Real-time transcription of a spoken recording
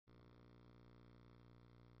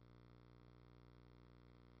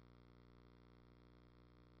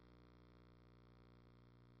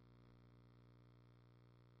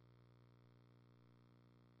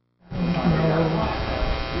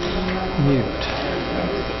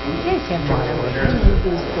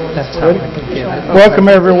Welcome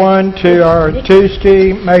everyone to our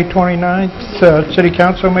Tuesday, May 29th City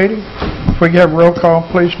Council meeting. If we get a roll call,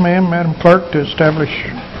 please, ma'am, Madam Clerk, to establish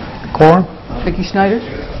quorum. Vicki Schneider.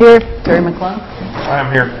 Here. Terry McClung. I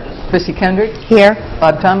am here. Chrissy Kendrick. Here.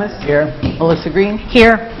 Bob Thomas. Here. Melissa Green.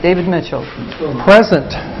 Here. David Mitchell.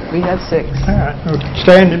 Present. We have 6. All right.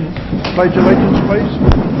 Stand and pledge allegiance, please.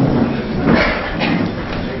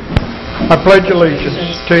 I pledge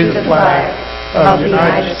allegiance to the flag of the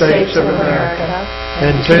United States of America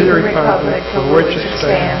and to the republic for which it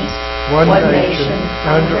stands, one nation,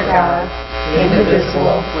 under God,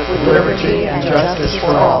 indivisible, with liberty and justice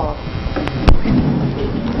for all.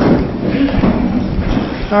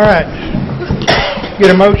 All right.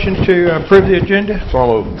 Get a motion to approve the agenda?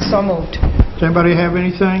 So moved. So moved. Does anybody have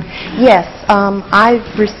anything? Yes, I've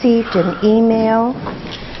received an email,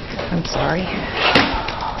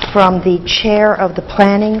 from the chair of the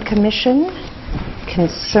Planning Commission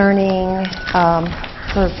concerning a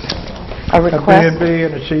request. A B&B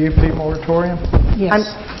and a CUP moratorium?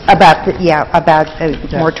 Yes. About a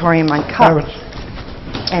moratorium on cups.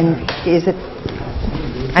 And is it...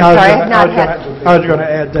 I'm sorry, I have not had... I was going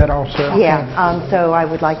to add that also. Yeah, so I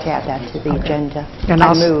would like to add that to the agenda. And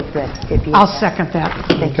I move that it be... I'll second that.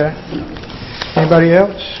 Okay. Anybody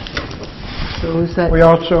else? So is that... We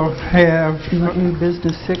also have... You want new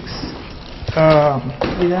business 6?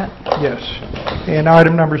 Do that? Yes. In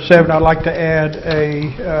item number 7, I'd like to add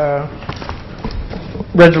a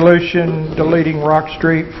resolution deleting Rock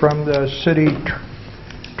Street from the city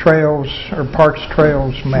trails or parks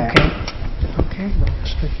trails map. Okay.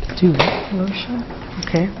 Do that motion.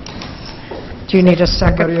 Okay. Do you need a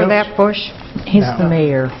second Anybody for else? that, Bush? He's No. the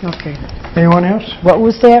mayor. Okay. Anyone else? What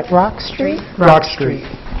was that, Rock Street? Rock Street.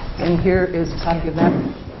 And here is a copy of that.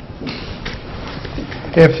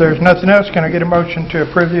 If there's nothing else, can I get a motion to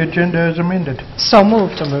approve the agenda as amended? So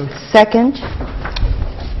moved. Second.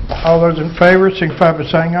 All those in favor, signify by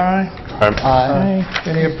saying aye. Aye.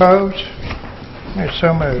 Any opposed? It's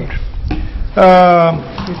so moved.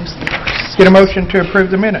 Get a motion to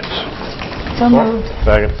approve the minutes. So moved.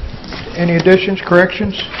 Second. Any additions,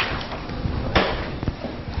 corrections?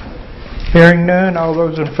 Hearing none, all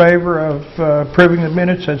those in favor of approving the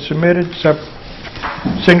minutes as submitted,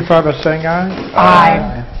 signify by saying aye.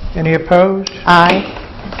 Aye. Any opposed? Aye.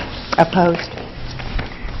 Opposed.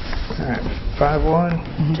 All right,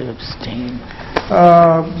 5-1. To abstain.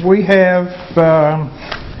 We have,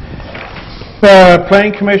 the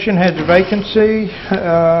Planning Commission has a vacancy.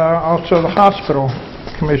 Also, the Hospital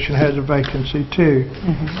Commission has a vacancy, too.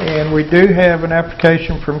 And we do have an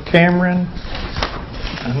application from Cameron.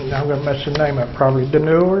 I'm going to mess the name up, probably.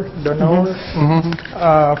 Denor,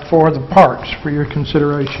 for the parks for your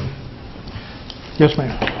consideration. Yes,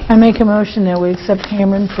 ma'am. I make a motion that we accept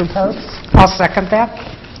Cameron for parks. I'll second that.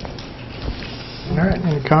 All right,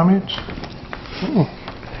 any comments?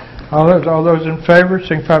 All those in favor,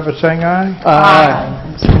 signify by saying aye. Aye.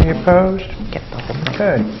 Any opposed?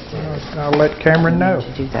 Okay, I'll let Cameron know.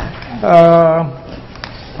 Do that.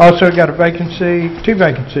 Also got a vacancy, 2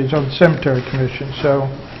 vacancies on the Cemetery Commission, so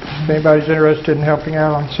if anybody's interested in helping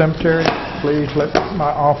out on cemetery, please let my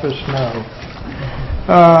office know.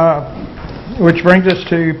 Which brings us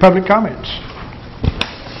to public comments.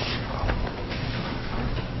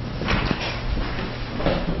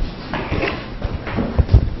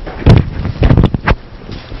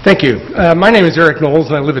 Thank you. My name is Eric Knowles,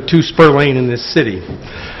 and I live at 2 Spur Lane in this city.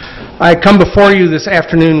 I come before you this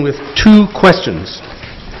afternoon with 2 questions.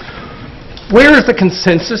 Where is the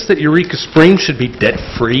consensus that Eureka Springs should be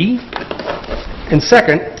debt-free? And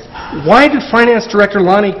second, why do Finance Director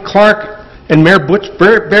Lonnie Clark and Mayor Butch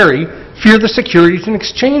Berry fear the Securities and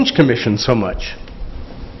Exchange Commission so much?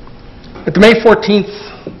 At the May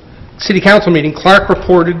 14th City Council meeting, Clark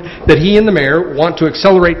reported that he and the mayor want to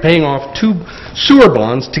accelerate paying off 2 sewer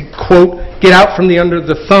bonds to, quote, get out from under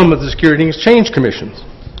the thumb of the Securities and Exchange Commissions.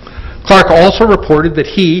 Clark also reported that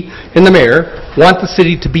he and the mayor want the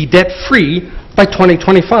city to be debt-free by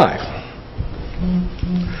 2025.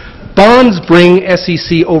 Bonds bring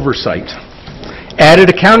SEC oversight, added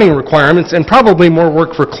accounting requirements, and probably more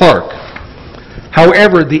work for Clark.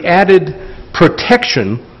 However, the added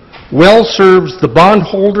protection well serves the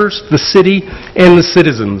bondholders, the city, and the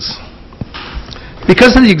citizens.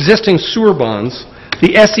 Because of the existing sewer bonds,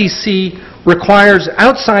 the SEC requires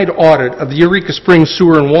outside audit of the Eureka Springs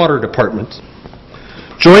Sewer and Water Department.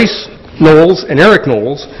 Joyce Knowles and Eric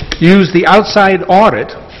Knowles used the outside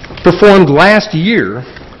audit performed last year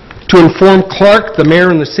to inform Clark, the mayor,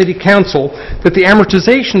 and the city council that the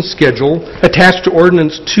amortization schedule attached to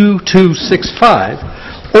Ordinance 2265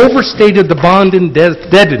 overstated the bond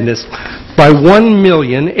indebtedness by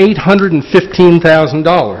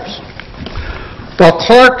 $1,815,000. While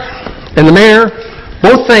Clark and the mayor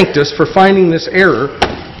both thanked us for finding this error,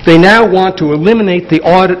 they now want to eliminate the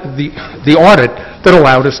audit that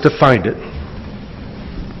allowed us to find it.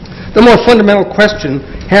 The more fundamental question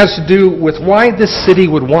has to do with why this city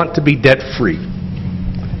would want to be debt-free.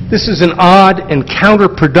 This is an odd and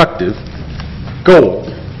counterproductive goal.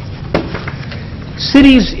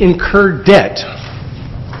 Cities incur debt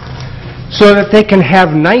so that they can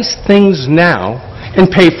have nice things now and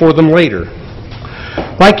pay for them later.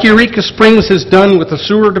 Like Eureka Springs has done with the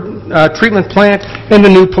sewer treatment plant and the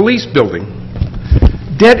new police building.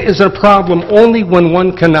 Debt is a problem only when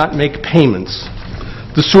one cannot make payments.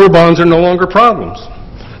 The sewer bonds are no longer problems.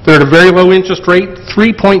 They're at a very low interest rate,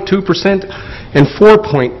 3.2% and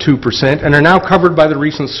 4.2%, and are now covered by the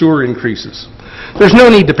recent sewer increases. There's no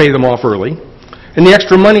need to pay them off early, and the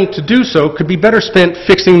extra money to do so could be better spent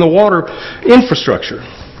fixing the water infrastructure.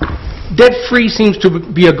 Debt-free seems to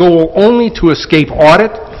be a goal only to escape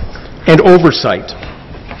audit and oversight.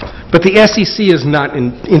 But the SEC is not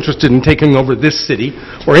interested in taking over this city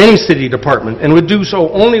or any city department, and would do so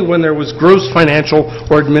only when there was gross financial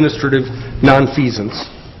or administrative nonfeasance.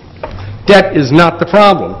 Debt is not the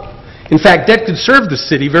problem. In fact, debt could serve the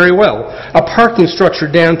city very well. A parking structure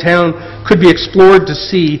downtown could be explored to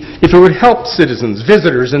see if it would help citizens,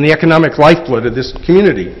 visitors, and the economic lifeblood of this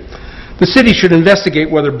community. The city should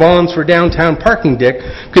investigate whether bonds for downtown parking deck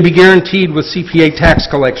could be guaranteed with CPA tax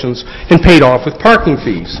collections and paid off with parking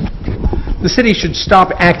fees. The city should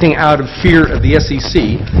stop acting out of fear of the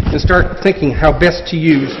SEC and start thinking how best to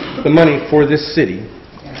use the money for this city.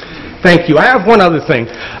 Thank you. I have one other thing.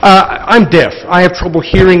 I'm deaf. I have trouble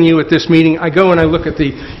hearing you at this meeting. I go and I look at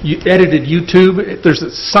the edited YouTube. There's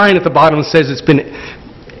a sign at the bottom that says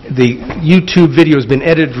the YouTube video has been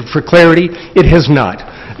edited for clarity. It has not.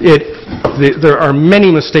 There are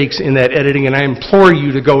many mistakes in that editing, and I implore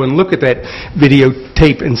you to go and look at that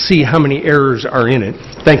videotape and see how many errors are in it.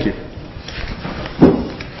 Thank you.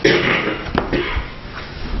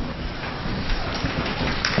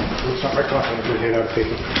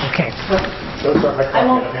 Okay.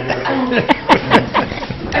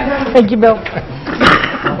 Thank you, Bill.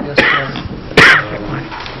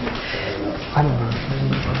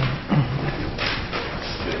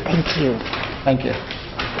 Thank you. Thank you.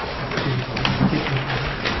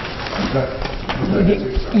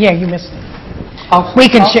 Yeah, you missed it. We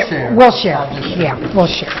can share. We'll share. Yeah, we'll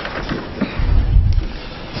share.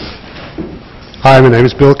 Hi, my name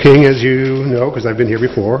is Bill King, as you know, because I've been here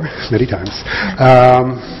before many times.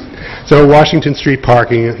 So Washington Street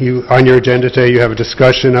parking, on your agenda today you have a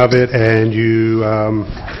discussion of it, and you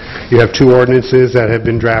have two ordinances that have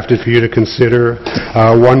been drafted for you to consider.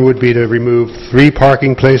 One would be to remove 3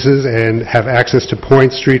 parking places and have access to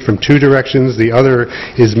Point Street from 2 directions. The other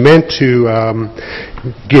is meant to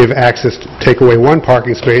give access, take away 1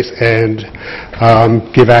 parking space and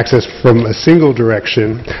give access from a single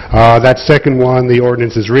direction. That second one, the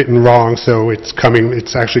ordinance is written wrong, so it's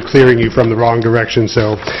actually clearing you from the wrong direction.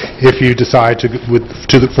 So if you decide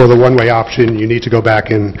for the one-way option, you need to go back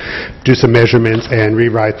and do some measurements and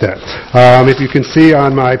rewrite that. If you can see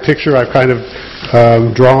on my picture, I've kind of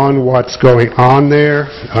drawn what's going on there.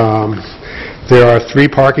 There are 3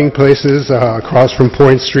 parking places across from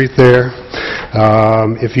Point Street there.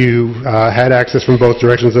 If you had access from both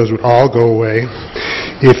directions, those would all go away.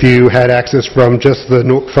 If you had access from just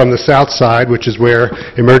from the south side, which is where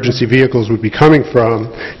emergency vehicles would be coming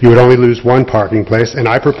from, you would only lose 1 parking place. And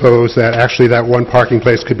I propose that actually that 1 parking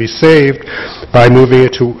place could be saved by moving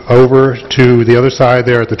it over to the other side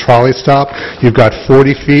there at the trolley stop. You've got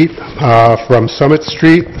 40 feet from Summit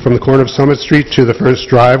Street, from the corner of Summit Street to the first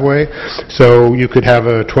driveway. So you could have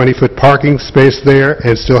a 20-foot parking space there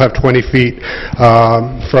and still have 20 feet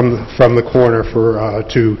from the corner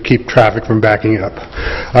to keep traffic from backing up.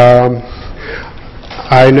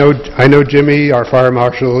 I know Jimmy, our fire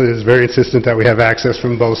marshal, is very insistent that we have access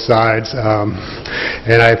from both sides,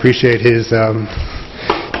 and I appreciate his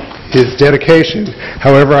dedication.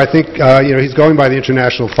 However, I think he's going by the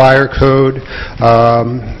International Fire Code,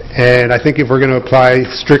 and I think if we're going to apply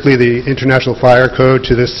strictly the International Fire Code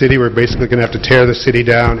to this city, we're basically going to have to tear the city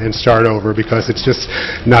down and start over, because it's just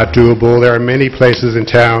not doable. There are many places in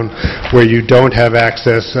town where you don't have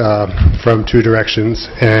access from 2 directions,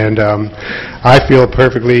 and I feel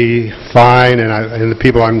perfectly fine, and the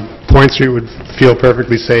people on Point Street would feel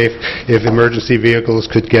perfectly safe if emergency vehicles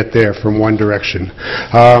could get there from 1 direction.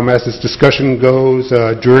 As this discussion goes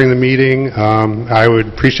during the meeting, I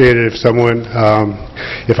would appreciate it if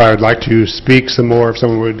I would like to speak some more, if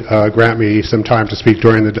someone would grant me some time to speak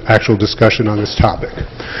during the actual discussion on this topic.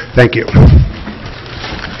 Thank you.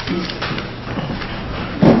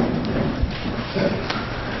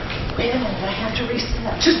 Wait a minute, I have to reset.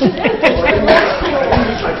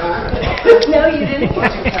 No, you didn't.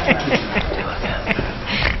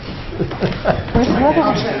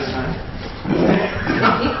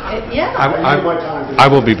 I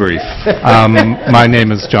will be brief. My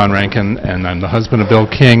name is John Rankin, and I'm the husband of Bill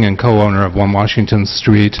King and co-owner of 1 Washington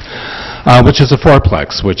Street, which is a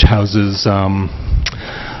fourplex which houses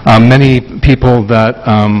many people that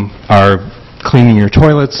are cleaning your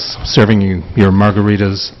toilets, serving you your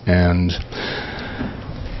margaritas, and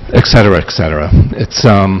et cetera, et cetera. It's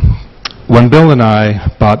when Bill and I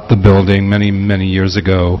bought the building many, many years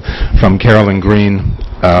ago from Carolyn Green,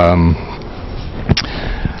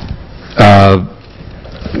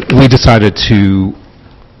 we decided to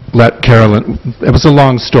let Carolyn, it was a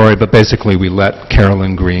long story, but basically we let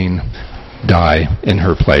Carolyn Green die in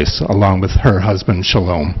her place, along with her husband,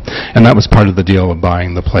 Shalom. And that was part of the deal of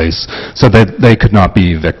buying the place, so that they could not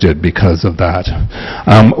be evicted because of that.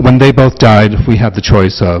 When they both died, we had the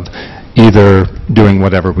choice of either doing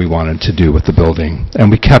whatever we wanted to do with the building,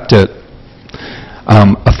 and we kept it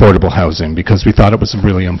affordable housing because we thought it was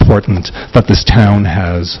really important that this town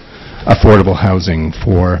has affordable housing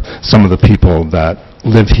for some of the people that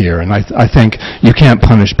live here. And I think you can't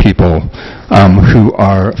punish people who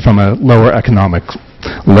are from a lower economic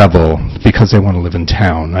level because they want to live in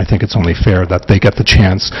town. I think it's only fair that they get the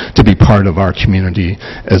chance to be part of our community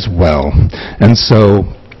as well. And so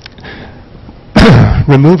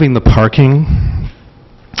removing the parking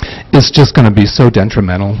is just going to be so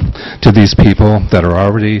detrimental to these people that are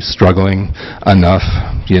already struggling enough.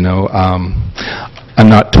 You know, I'm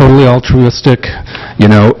not totally altruistic. You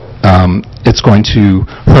know, it's going to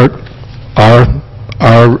hurt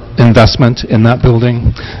our investment in that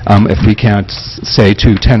building if we can't say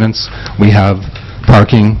to tenants we have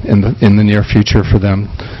parking in the near future for them,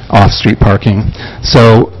 off-street parking.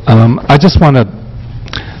 So I just want to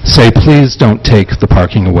say, please don't take the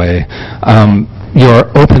parking away.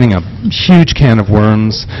 You're opening a huge can of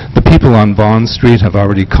worms. The people on Vaughan Street have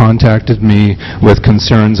already contacted me with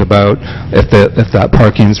concerns about if that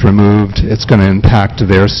parking's removed, it's going to impact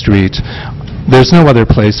their street. There's no other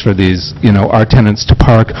place for these, you know, our tenants to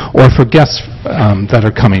park or for guests that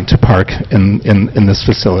are coming to park in this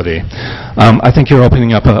facility. I think you're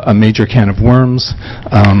opening up a major can of worms.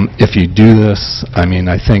 If you do this, I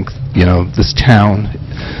mean, I think, you know, this town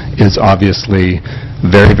is obviously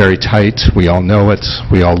very, very tight. We all know it.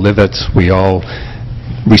 We all live it. We all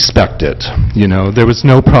respect it. You know, there was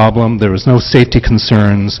no problem. There was no safety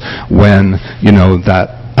concerns when, you know, that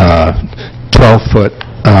 12-foot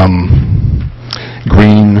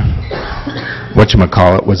green,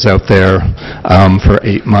 whatchamacallit, was out there for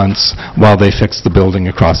 8 months while they fixed the building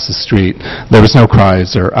across the street. There was no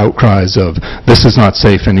cries or outcries of, this is not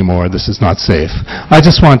safe anymore, this is not safe. I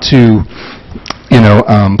just want to, you know,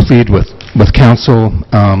 plead with council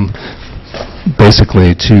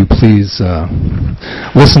basically to please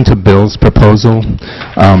listen to Bill's proposal.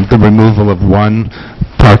 The removal of one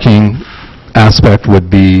parking aspect would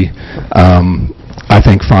be, I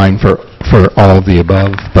think, fine for all of the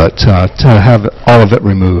above, but to have all of it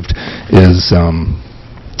removed is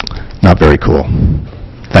not very cool.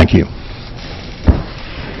 Thank you.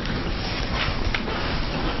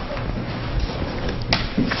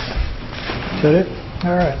 Is that it?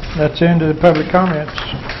 All right, that's the end of the public comments.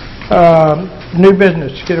 New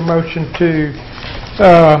business, get a motion to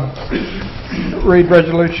read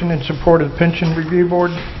resolution in support of the Pension Review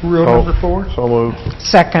Board, Rule number 4. So moved.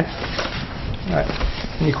 Second. All right.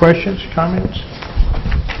 Any questions, comments?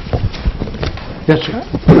 Yes, sir.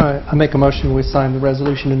 I make a motion we sign the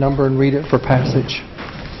resolution and number and read it for passage.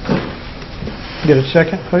 Get a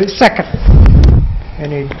second, please. Second.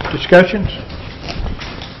 Any discussions?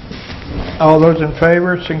 All those in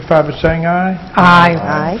favor, signify by saying aye. Aye.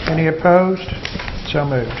 Aye. Any opposed? So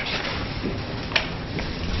moved.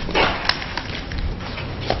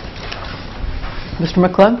 Mr.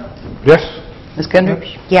 McClung? Yes. Ms. Kendrick?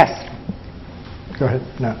 Yes. Go ahead.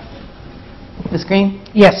 No. Ms. Green?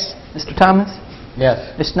 Yes. Mr. Thomas?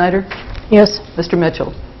 Yes. Ms. Schneider? Yes. Mr.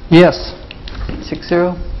 Mitchell? Yes.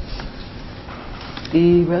 6-0.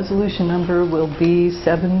 The resolution number will be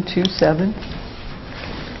 727.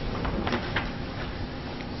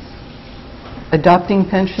 Adopting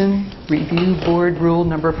Pension Review Board Rule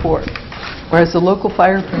number 4. Whereas the local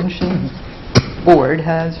fire pension board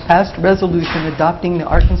has passed a resolution adopting the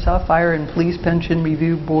Arkansas Fire and Police Pension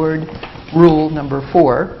Review Board Rule number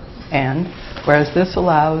 4, and whereas this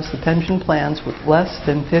allows the pension plans with less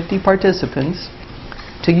than 50 participants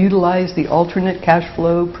to utilize the alternate cash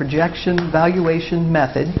flow projection valuation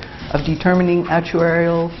method of determining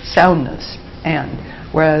actuarial soundness. And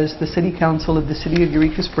whereas the City Council of the City of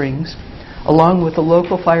Eureka Springs, along with the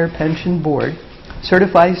local fire pension board,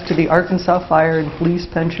 certifies to the Arkansas Fire and Police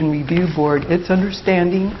Pension Review Board its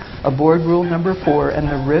understanding of Board Rule Number 4 and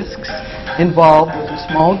the risks involved with a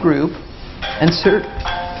small group, and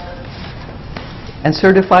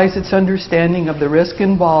certifies its understanding of the risk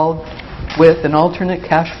involved with an alternate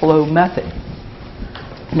cash flow method.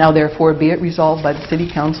 Now therefore be it resolved by the City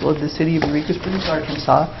Council of the City of Eureka Springs,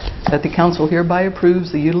 Arkansas, that the Council hereby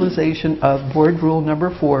approves the utilization of Board Rule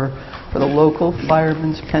Number 4 for the local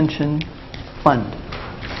Firemen's Pension Fund.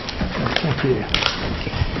 Thank you.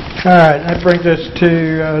 All right, that brings us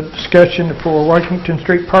to discussion for Washington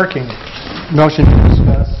Street parking. Motion to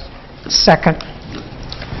discuss. Second.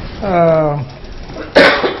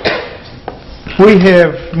 We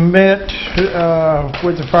have met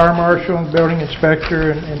with the fire marshal and building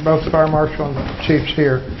inspector, and both the fire marshal and the chief's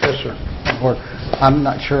here. Yes, sir. I'm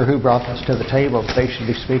not sure who brought this to the table, but they should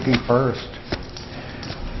be speaking first.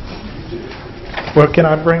 Well, can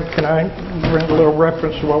I bring a little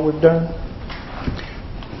reference to what we've done?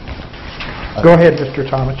 Go ahead, Mr.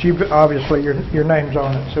 Thomas. You obviously your name's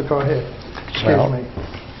on it, so go ahead. Excuse me.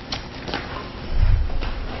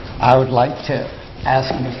 I would like to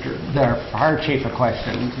ask their fire chief a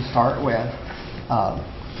question to start with.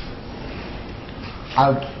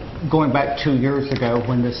 Going back 2 years ago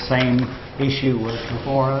when this same issue was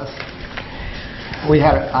before us,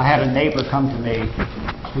 I had a neighbor come to me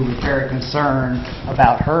who was very concerned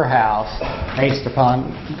about her house based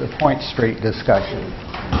upon the Point Street discussion.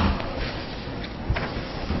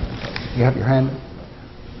 You have your hand?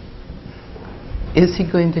 Is he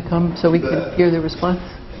going to come so we can hear the response?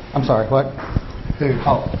 I'm sorry, what? Who?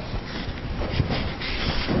 Oh.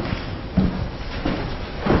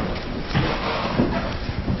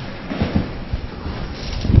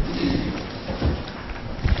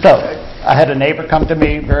 So, I had a neighbor come to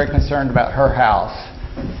me very concerned about her house.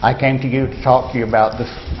 I came to you to talk to you about this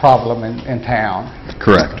problem in town.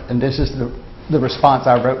 Correct. And this is the response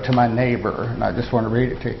I wrote to my neighbor, and I just want to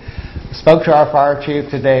read it to you. I spoke to our fire chief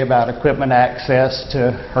today about equipment access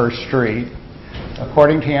to her street.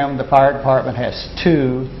 According to him, the fire department has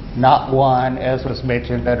 2, not 1, as was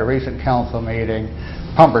mentioned at a recent council meeting,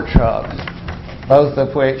 pumper trucks, both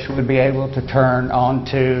of which would be able to turn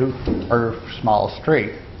onto her small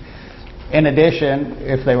street. In addition,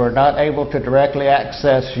 if they were not able to directly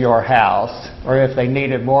access your house, or if they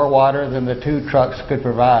needed more water than the 2 trucks could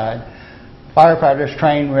provide, firefighters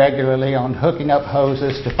train regularly on hooking up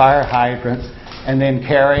hoses to fire hydrants and then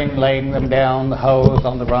laying them down the hose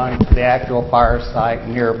on the run to the actual fire site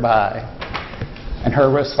nearby. And her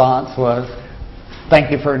response was, "Thank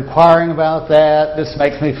you for inquiring about that. This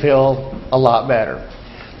makes me feel a lot better."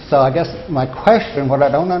 So I guess my question, what I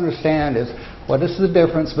don't understand is, what is the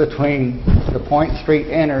difference between the Point Street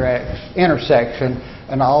intersection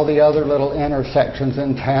and all the other little intersections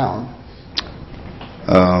in town?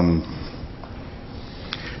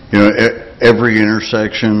 Every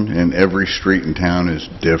intersection and every street in town is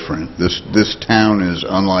different. This town is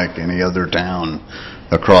unlike any other town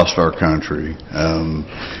across our country.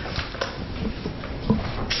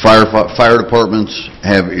 Fire departments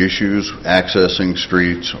have issues accessing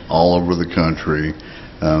streets all over the country.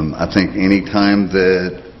 I think any time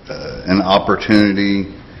that an opportunity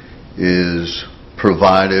is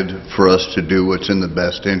provided for us to do what's in the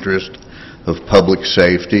best interest of public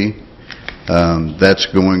safety, that's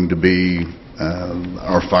going to be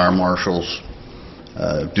our fire marshal's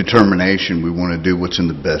determination. We want to do what's in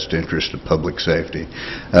the best interest of public safety.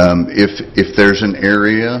 If there's an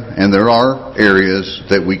area, and there are areas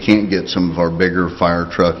that we can't get some of our bigger fire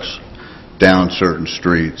trucks down certain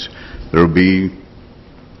streets, there will be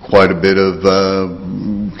quite a bit of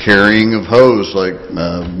carrying of hose, like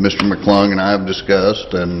Mr. McClung and I have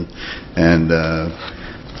discussed, and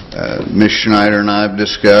Ms. Schneider and I have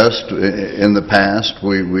discussed in the past.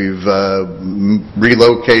 We've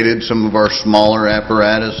relocated some of our smaller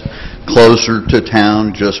apparatus closer to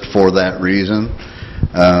town just for that reason.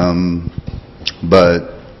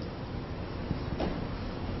 But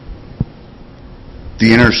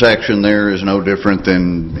the intersection there is no different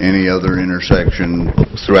than any other intersection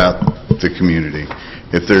throughout the community.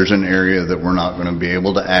 If there's an area that we're not going to be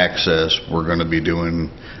able to access, we're going to be doing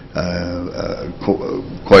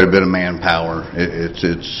quite a bit of manpower.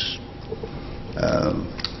 It's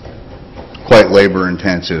quite labor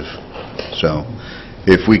intensive. So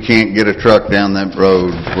if we can't get a truck down that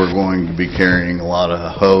road, we're going to be carrying a lot of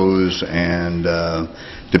hose, and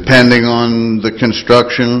depending on the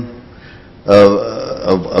construction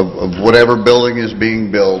of whatever building is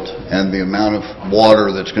being built and the amount of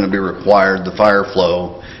water that's going to be required, the fire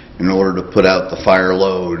flow, in order to put out the fire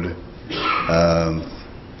load,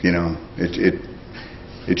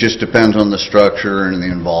 it just depends on the structure and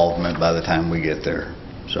the involvement by the time we get there.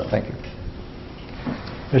 So, thank you.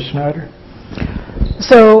 Ms. Schneider?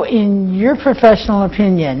 So, in your professional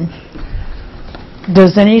opinion,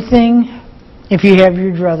 does anything, if you have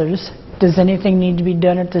your druthers, does anything need to be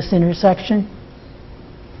done at this intersection?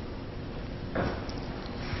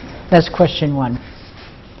 That's question one.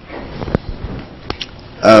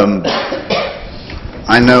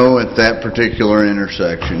 I know at that particular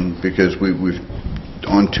intersection, because we've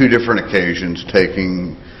on 2 different occasions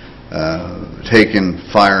taken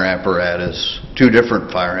fire apparatus, 2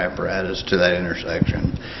 different fire apparatus to that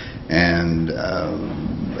intersection, and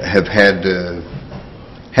have had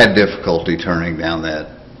difficulty turning down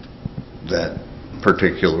that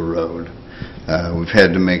particular road. We've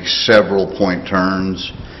had to make several point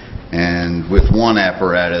turns, and with one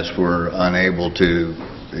apparatus we're unable to,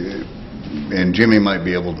 and Jimmy might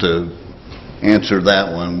be able to answer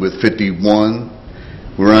that one, with 51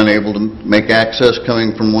 we're unable to make access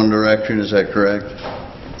coming from one direction. Is that correct?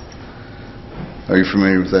 Are you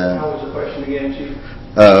familiar with that? How was the question again, Chief?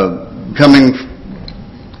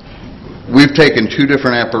 We've taken 2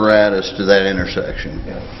 different apparatus to that intersection.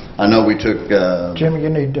 Yeah. I know we took... Jimmy, you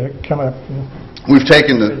need to come up. We've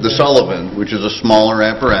taken the Sullivan, which is a smaller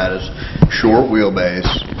apparatus, short wheelbase,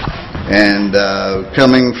 and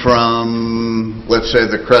coming from, let's say,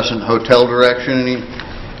 the Crescent Hotel direction,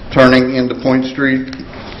 turning into Point Street,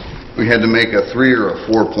 we had to make a 3 or a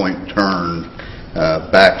 4-point turn,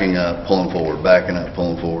 backing up, pulling forward, backing up,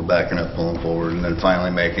 pulling forward, backing up, pulling forward, and then finally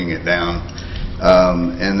making it down.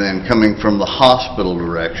 And then coming from the hospital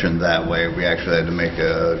direction that way, we actually had to make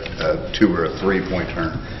a 2 or a 3-point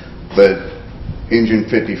turn. But engine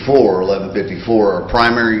 54, 1154, our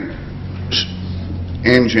primary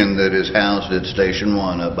engine that is housed at Station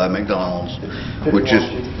 1 up by McDonald's, which is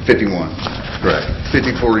 51, correct.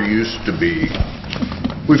 54 used to be,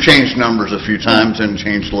 we've changed numbers a few times and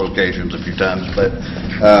changed locations a few times, but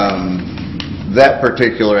that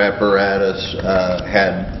particular apparatus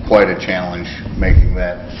had quite a challenge making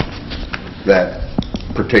that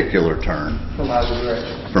particular turn. From either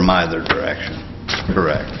direction? From either direction,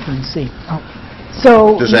 correct. Let's see. Oh.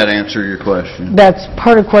 So does that answer your question? That's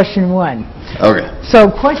part of question 1. Okay.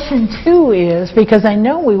 So question 2 is, because I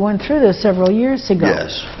know we went through this several years ago.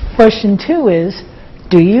 Yes. Question 2 is,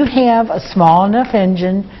 do you have a small enough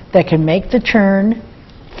engine that can make the turn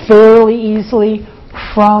fairly easily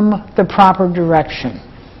from the proper direction?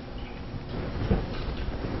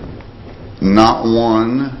 Not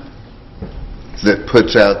one that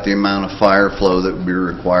puts out the amount of fire flow that would be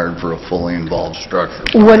required for a fully involved structure.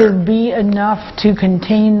 Would it be enough to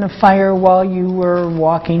contain the fire while you were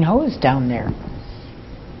walking hose down there?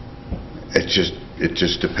 It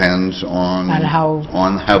just depends on how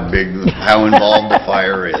big, how involved the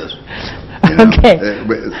fire is. You know? Okay.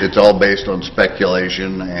 It's all based on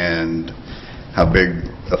speculation and how big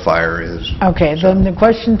the fire is. Okay, then the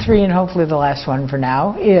question 3, and hopefully the last one for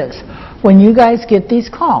now, is when you guys get these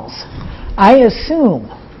calls, I assume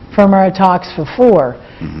from our talks before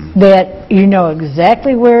that you know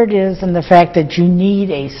exactly where it is and the fact that you need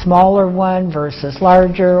a smaller one versus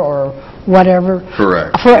larger or whatever.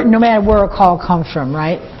 Correct. No matter where a call comes from,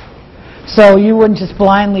 right? So you wouldn't just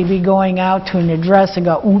blindly be going out to an address and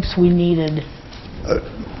go, oops, we needed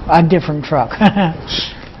a different truck.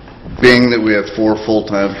 Being that we have 4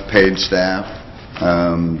 full-time paid staff,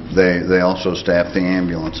 they also staff the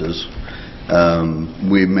ambulances.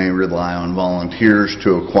 We may rely on volunteers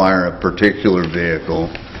to acquire a particular vehicle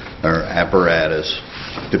or apparatus,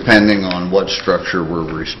 depending on what structure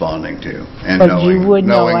we're responding to and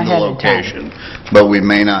knowing the location. But we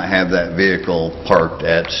may not have that vehicle parked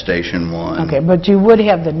at Station 1. Okay, but you would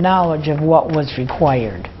have the knowledge of what was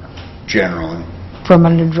required. Generally. From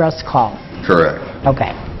an address call. Correct.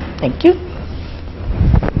 Okay, thank you.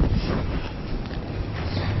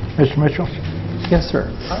 Mr. Mitchell? Yes,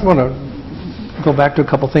 sir. I want to go back to a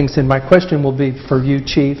couple things, and my question will be for you,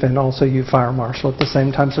 Chief, and also you, Fire Marshal, at the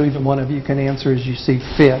same time, so even one of you can answer as you see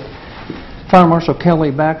fit. Fire Marshal Kelley,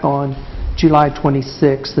 back on July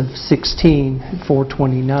 26th of 16, at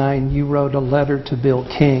 4:29, you wrote a letter to Bill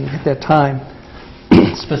King at that time,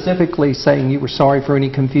 specifically saying you were sorry for any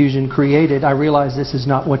confusion created. I realize this is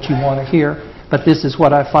not what you want to hear, but this is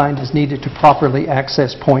what I find is needed to properly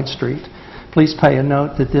access Point Street. Please pay a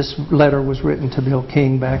note that this letter was written to Bill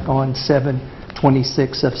King back on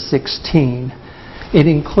 7/26 of 16. It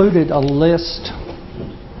included a list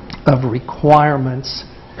of requirements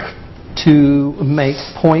to make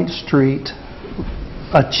Point Street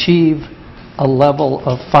achieve a level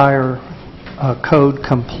of fire code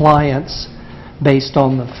compliance based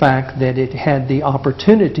on the fact that it had the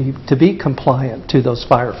opportunity to be compliant to those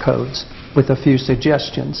fire codes, with a few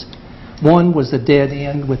suggestions. One was a dead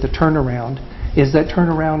end with a turnaround. Is that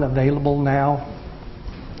turnaround available now?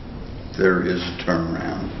 There is a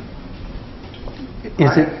turnaround.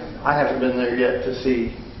 Is it? I haven't been there yet to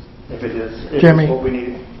see if it is. If Jimmy. It's what we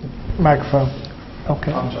need. Microphone.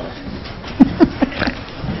 Okay. I'm sorry.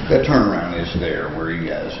 That turnaround is there where you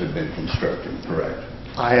guys have been constructing, correct?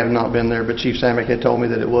 I have not been there, but Chief Samac had told me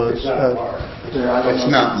that it was. It's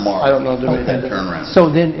not marked. I don't know. That turnaround. So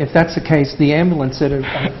then, if that's the case, the ambulance that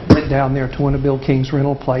went down there to one of Bill King's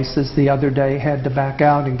rental places the other day had to back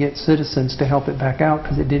out and get citizens to help it back out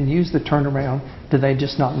because it didn't use the turnaround. Do they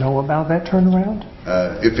just not know about that turnaround?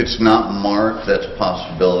 If it's not marked, that's a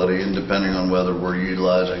possibility, and depending on whether we're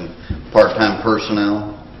utilizing part-time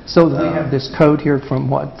personnel. So we have this code here from,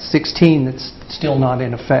 what, 16 that's still not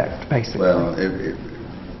in effect, basically. Well,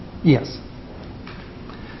 Yes.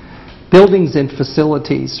 Buildings and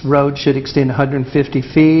facilities. Road should extend 150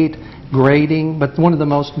 feet. Grading, but one of the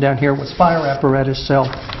most down here was fire apparatus shall.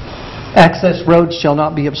 Access roads shall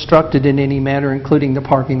not be obstructed in any manner, including the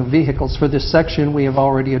parking of vehicles. For this section, we have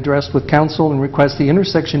already addressed with council and request the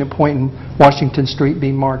intersection at Point and Washington Street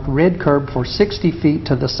be marked red curb for 60 feet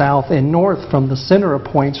to the south and north from the center of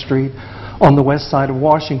Point Street on the west side of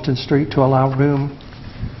Washington Street to allow room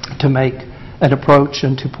to make an approach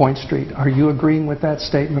into Point Street. Are you agreeing with that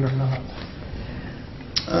statement or not?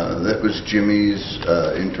 That was Jimmy's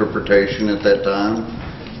interpretation at that time,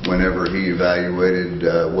 whenever he evaluated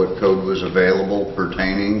what code was available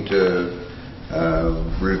pertaining to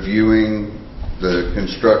reviewing the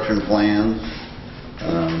construction plans.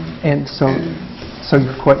 And so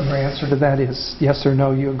your answer to that is yes or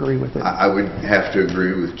no, you agree with it? I would have to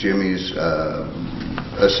agree with Jimmy's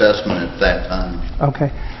assessment at that time.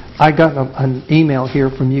 Okay. I got an email here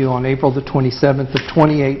from you on April the 27th of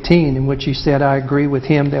 2018 in which you said, I agree with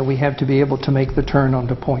him that we have to be able to make the turn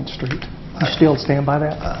onto Point Street. You still stand by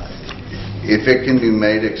that? If it can be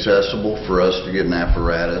made accessible for us to get an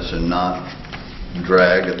apparatus and not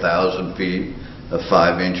drag 1,000 feet of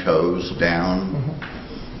 5-inch hose down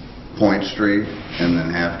Point Street and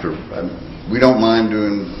then have to, we don't mind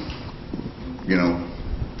doing,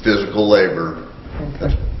 physical labor.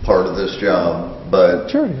 That's part of this job. But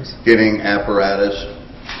sure it is. Getting apparatus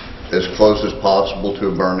as close as possible to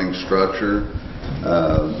a burning structure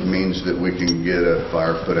means that we can get a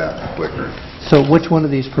fire put out quicker. So which one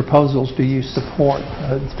of these proposals do you support?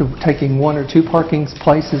 Taking 1 or 2 parking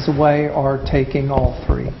places away or taking all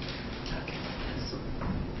 3?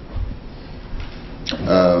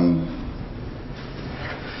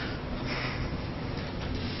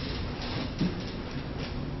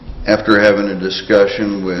 After having a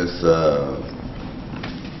discussion with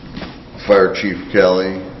Fire Chief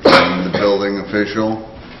Kelley and the building official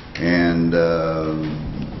and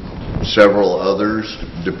several others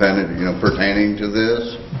pertaining to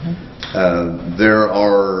this, there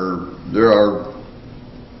are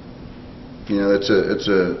it's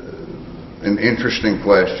an interesting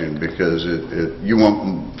question because you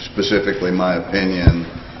want specifically my opinion.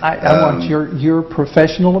 I want your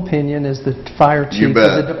professional opinion as the fire chief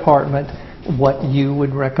of the department, what you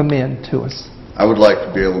would recommend to us. I would like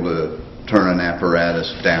to be able to turn an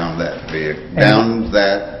apparatus down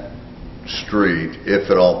that street, if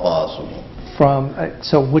at all possible.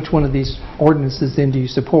 So which one of these ordinances then do you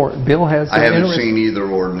support? Bill has... I haven't seen either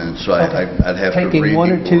ordinance, so I'd have to read the Taking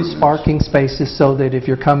 1 or 2 ordinance. parking spaces so that if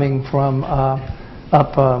you're coming from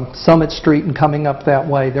up Summit Street and coming up that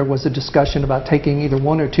way, there was a discussion about taking either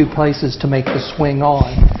 1 or 2 places to make the swing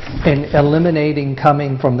on and eliminating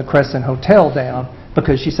coming from the Crescent Hotel down,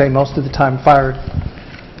 because you say most of the time fire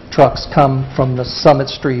trucks come from the Summit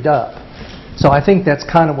Street up. So I think that's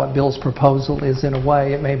kind of what Bill's proposal is in a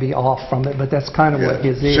way. It may be off from it, but that's kind of what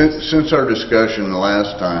his is. Since our discussion the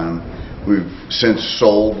last time, we've since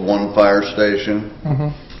sold 1 fire station,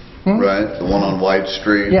 right? The one on White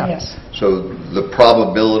Street. Yeah. Yes. So the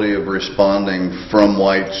probability of responding from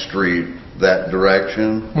White Street that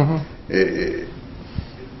direction,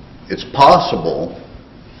 it's possible,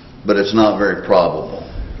 but it's not very probable.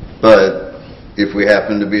 But if we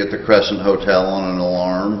happen to be at the Crescent Hotel on an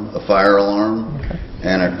alarm, a fire alarm,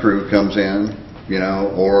 and a crew comes in,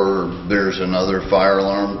 or there's another fire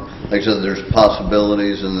alarm, like I said, there's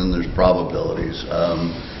possibilities and then there's probabilities.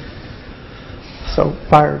 So,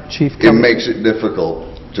 Fire Chief It Kelley. makes it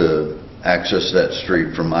difficult to access that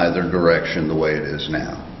street from either direction the way it is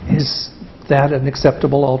now. Is that an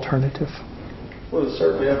acceptable alternative? Well, it's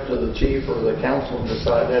certainly up to the chief or the council to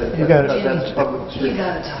decide that. If You got it. that's public street. You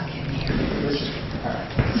gotta talk in here.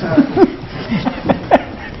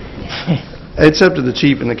 It's up to the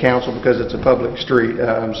chief and the council because it's a public street.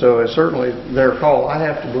 So it's certainly their call. I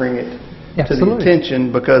have to bring it to the Absolutely.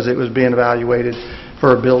 attention because it was being evaluated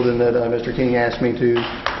for a building that Mr. King asked me to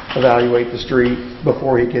evaluate the street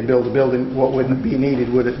before he could build the building. What would be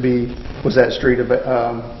needed? Was that street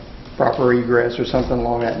proper egress or something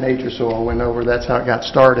along that nature? So I went over. That's how it got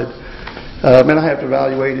started. And I have to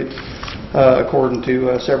evaluate it according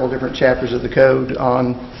to several different chapters of the code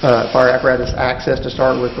on fire apparatus access to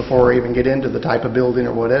start with before I even get into the type of building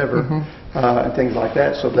or whatever, and things like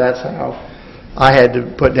that. So that's how I had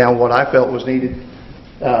to put down what I felt was needed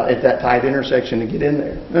at that tight intersection to get in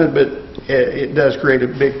there. But it does create a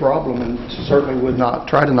big problem and certainly would not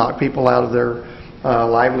try to knock people out of their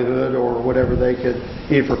livelihood or whatever they could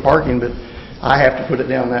need for parking. But I have to put it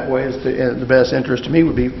down that way. As the best interest to me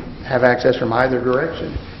would be have access from either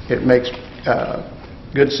direction. It makes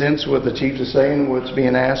good sense what the chief is saying, what's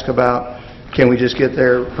being asked about, can we just get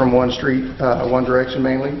there from one street, one direction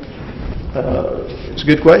mainly? It's a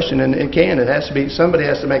good question, and it can. It has to be, somebody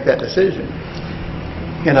has to make that decision.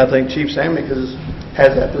 And I think Chief Samac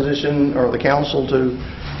has that position, or the council, to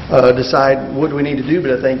decide what do we need to do.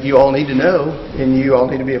 But I think you all need to know, and you all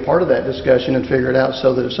need to be a part of that discussion and figure it out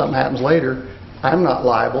so that if something happens later, I'm not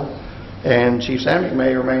liable. And Chief Samac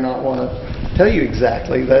may or may not want to tell you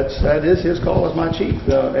exactly. That is his call as my chief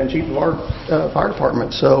and chief of our fire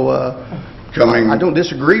department. So I don't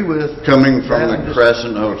disagree with Coming from the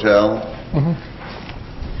Crescent Hotel,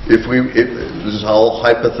 this is all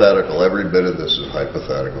hypothetical. Every bit of this is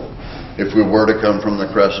hypothetical. If we were to come from the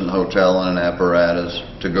Crescent Hotel in an apparatus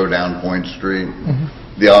to go down Point Street,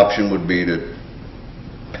 the option would be to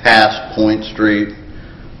pass Point Street,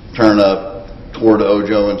 turn up toward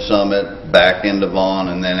Ojo and Summit, back into Vaughn,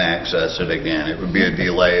 and then access it again. It would be a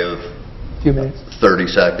delay of Few minutes. 30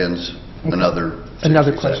 seconds, another 60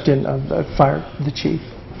 Another seconds. question of the chief,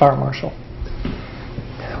 fire marshal.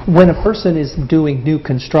 When a person is doing new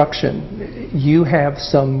construction, you have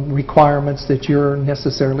some requirements that you're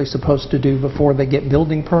necessarily supposed to do before they get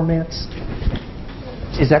building permits?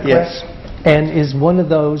 Is that correct? Yes. And is one of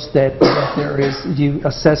those that you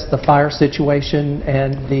assess the fire situation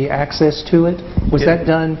and the access to it? Was that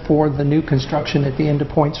done for the new construction at the end of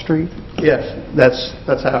Point Street? Yes,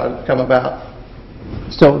 that's how it come about.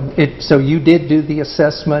 So you did do the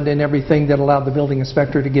assessment and everything that allowed the building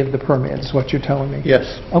inspector to give the permit, is what you're telling me?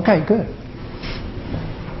 Yes. Okay, good.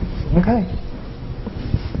 Okay.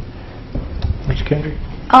 Ms. Kendrick?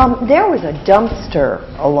 There was a dumpster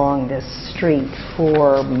along this street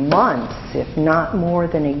for months, if not more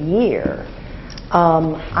than a year.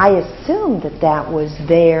 I assume that was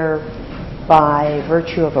there by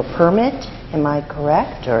virtue of a permit. Am I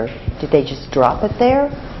correct? Or did they just drop it there?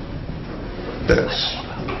 That's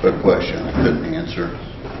a question I couldn't answer.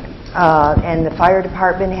 And the fire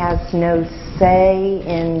department has no say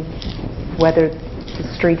in whether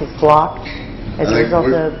the street is blocked as a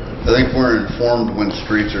result of... I think we're informed when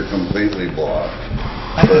streets are completely blocked.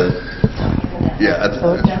 But, yeah.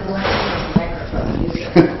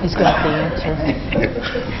 He's got the answer.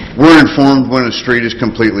 We're informed when a street is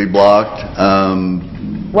completely blocked.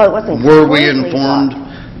 Well, it wasn't Were we completely informed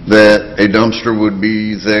blocked. that a dumpster would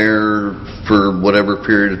be there for whatever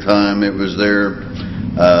period of time it was there?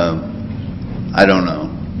 I don't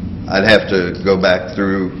know. I'd have to go back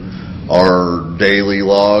through our daily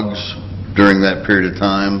logs during that period of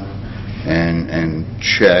time and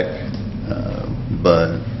check.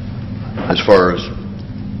 But as far as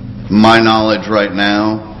my knowledge right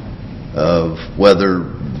now of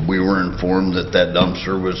whether we were informed that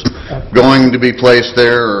dumpster was going to be placed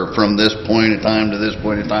there or from this point in time to this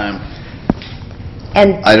point in time,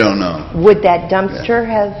 And I don't know. would that dumpster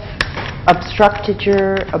have obstructed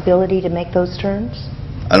your ability to make those turns?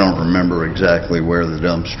 I don't remember exactly where the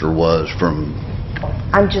dumpster was from.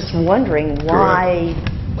 I'm just wondering why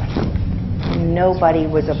nobody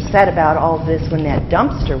was upset about all this when that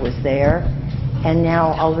dumpster was there, and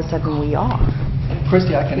now all of a sudden we are.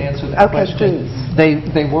 Christy, I can answer that Okay, question.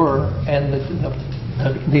 please. They were, and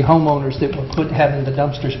the homeowners that were having the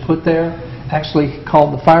dumpsters put there actually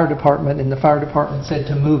called the fire department, and the fire department said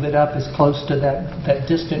to move it up as close to that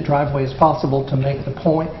distant driveway as possible to make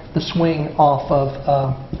the swing off of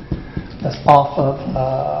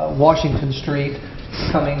Washington Street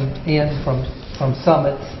coming in from from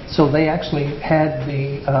Summit, so they actually had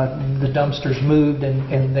the dumpsters moved,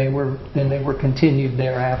 and they were continued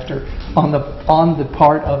thereafter on the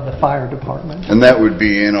part of the fire department. And that would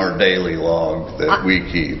be in our daily log that we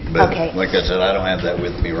keep. But Okay. like I said, I don't have that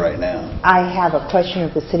with me right now. I have a question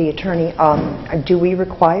of the city attorney. Do we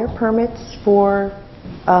require permits for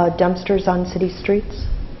dumpsters on city streets?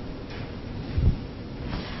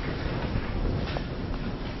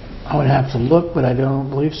 I would have to look, but I don't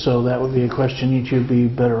believe so. That would be a question that you'd be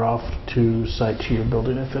better off to cite to your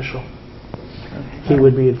building official. He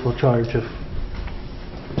would be in full charge of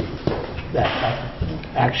that type of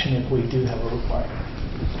action if we do have a requirement.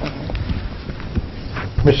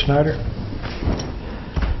 Ms. Schneider?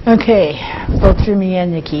 Okay, both Jimmy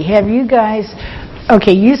and Nikki, have you guys,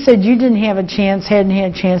 okay, you said you hadn't had a chance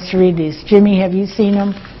to read these. Jimmy, have you seen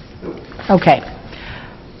them? Okay.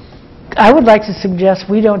 I would like to suggest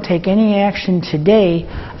we don't take any action today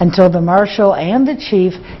until the marshal and the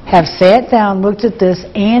chief have sat down, looked at this,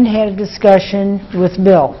 and had a discussion with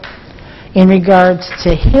Bill in regards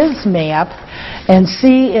to his map, and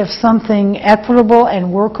see if something equitable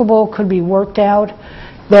and workable could be worked out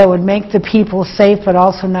that would make the people safe but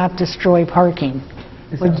also not destroy parking.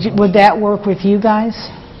 Would that work with you guys?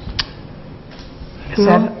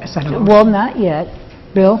 Well, not yet.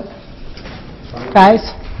 Bill?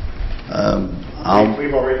 Guys?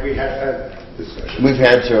 We've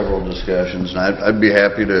had several discussions, and I'd be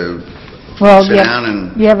happy to sit down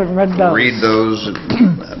and you haven't read those. read those.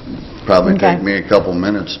 It'd probably take me a couple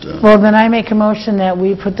minutes to. Well, then I make a motion that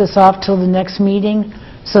we put this off till the next meeting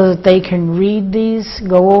so that they can read these,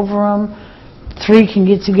 go over them. 3 can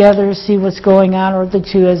get together, see what's going on, or the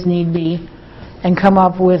 2 as need be, and come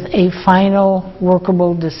up with a final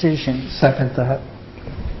workable decision. Second that.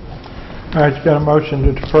 All right, got a motion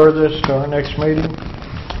to defer this to our next meeting?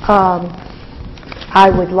 I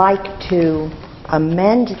would like to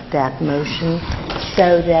amend that motion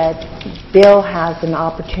so that Bill has an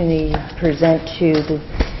opportunity to present to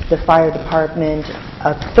the fire department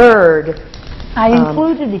a third. I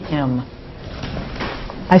included him.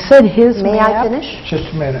 I said his map. May I finish?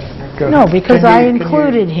 Just a minute. Go No, ahead. because I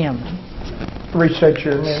included him. Restate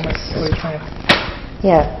your amendment, please, ma'am.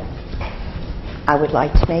 Yeah. I would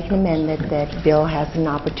like to make an amendment that Bill has an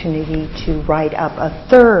opportunity to write up a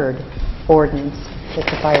third ordinance that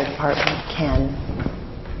the fire department can.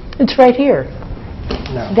 It's right here.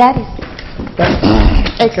 No. That is...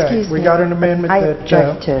 Okay, Excuse me. we got an amendment I that...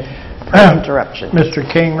 object to interruption. Mr.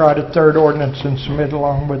 King write a third ordinance and submit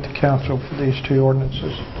along with the council for these 2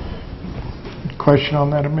 ordinances. Question on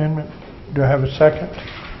that amendment? Do I have a second?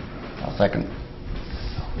 I'll second.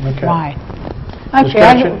 Okay. Why?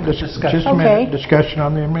 Discussion, just a minute. Okay. Discussion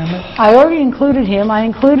on the amendment? I already included him. I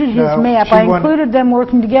included his No, map. she I wanted- included them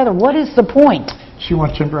working together. What is the point? She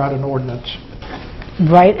wants him to write an ordinance.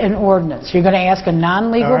 Write an ordinance. You're going to ask a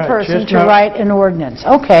non-legal All right, person just to not- write an ordinance.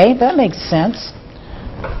 Okay, that makes sense.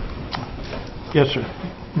 Yes, sir.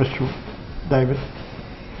 Mr. David?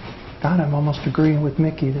 God, I'm almost agreeing with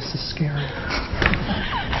Mickey. This is scary.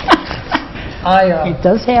 It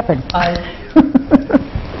does happen.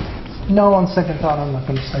 No, on second thought, I'm not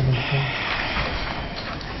going to say anything.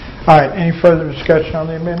 All right, any further discussion on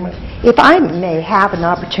the amendment? If I may have an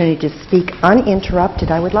opportunity to speak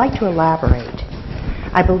uninterrupted, I would like to elaborate.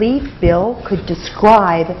 I believe Bill could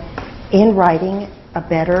describe in writing a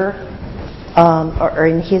better, or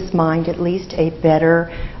in his mind at least, a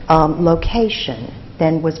better location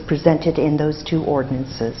than was presented in those 2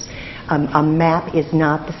 ordinances. A map is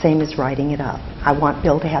not the same as writing it up. I want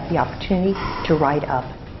Bill to have the opportunity to write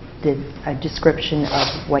up a description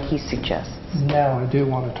of what he suggests. Now I do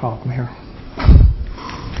want to talk, Mayor.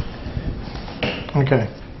 Okay.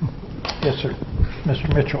 Yes, sir.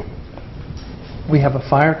 Mr. Mitchell? We have a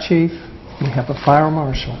fire chief, we have a fire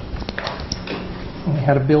marshal, and we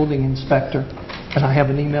had a building inspector. And I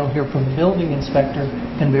have an email here from the building inspector,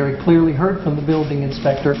 and very clearly heard from the building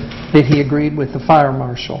inspector that he agreed with the fire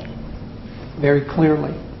marshal. Very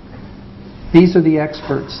clearly. These are the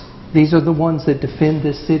experts. These are the ones that defend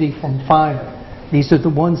this city from fire. These are the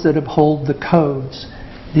ones that uphold the codes.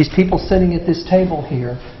 These people sitting at this table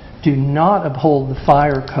here do not uphold the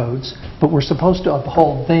fire codes, but we're supposed to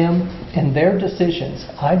uphold them and their decisions.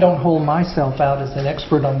 I don't hold myself out as an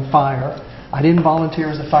expert on fire. I didn't volunteer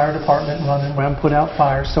as a fire department running around put out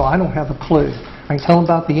fires, so I don't have a clue. I can tell them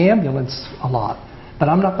about the ambulance a lot, but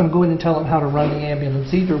I'm not going to go in and tell them how to run the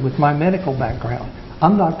ambulance either with my medical background.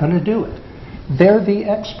 I'm not going to do it. They're the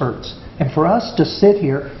experts. And for us to sit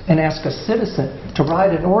here and ask a citizen to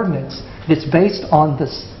write an ordinance that's based on the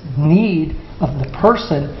need of the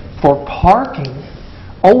person for parking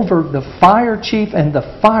over the fire chief and the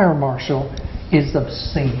fire marshal is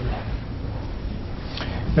obscene.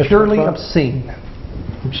 Purely Purely obscene.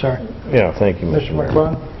 I'm sorry. Yeah, thank you, Mr. Mr. Mayor.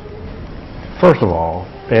 McClung? First of all,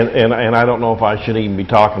 and I don't know if I should even be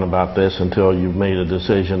talking about this until you've made a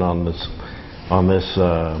decision on this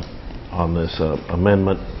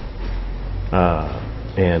amendment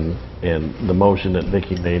and the motion that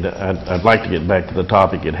Vicki made. I'd like to get back to the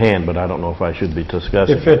topic at hand, but I don't know if I should be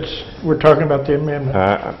discussing. If we're talking about the amendment.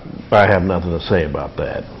 I have nothing to say about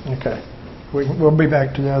that. Okay. We'll be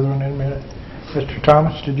back to the other one in a minute. Mr.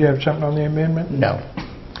 Thomas, did you have something on the amendment? No.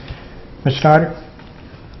 Ms. Schneider?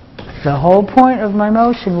 The whole point of my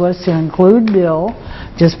motion was to include Bill.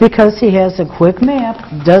 Just because he has a quick map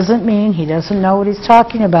doesn't mean he doesn't know what he's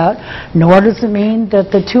talking about, nor does it mean that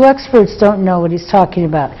the two experts don't know what he's talking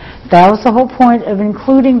about. That was the whole point of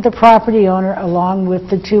including the property owner along with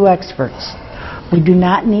the two experts. We do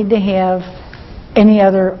not need to have any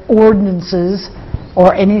other ordinances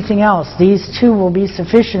or anything else. These two will be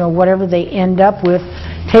sufficient, or whatever they end up with,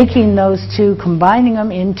 taking those two, combining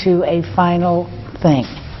them into a final thing.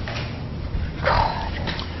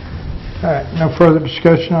 All right, no further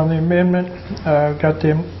discussion on the amendment. Got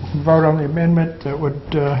the vote on the amendment that would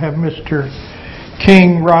have Mr.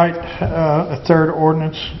 King write a third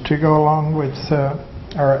ordinance to go along with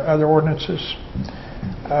our other ordinances.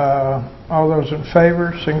 All those in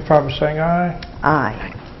favor, signify by saying aye.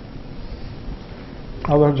 Aye.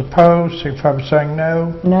 All those opposed, signify by saying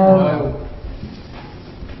no. No.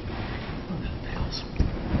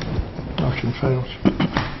 Motion fails.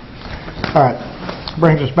 All right.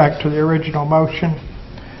 Brings us back to the original motion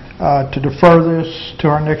to defer this to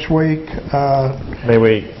our next week. May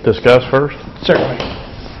we discuss first? Certainly.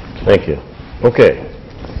 Thank you. Okay.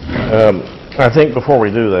 I think before we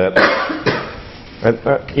do that,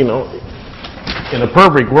 in a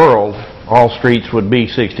perfect world, all streets would be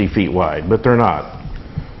 60 feet wide, but they're not.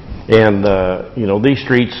 And, these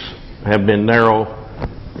streets have been narrow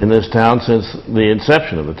in this town since the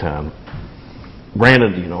inception of the town.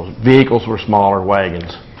 Granted, vehicles were smaller,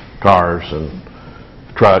 wagons, cars, and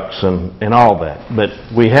trucks, and all that. But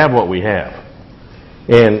we have what we have.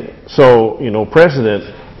 And so, precedent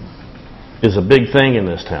is a big thing in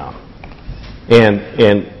this town. And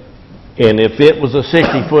if it was a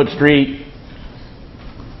 60-foot street,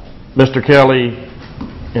 Mr. Kelley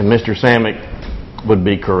and Mr. Samac would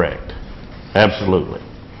be correct. Absolutely.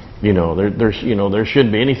 There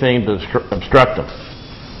shouldn't be anything to obstruct them.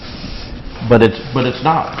 But it's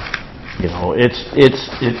not.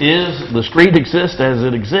 The street exists as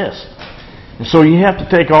it exists. And so you have to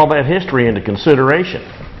take all that history into consideration.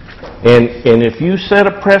 And if you set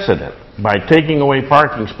a precedent by taking away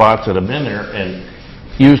parking spots that have been there and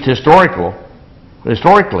used historically,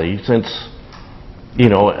 since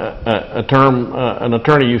a term an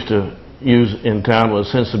attorney used to use in town was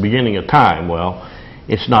since the beginning of time. Well,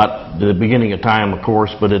 it's not the beginning of time, of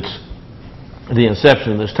course, but it's the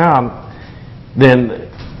inception of this town. Then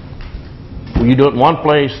when you do it in one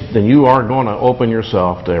place, then you are going to open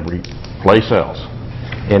yourself to every place else.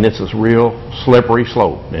 And it's this real slippery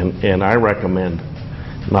slope, and I recommend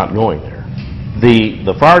not going there.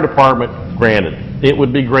 The fire department, granted, it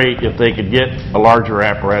would be great if they could get a larger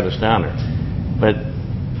apparatus down there. But,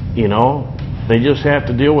 they just have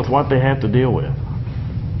to deal with what they have to deal with.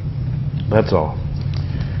 That's all.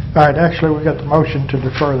 All right, actually, we got the motion to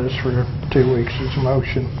defer this for 2 weeks. It's a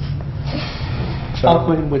motion. I'll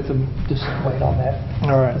put him with them, just wait on that.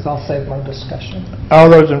 All right. Because I'll save my discussion.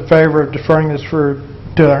 All those in favor of deferring this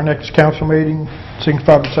to our next council meeting,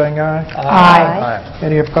 signify by saying aye. Aye.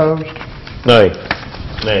 Any opposed? Nay.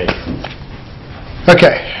 Nay.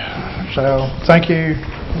 Okay. So, thank you,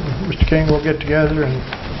 Mr. King. We'll get together and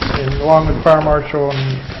along with Fire Marshal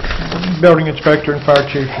and Building Inspector and Fire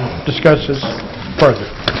Chief and discuss this further.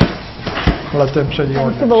 Let them see the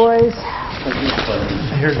ordinance. Thank you, boys.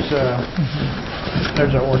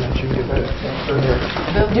 There's our ordinance. You can get that.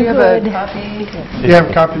 Do you have a copy? You have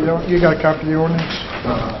a copy? You got a copy of the ordinance?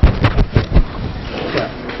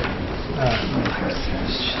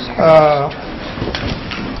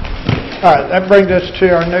 All right, that brings us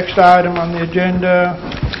to our next item on the agenda,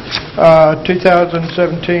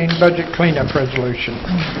 2017 budget cleanup resolution.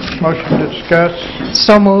 Motion to discuss.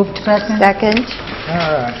 So moved. Second. All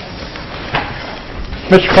right.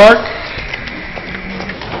 Mr. Clark?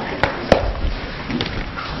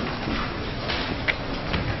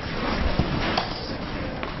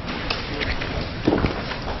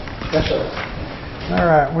 Yes, sir. All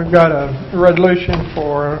right, we've got a resolution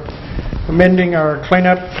for amending our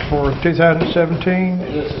cleanup for 2017.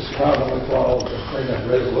 This is commonly called the cleanup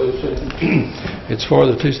resolution. It's for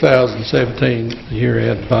the 2017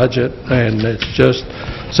 year-end budget, and it's just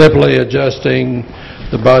simply adjusting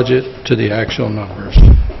the budget to the actual numbers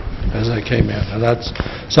as they came in. And that's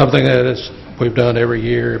something that we've done every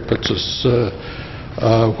year. It puts us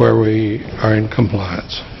where we are in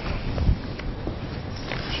compliance.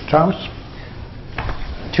 Mr. Thomas?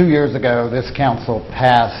 2 years ago, this council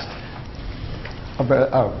passed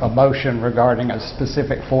a motion regarding a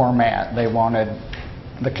specific format they wanted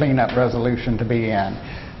the cleanup resolution to be in.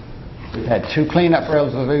 We've had 2 cleanup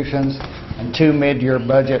resolutions and 2 mid-year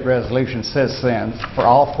budget resolutions since then. For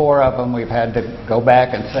all 4 of them, we've had to go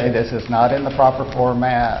back and say this is not in the proper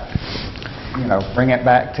format, bring it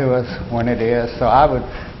back to us when it is. So I would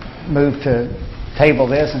move to table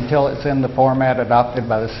this until it's in the format adopted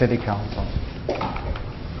by the City Council.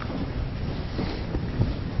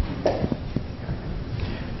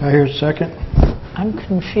 I hear a second. I'm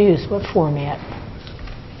confused. What format?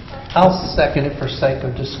 I'll second it for sake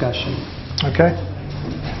of discussion. Okay.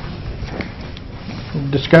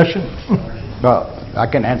 Discussion? Well, I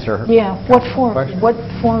can answer. Yeah, what format is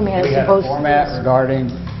supposed to be? Format regarding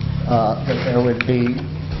that there would be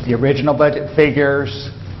the original budget figures,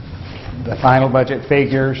 the final budget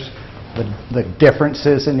figures, the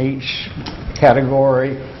differences in each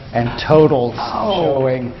category, and totals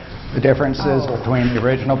showing the differences between the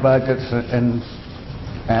original budgets and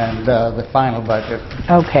the final budget.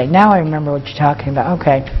 Okay, now I remember what you're talking about.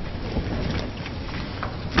 Okay.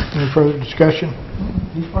 Any further discussion?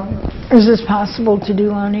 Is this possible to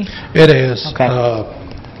do, Lonnie? It is. Okay.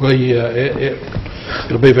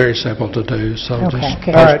 It'll be very simple to do. So Okay, just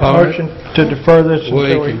okay. All right, postpone motion it. to defer this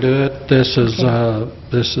We until can do it. This is a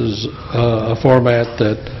format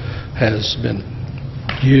that has been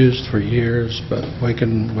used for years, but we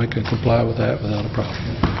can comply with that without a problem.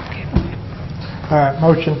 All right,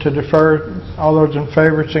 motion to defer. All those in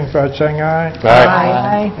favor, signify by saying aye.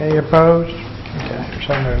 Aye. Any opposed? Okay,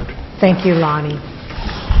 so moved. Thank you, Lonnie.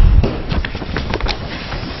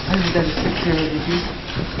 I think that is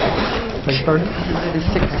 6-0. Beg your pardon? That is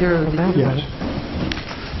 6-0. Yes.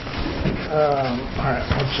 All right,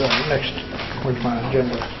 what's next? Where's my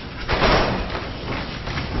agenda?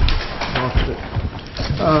 Lost it.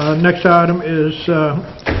 Next item is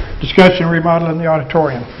discussion remodeling the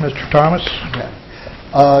auditorium. Mr. Thomas?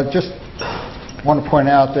 Just want to point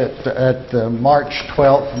out that at the March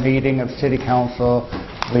 12th meeting of City Council,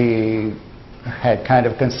 we had kind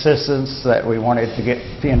of consensus that we wanted to get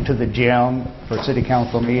into the gym for City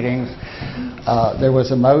Council meetings. There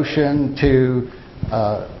was a motion to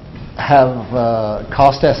have a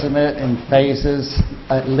cost estimate in phases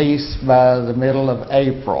at least by the middle of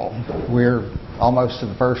April. We're almost to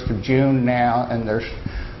the 1st of June now, and there's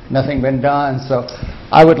nothing been done. So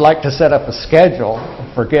I would like to set up a schedule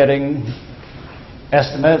for getting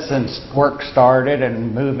estimates and work started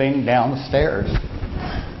and moving down the stairs.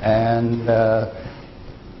 And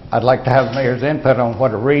I'd like to have the mayor's input on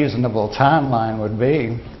what a reasonable timeline would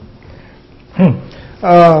be.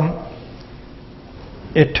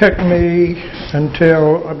 It took me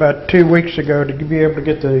until about 2 weeks ago to be able to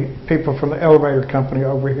get the people from the elevator company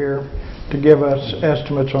over here to give us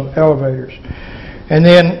estimates on elevators. And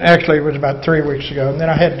then, actually, it was about 3 weeks ago. And then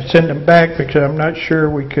I had to send them back because I'm not sure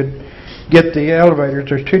we could get the elevators.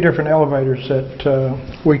 There's 2 different elevators that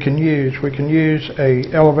we can use. We can use a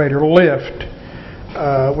elevator lift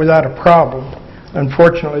without a problem.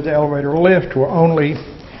 Unfortunately, the elevator lift will only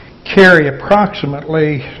carry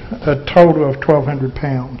approximately a total of 1,200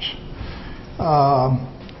 pounds.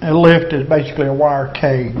 A lift is basically a wire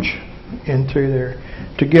cage in through there.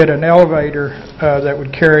 To get an elevator that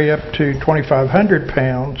would carry up to 2,500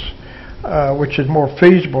 pounds, which is more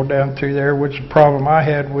feasible down through there, was a problem I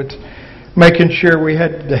had with making sure we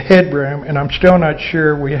had the headroom, and I'm still not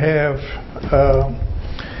sure we have.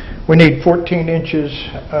 We need 14 inches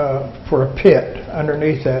for a pit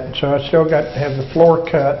underneath that, so I still got to have the floor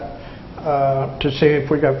cut to see if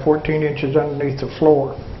we got 14 inches underneath the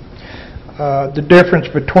floor. The difference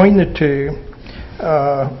between the two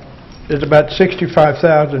is about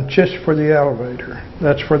 $65,000 just for the elevator.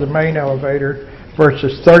 That's for the main elevator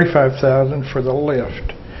versus $35,000 for the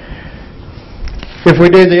lift. If we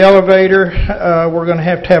do the elevator, we're going to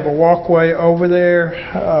have a walkway over there,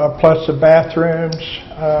 plus the bathrooms.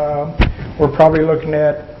 We're probably looking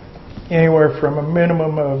at anywhere from a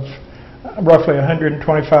minimum of roughly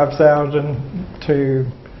 $125,000 to,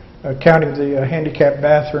 counting the handicap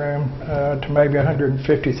bathroom, to maybe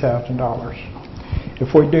 $150,000.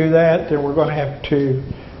 If we do that, then we're going to have to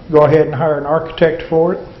go ahead and hire an architect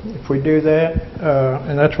for it. If we do that,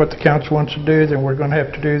 and that's what the council wants to do, then we're going to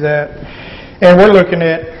have to do that. And we're looking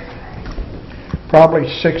at probably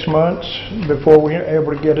 6 months before we're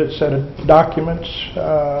able to get a set of documents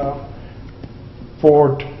to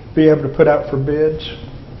be able to put out for bids,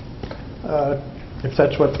 if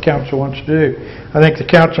that's what the council wants to do. I think the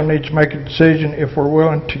council needs to make a decision if we're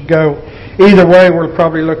willing to go. Either way, we're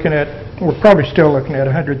probably still looking at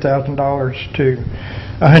 $100,000 to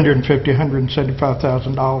 $150,000,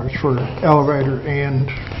 $175,000 for elevator and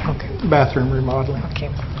bathroom remodeling.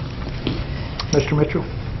 Mr. Mitchell?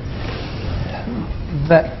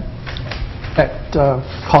 That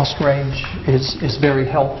cost range is very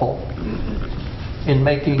helpful in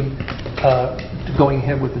making, going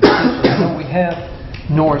ahead with the decision. You know, we have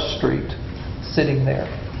North Street sitting there,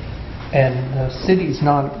 and the city's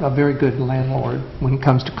not a very good landlord when it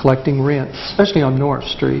comes to collecting rent, especially on North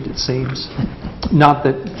Street, it seems. Not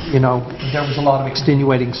that, you know, there was a lot of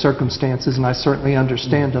extenuating circumstances, and I certainly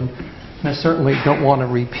understand them, and I certainly don't want to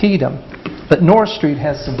repeat them. But North Street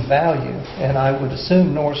has some value, and I would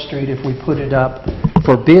assume North Street, if we put it up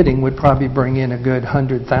for bidding, would probably bring in a good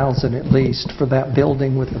 $100,000 at least for that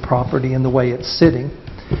building with the property and the way it's sitting.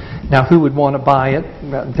 Now, who would want to buy it?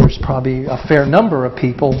 There's probably a fair number of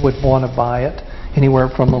people would want to buy it, anywhere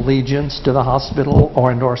from Allegiance to the hospital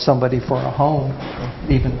or somebody for a home,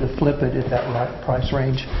 even to flip it at that right price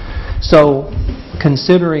range. So,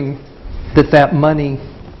 considering that money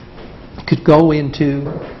could go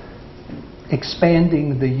into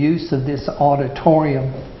expanding the use of this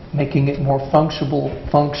auditorium, making it more functional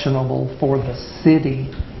for the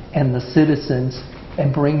city and the citizens,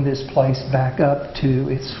 and bring this place back up to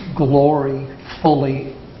its glory,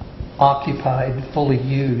 fully occupied, fully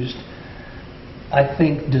used, I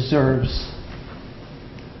think deserves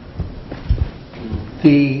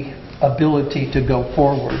the ability to go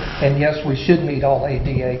forward. And yes, we should meet all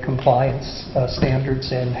ADA compliance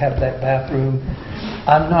standards and have that bathroom.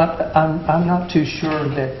 I'm not too sure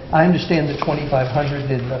that I understand the 2,500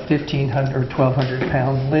 and the 1,500 or 1,200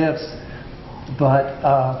 pound lifts, but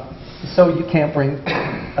so you can't bring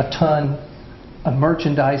a ton of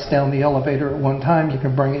merchandise down the elevator at one time. You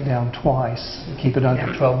can bring it down twice and keep it under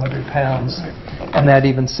 1,200 pounds, and that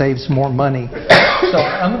even saves more money. So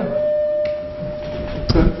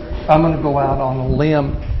I'm going to go out on a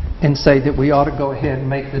limb and say that we ought to go ahead and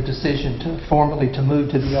make the decision formally to move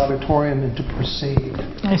to the auditorium and to proceed.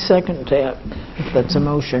 I second that, if that's a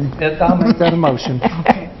motion. I'll make that a motion.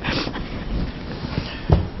 Okay.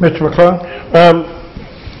 Mr. McClung?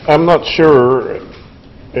 I'm not sure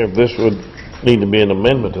if this would need to be an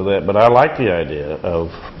amendment to that, but I like the idea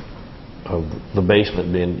of the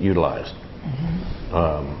basement being utilized.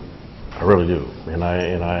 I really do, and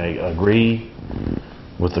I agree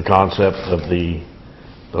with the concept of the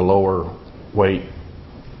lower weight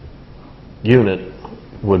unit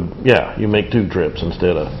would, you make 2 trips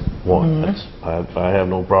instead of 1. I have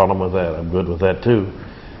no problem with that. I'm good with that too.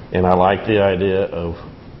 And I like the idea of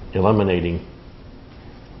eliminating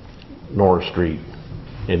North Street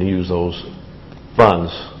and use those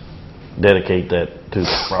funds, dedicate that to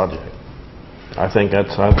the project. I think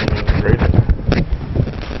that's great.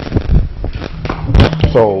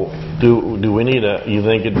 So do we need you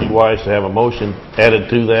think it'd be wise to have a motion added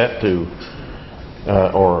to that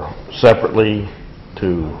or separately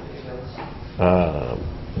to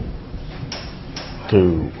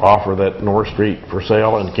offer that North Street for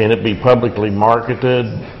sale, and can it be publicly marketed?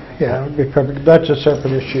 Yeah, it would be public. That's a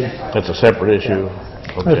separate issue. That's a separate issue?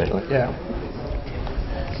 Okay. Yeah.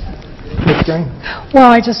 Ms. Green?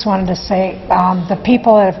 Well, I just wanted to say, the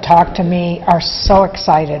people that have talked to me are so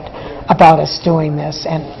excited about us doing this,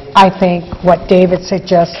 and I think what David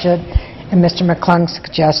suggested and Mr. McClung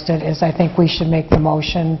suggested is I think we should make the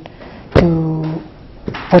motion to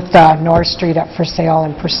put the North Street up for sale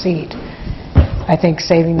and proceed. I think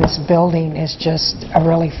saving this building is just a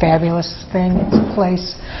really fabulous thing. It's a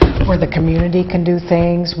place where the community can do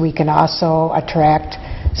things. We can also attract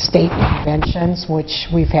state conventions, which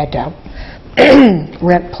we've had to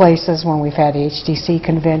rent places when we've had HDC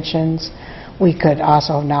conventions. We could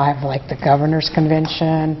also now have like the governor's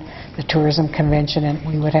convention, the tourism convention, and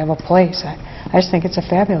we would have a place. I just think it's a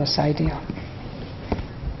fabulous idea.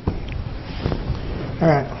 All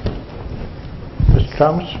right. Mr.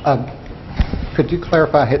 Thomas? Could you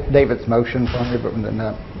clarify David's motion for me?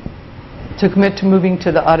 To commit to moving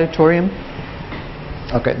to the auditorium?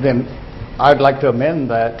 Okay, then I'd like to amend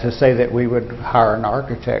that to say that we would hire an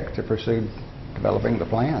architect to pursue developing the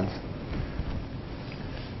plans.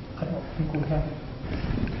 I don't think we have.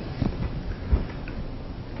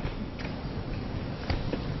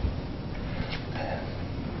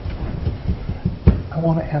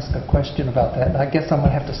 want to ask a question about that, and I guess I'm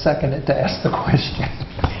going to have to second it to ask the question.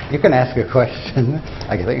 You can ask a question.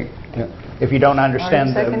 I think, if you don't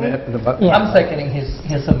understand Are you seconding? I'm seconding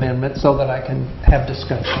his amendment so that I can have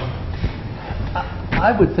discussion.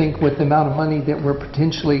 I would think with the amount of money that we're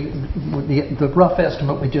potentially, the rough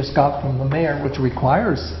estimate we just got from the mayor, which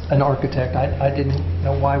requires an architect, I didn't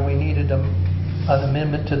know why we needed an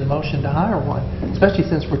amendment to the motion to hire one, especially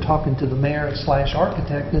since we're talking to the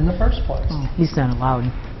mayor/architect in the first place. He's not allowed.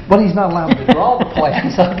 Well, he's not allowed to draw the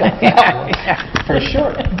plans, I got that one, for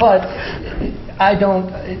sure. But I don't,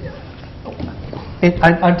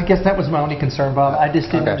 I guess that was my only concern, Bob. I just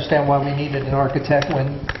didn't understand why we needed an architect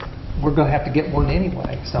when we're going to have to get one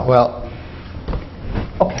anyway, so. Well,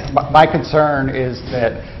 my concern is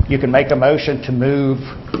that you can make a motion to move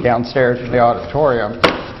downstairs in the auditorium,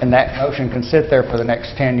 and that motion can sit there for the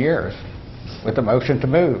next 10 years with the motion to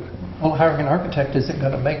move. Well, hiring an architect isn't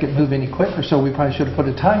going to make it move any quicker, so we probably should have put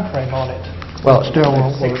a time frame on it. Well, still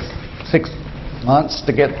won't work. 6 months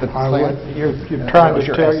to get the plan. You're trying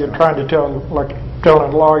to tell, like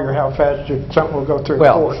telling a lawyer how fast something will go through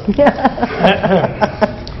court.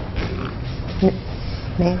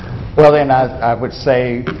 Well, then I would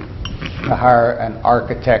say to hire an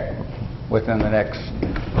architect within the next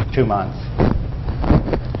 2 months.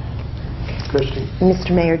 Christie.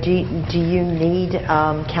 Mr. Mayor, do you need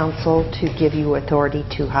council to give you authority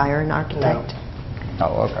to hire an architect? No.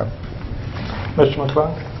 Oh, okay. Mr.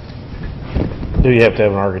 McClung? Do you have to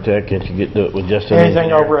have an architect? Can't you do it with just an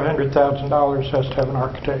Anything engineer? over $100,000 has to have an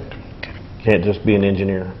architect. Can't just be an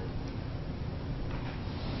engineer?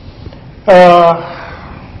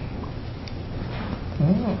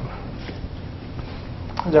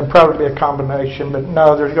 There'd probably be a combination, but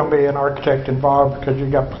no, there's going to be an architect involved because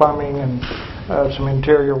you've got plumbing and some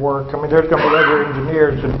interior work. I mean, there's going to be other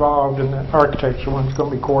engineers involved, and the architect's the one that's going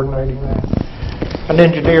to be coordinating that. An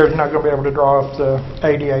engineer is not going to be able to draw up the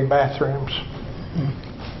ADA bathrooms.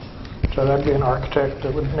 So that'd be an architect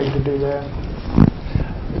that would need to do that.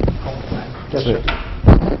 Yes, sir.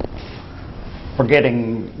 For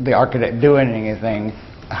getting the architect doing anything,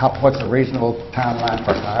 what's a reasonable timeline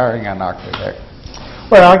for hiring an architect?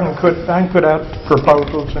 Well, I can put out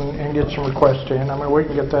proposals and get some requests in. I mean, we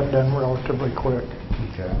can get that done relatively quick.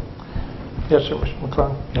 Okay. Yes, sir, Mr.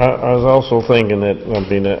 McClung. I was also thinking that, I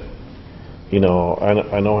mean, that, you know,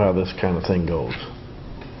 I know how this kind of thing goes,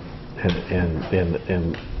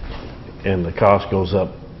 and the cost goes up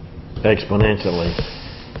exponentially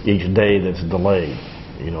each day that's delayed.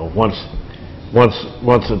 You know, once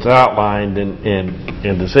it's outlined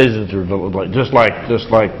and decisions are delayed, just like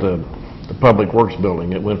the Public Works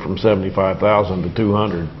building, it went from 75,000 to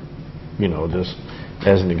 200. You know, just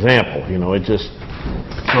as an example. You know, it just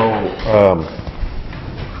so.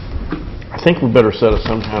 I think we better set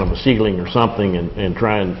some kind of a ceiling or something and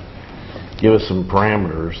try and give us some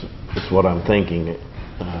parameters. Is what I'm thinking.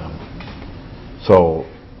 So,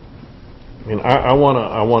 I mean, I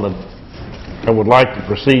would like to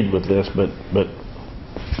proceed with this, but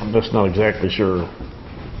I'm just not exactly sure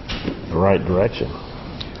the right direction.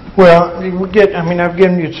 Well, I've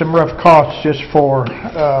given you some rough costs just for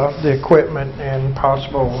the equipment and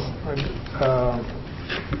possible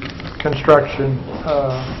construction.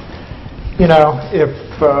 You know,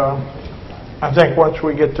 I think once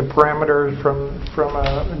we get the parameters from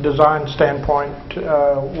a design standpoint,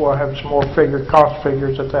 we'll have some more cost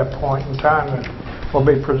figures at that point in time that will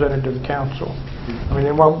be presented to the council. I mean,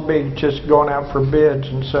 it won't be just going out for bids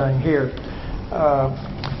and saying, here.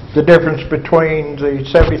 The difference between the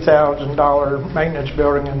 $70,000 maintenance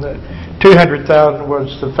building and the $200,000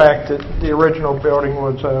 was the fact that the original building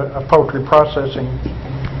was a poultry processing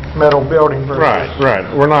metal building. Right.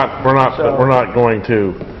 We're not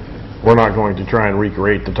going to try and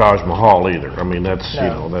recreate the Taj Mahal either. I mean, that's no. You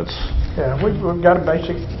know, that's. Yeah, we've got a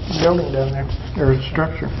basic building down there, or a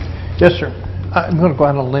structure. Yes, sir. I'm going to go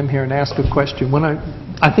out on a limb here and ask a question. When I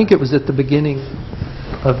think it was at the beginning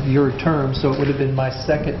of your term, so it would have been my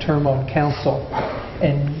second term on council,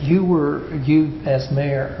 and you as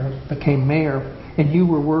mayor became mayor, and you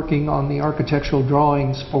were working on the architectural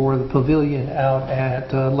drawings for the pavilion out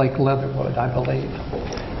at Lake Leatherwood, I believe,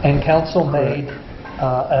 and council made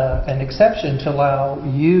an exception to allow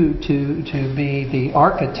you to be the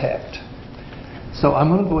architect. So I'm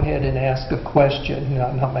going to go ahead and ask a question. You know,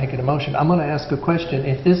 I'm not making a motion. I'm going to ask a question.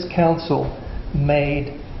 If this council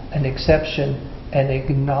made an exception and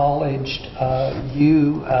acknowledged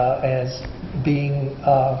you as being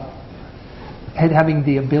having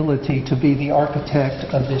the ability to be the architect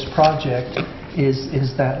of this project,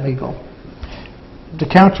 is that legal? the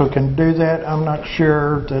council can do that, I'm not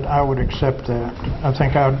sure that I would accept that. I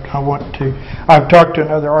think I want to, I've talked to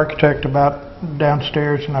another architect about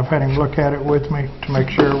downstairs, and I've had him look at it with me to make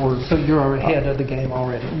sure we're... So you're ahead of the game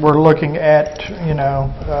already? We're looking at,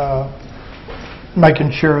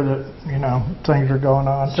 making sure that, things are going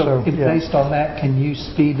on. So yeah. based on that, can you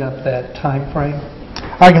speed up that time frame?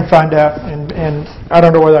 I can find out, and I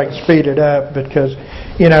don't know whether I can speed it up because,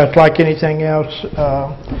 it's like anything else.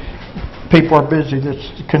 People are busy.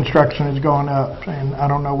 This construction is going up, and I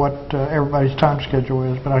don't know what everybody's time schedule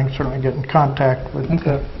is, but I can certainly get in contact with.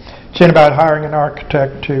 Seeing about hiring an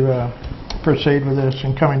architect to proceed with this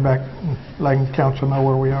and coming back and letting council know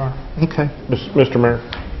where we are. Okay. Mr. Mayor?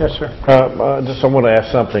 Yes, sir. I want to ask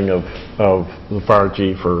something of the fire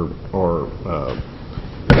chief or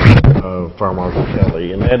Fire Marshal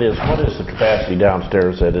Kelley, and that is, what is the capacity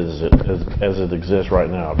downstairs as it exists right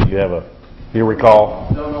now? Do you recall?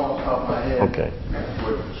 No, off the top of my head. Okay.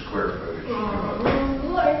 What the square footage?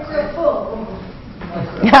 Microphone.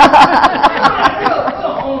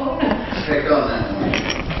 Take on that.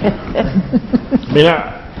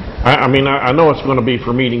 I know it's going to be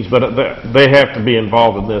for meetings, but they have to be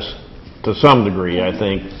involved in this to some degree, I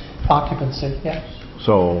think. Occupancy, yes.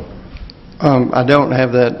 So, I don't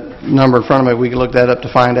have that number in front of me. We can look that up to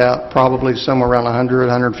find out. Probably somewhere around 100,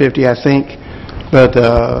 150, I think. But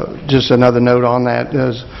just another note on that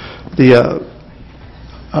is the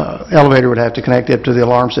elevator would have to connect up to the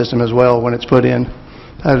alarm system as well when it's put in.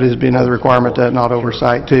 That would be another requirement that not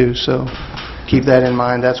oversight too. So keep that in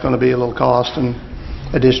mind. That's going to be a little cost and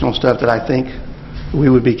additional stuff that I think we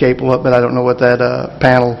would be capable of, but I don't know what that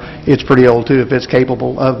panel, it's pretty old too, if it's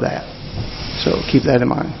capable of that. So keep that in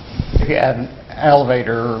mind. If you add an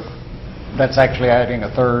elevator, that's actually adding a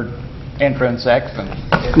third entrance exit.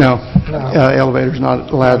 No, elevator's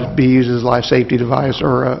not allowed to be used as a life safety device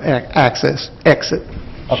or exit.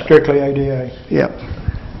 Okay. Strictly ADA. Yep.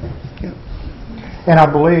 And I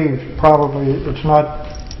believe probably it's not,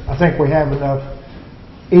 I think we have enough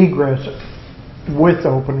egress with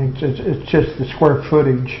openings. It's just the square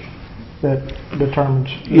footage that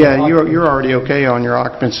determines. Yeah, you're already okay on your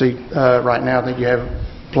occupancy right now. I think you have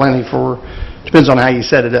plenty for, depends on how you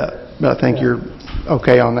set it up, but I think you're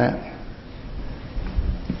okay on that.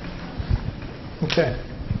 Okay.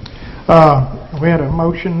 We had a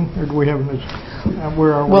motion, or do we have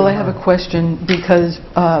where are we? Well, I have a question because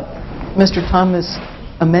Mr. Thomas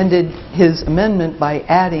amended his amendment by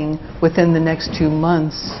adding within the next 2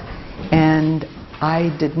 months, and I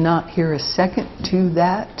did not hear a second to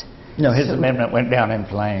that. No, his amendment went down in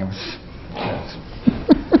flames.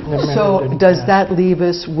 So does that leave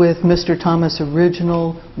us with Mr. Thomas'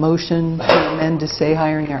 original motion to amend to say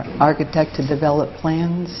hiring our architect to develop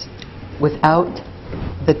plans without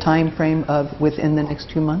the time frame of within the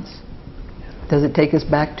next 2 months? Does it take us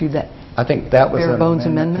back to that? I think that was bare an bones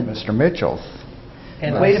amendment to Mr. Mitchell.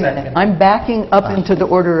 And wait a minute, I'm backing up into the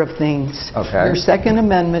order of things. Okay. Your second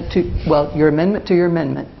amendment to, your amendment to your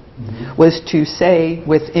amendment was to say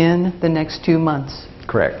within the next 2 months.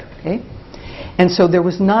 Correct. Okay? And so there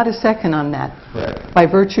was not a second on that. Correct. By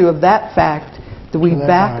virtue of that fact, that we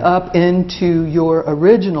back up into your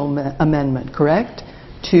original amendment, correct?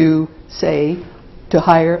 To say to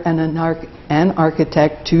hire an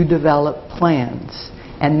architect to develop plans.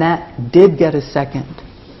 And that did get a second.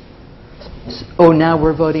 Oh, now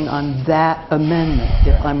we're voting on that amendment,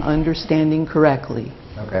 if I'm understanding correctly.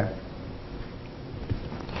 Okay.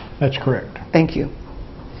 That's correct. Thank you.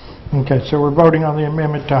 Okay, so we're voting on the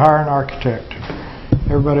amendment to hire an architect.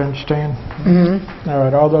 Everybody understand? Mm-hmm. All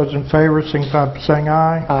right, all those in favor, signify by saying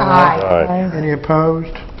aye. Aye. Any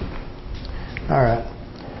opposed? All right.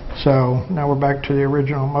 So now we're back to the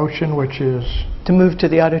original motion, which is? To move to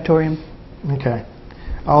the auditorium. Okay.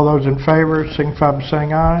 All those in favor, signify by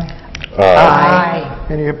saying aye. Aye.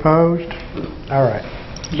 Any opposed? All right.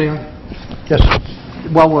 Leon? Yes, sir.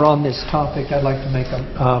 While we're on this topic, I'd like to make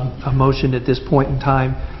a motion at this point in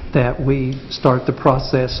time that we start the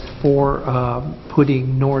process for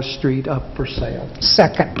putting North Street up for sale.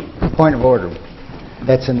 Second. Point of order.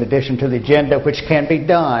 That's in addition to the agenda, which can be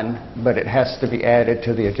done, but it has to be added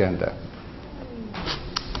to the agenda.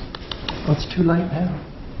 Well, it's too late now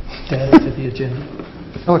to add it to the agenda.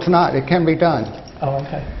 No, it's not. It can be done. Oh,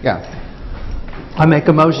 okay. Yeah. I make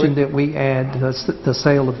a motion that we add the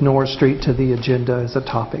sale of North Street to the agenda as a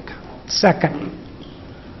topic. Second.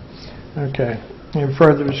 Okay. Any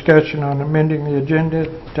further discussion on amending the agenda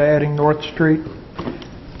to adding North Street?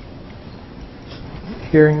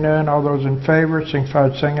 Hearing none, all those in favor, signify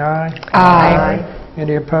by saying aye. Aye.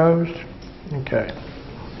 Any opposed? Okay.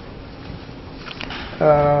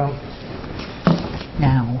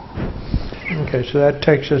 Now. Okay, so that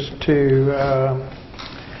takes us to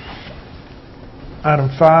item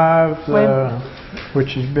 5,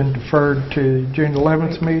 which has been deferred to June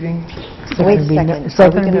 11th meeting. Wait a second. Is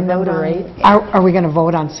that Are we going to be gonna vote number on 8? it? Are we going to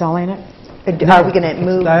vote on selling it? Are we going to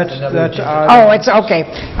move? That's Oh, it's okay.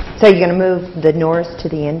 So you're going to move the Norris to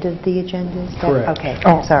the end of the agenda? Is that- Correct. Okay,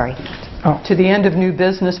 Oh. sorry. To the end of new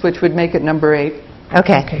business, which would make it number 8.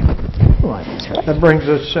 Okay. That brings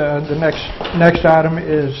us, the next item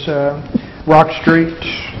is Rock Street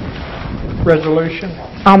resolution.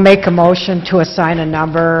 I'll make a motion to assign a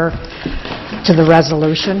number to the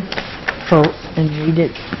resolution and read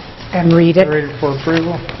it. Read it for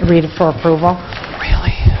approval. Read it for approval.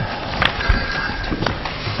 Really?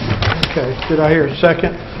 Okay, did I hear a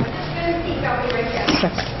second?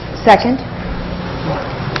 Second?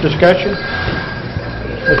 Discussion?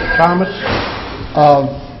 Mr. Thomas?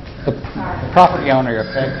 The property owner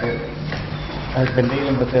affected has been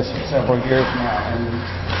dealing with this for several years now and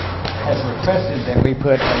has requested that we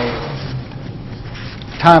put a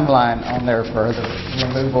timeline on there for the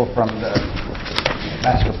removal from the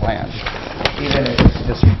master plan, even if it's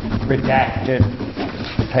just redacted,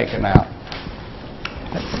 taken out.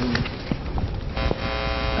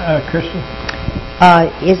 Kristen?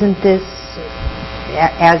 Isn't this,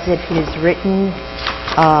 as it is written,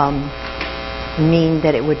 mean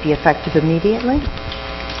that it would be effective immediately?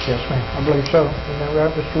 Yes, ma'am, I believe so. Isn't that right,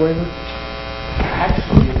 Mr. Weaver?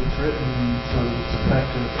 Actually, it's written so it's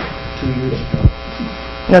effective 2 years ago.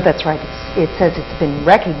 No, that's right. It says it's been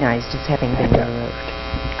recognized as having been removed.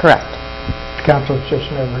 Correct. Council has just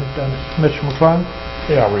never done it. Mr. McClung?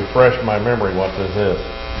 Yeah, refresh my memory what this is,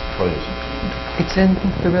 please. It's in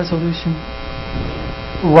the resolution.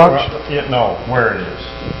 No, where it is.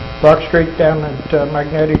 Rock Street down at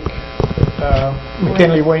Magnetic,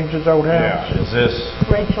 McKinley Weems' old house. Yeah, is this,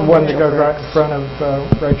 The one that goes right in front of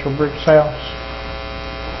Rachel Brick's house.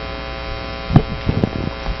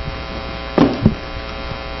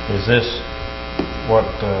 is this what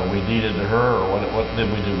we deeded to her, or what did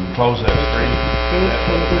we do? We closed that street? That's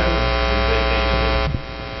what happened. We vacated it.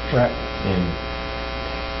 Right. And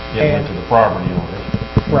it went to the property owner.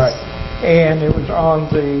 Right. And it was on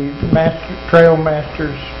the master trail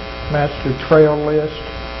list,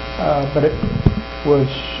 but it was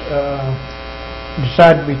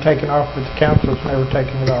decided to be taken off, but the council's never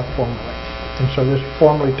taken it off formally. And so this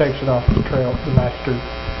formally takes it off the master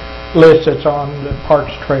list that's on the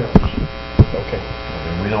parks trails. Okay.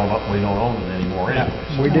 And we don't own it anymore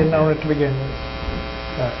anyway. We didn't own it to begin with.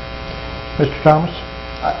 Mr. Thomas?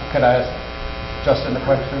 Could I ask Justin a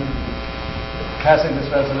question? Passing this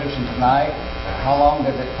resolution tonight, how long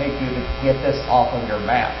does it take you to get this off of your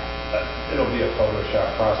map? It'll be a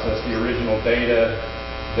Photoshop process. The original data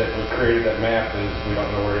that was created, that map, we don't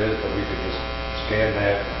know where it is, but we could just scan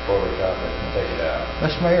that, Photoshop it, and take it out.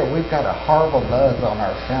 Mr. Mayor, we've got a horrible buzz on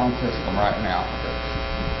our sound system right now.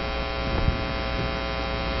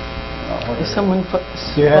 Is someone... Do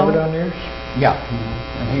you have it on yours? Yeah,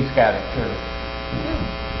 and he's got it too.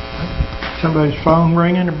 Somebody's phone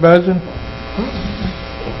ringing or buzzing?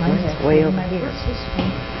 Mine's way over here.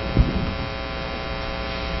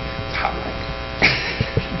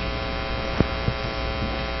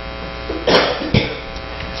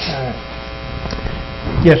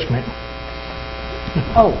 Yes, ma'am.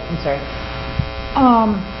 Oh, I'm sorry.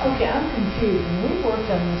 Okay, I'm confused. When we worked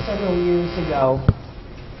on this several years ago,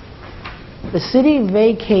 the city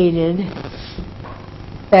vacated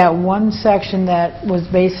that one section that was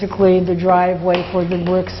basically the driveway for the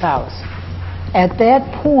Brooks house. At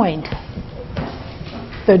that point,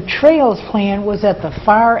 the trails plan was at the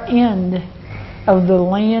far end of the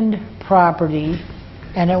land property,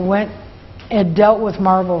 and it dealt with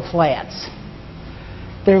Marble Flats.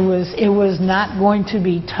 It was not going to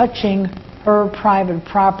be touching her private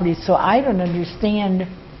property, so I don't understand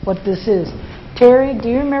what this is. Terry, do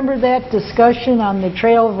you remember that discussion on the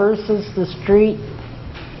trail versus the street?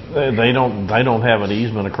 They don't have an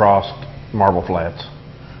easement across Marble Flats.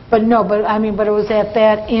 But it was at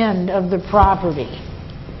that end of the property.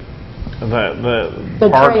 The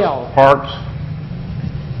trail. Parks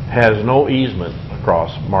has no easement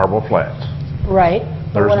across Marble Flats. Right.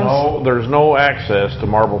 There's no access to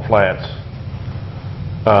Marble Flats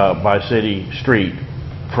by city street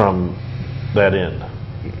from that end.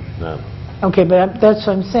 No. Okay, but that's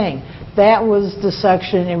what I'm saying. That was the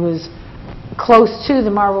section, it was close to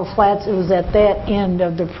the Marble Flats, it was at that end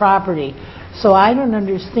of the property. So I don't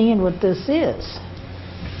understand what this is.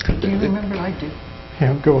 Do you remember? I do.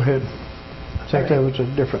 Yeah, go ahead. I think that was a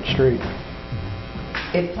different street.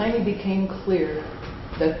 It finally became clear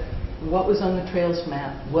that what was on the trails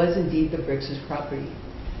map was indeed the Briggs' property.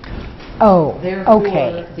 Oh, Therefore,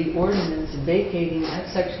 okay. the ordinance vacating that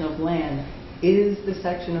section of land is the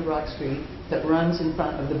section of Rock Street that runs in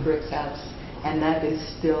front of the Bricks house, and that is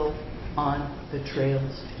still on the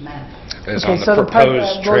trails map. It's Okay, on the so the part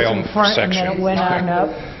proposed that trail goes in front and section. then it went on up?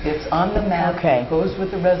 It's on the map. Okay. It goes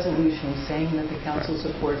with the resolution saying that the council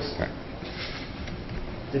supports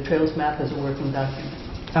the trails map as a working document.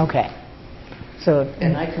 Okay. So,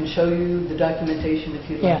 And I can show you the documentation if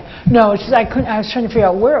you'd like. yeah. No, it's just I was trying to figure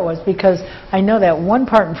out where it was because I know that one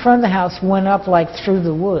part in front of the house went up like through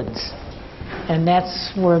the woods. And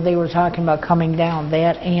that's where they were talking about coming down,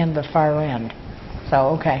 that and the far end.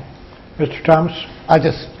 So, okay. Mr. Thomas?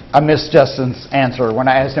 I missed Justin's answer when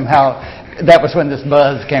I asked him how, that was when this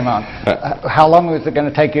buzz came on. How long was it going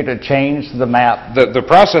to take you to change the map? The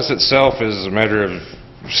process itself is a matter of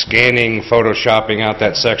scanning, photoshopping out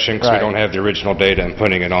that section because we don't have the original data and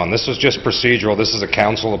putting it on. This is just procedural. This is a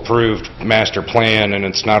council-approved master plan, and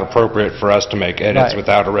it's not appropriate for us to make edits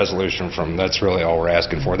without a resolution from. That's really all we're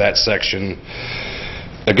asking for. That section,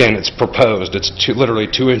 again, it's proposed. It's literally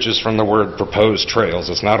 2 inches from the word proposed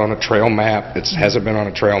trails. It's not on a trail map. It hasn't been on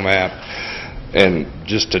a trail map. And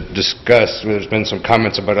just to discuss, there's been some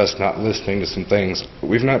comments about us not listening to some things.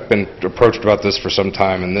 We've not been approached about this for some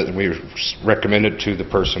time, and we recommended to the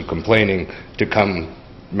person complaining to come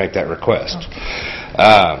make that request.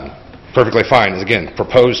 Perfectly fine. Again,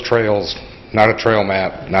 proposed trails, not a trail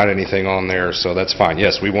map, not anything on there, so that's fine.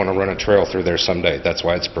 Yes, we want to run a trail through there someday. That's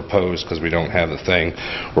why it's proposed, because we don't have the thing.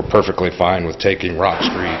 We're perfectly fine with taking Rock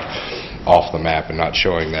Street off the map and not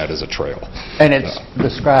showing that as a trail. And it's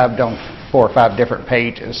described on 4 or 5 different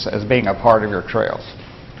pages as being a part of your trails.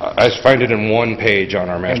 I find it in one page on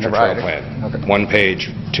our master trail plan. Okay. 1 page,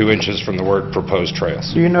 2 inches from the word proposed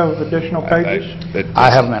trails. Do you know of additional pages? I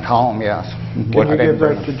have them at home, yes. Can you give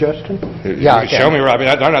that to Justin? Yeah, You can show me, Robbie.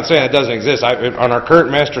 I'm not saying it doesn't exist. On our current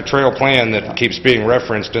master trail plan that keeps being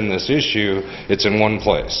referenced in this issue, it's in one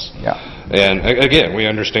place. Yeah. And again, we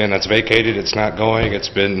understand that's vacated, it's not going, it's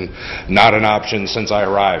been not an option since I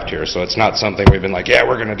arrived here, so it's not something we've been like, yeah,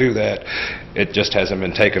 we're going to do that. It just hasn't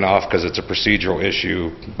been taken off because it's a procedural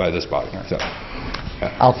issue by this body. So,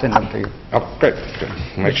 yeah. I'll send them to you. Oh, great. Good.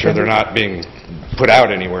 Make sure they're not being put out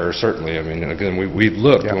anywhere, certainly. I mean, again, we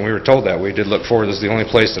looked, when we were told that, we did look for it. This is the only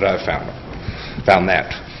place that I've found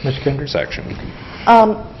that section.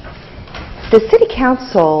 The city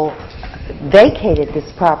council vacated this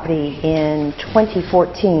property in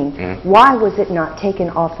 2014. Why was it not taken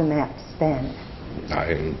off the maps then?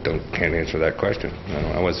 I can't answer that question.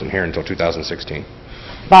 I wasn't here until 2016.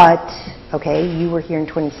 But, okay, you were here in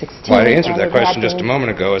 2016. Well, I answered that question just a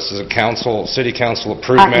moment ago. This is a city council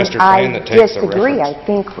approved master plan that takes a reference. I disagree. I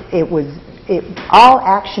think all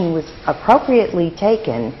action was appropriately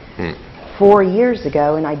taken 4 years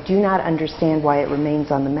ago, and I do not understand why it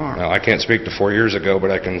remains on the map. Well, I can't speak to 4 years ago, but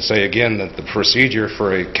I can say again that the procedure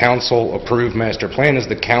for a council-approved master plan is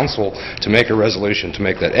the council to make a resolution to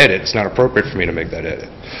make that edit. It's not appropriate for me to make that edit.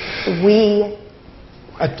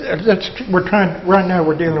 Right now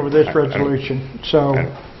we're dealing with this resolution, so,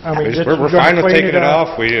 I mean... We're fine with taking it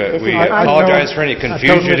off. We apologize for any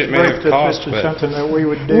confusion it may have caused. This is something that we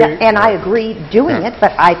would do. And I agree doing it,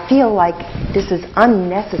 but I feel like this is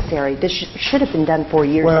unnecessary. This should have been done 4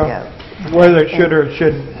 years ago. Whether it should or it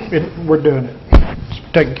shouldn't, we're doing it. It's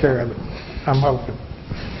taking care of it, I'm hoping.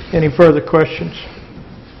 Any further questions?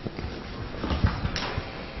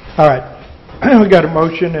 All right. We got a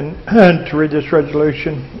motion to read this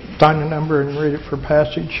resolution, sign the number, and read it for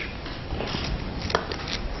passage.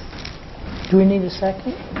 Do we need a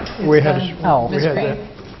second? We had Ms. that.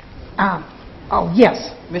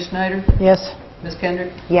 Yes. Ms. Schneider? Yes. Ms.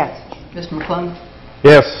 Kendrick? Yes. Mr. McClung?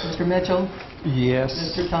 Yes. Mr. Mitchell? Yes.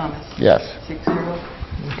 Mr. Thomas? Yes. 6-0.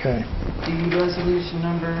 Okay. The resolution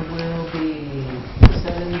number will be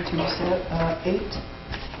 728.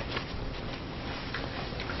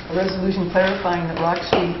 A resolution clarifying that Rock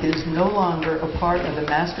Street is no longer a part of the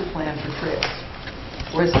master plan for trails.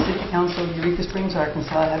 Whereas the City Council of Eureka Springs,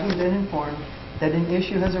 Arkansas, having been informed that an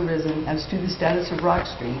issue has arisen as to the status of Rock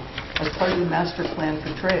Street as part of the master plan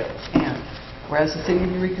for trails, and whereas the City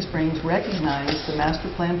of Eureka Springs recognized the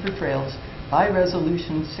master plan for trails by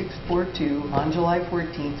Resolution 642 on July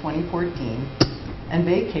 14, 2014, and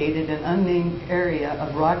vacated an unnamed area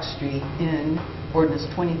of Rock Street in Ordinance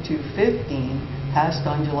 2215, passed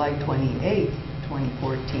on July 28,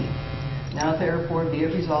 2014. Now therefore be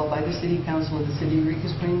it resolved by the City Council of the City of Eureka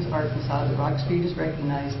Springs, Arkansas, that Rock Street is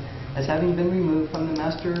recognized as having been removed from the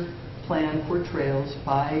master plan for trails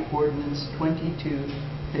by Ordinance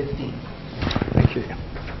 2215. Thank you.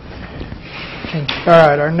 All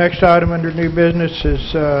right, our next item under new business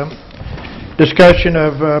is Discussion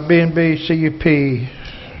of B&B CUP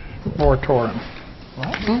moratorium.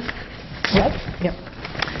 Yep.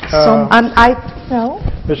 No.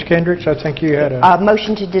 Ms. Kendricks, I think you had a...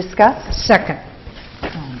 Motion to discuss? Second.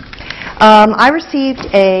 I received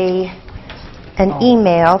an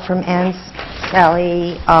email from Ann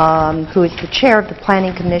Sally, who is the chair of the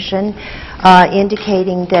Planning Commission,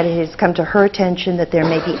 indicating that it has come to her attention that there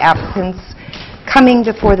may be applicants coming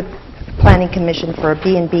before the Planning Commission for a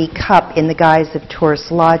B&B Cup in the guise of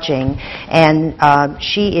tourist lodging, and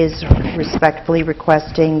she is respectfully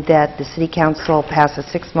requesting that the City Council pass a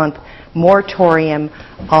 6-month moratorium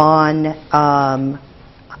on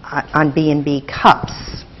B&B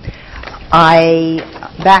Cups.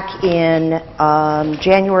 Back in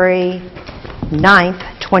January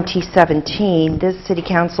 9th, 2017, this City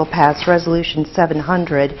Council passed Resolution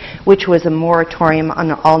 700, which was a moratorium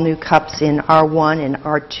on all new cups in R1 and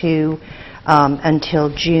R2 until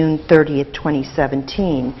June 30th,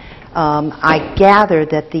 2017. I gather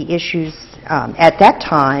that the issues at that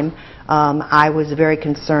time, I was very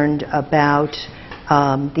concerned about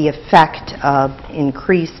the effect of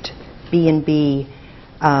increased B&Bs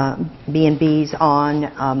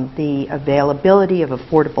on the availability of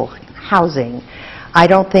affordable housing. I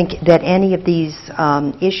don't think that any of these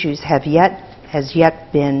issues has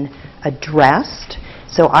yet been addressed.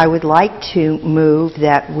 So I would like to move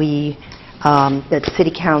that that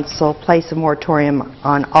City Council place a moratorium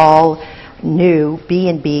on all new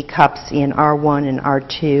B&B cups in R1 and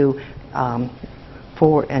R2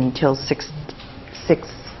 until six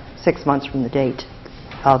months from the date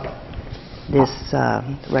of this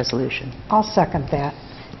resolution. I'll second that.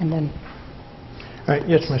 And then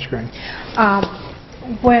yes, Ms. Green.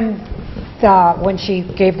 When she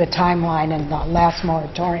gave the timeline in the last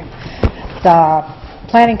moratorium, the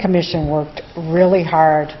Planning Commission worked really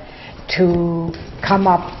hard to come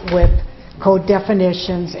up with code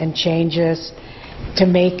definitions and changes to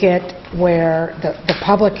make it where the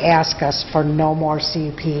public asked us for no more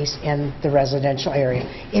CUPs in the residential area,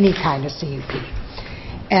 any kind of CUP.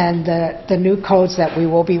 And the new codes that we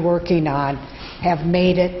will be working on have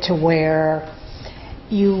made it to where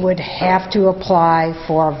you would have to apply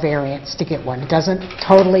for a variance to get one. It doesn't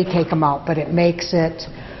totally take them out, but it makes it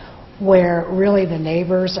where really the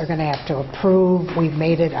neighbors are going to have to approve. We've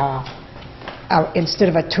made it instead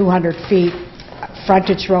of a 200 feet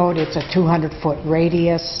frontage road, it's a 200-foot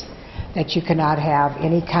radius, that you cannot have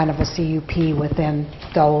any kind of a CUP within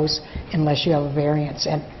those unless you have a variance.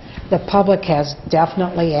 And the public has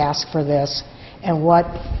definitely asked for this, and what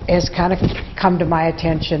has kind of come to my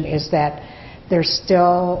attention is that there's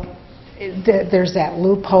that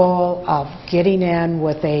loophole of getting in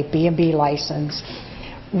with a B&B license,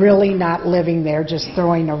 really not living there, just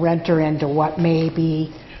throwing a renter into what may be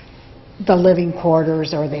the living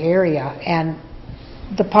quarters or the area. And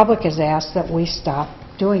the public has asked that we stop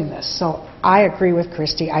doing this. So I agree with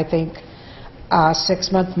Christy. I think a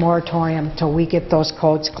 6-month moratorium till we get those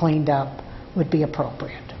codes cleaned up would be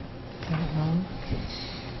appropriate.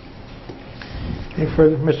 Any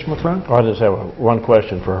further, Mr. McClung? I just have one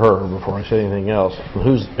question for her before I say anything else.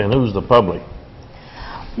 Who's the public?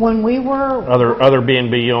 When we were... Other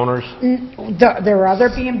B&B owners? There were other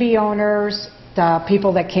B&B owners, the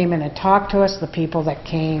people that came in and talked to us, the people that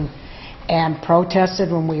came and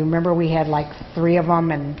protested. When we remember we had like 3 of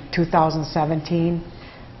them in 2017.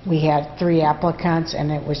 We had 3 applicants,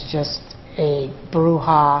 and it was just a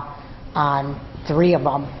brouhaha on 3 of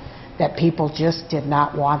them that people just did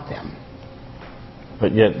not want them.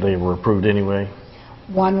 But yet they were approved anyway?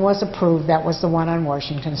 1 was approved. That was the one on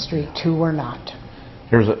Washington Street. 2 were not.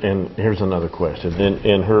 Here's another question.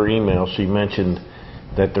 In her email, she mentioned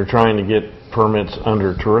that they're trying to get permits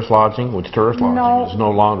under tourist lodging, which tourist lodging is no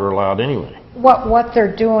longer allowed anyway. What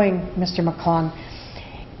they're doing, Mr. McClung,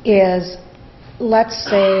 is, let's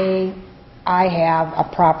say I have a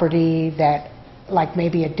property that, like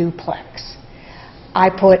maybe a duplex. I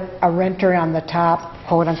put a renter on the top,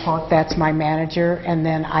 quote unquote, that's my manager, and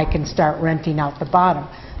then I can start renting out the bottom.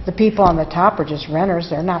 The people on the top are just renters.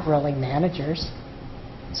 They're not really managers.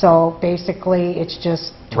 So basically, it's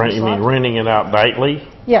just... Right, you mean renting it out nightly?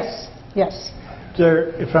 Yes, yes.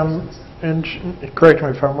 If I'm, and correct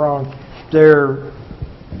me if I'm wrong, they're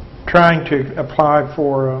trying to apply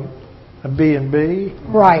for a B&B?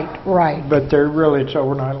 Right, right. But it's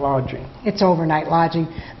overnight lodging. It's overnight lodging.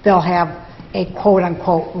 They'll have a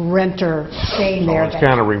quote-unquote renter staying there. It's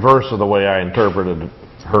kind of reverse of the way I interpreted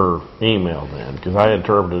her email then, because I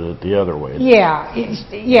interpreted it the other way. Yeah,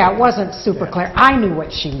 it wasn't super clear. I knew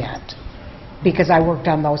what she meant because I worked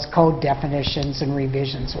on those code definitions and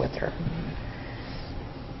revisions with her.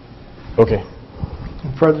 Okay.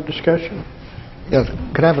 Further discussion? Yes,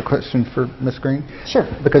 could I have a question for Ms. Green? Sure.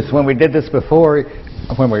 Because when we did this before,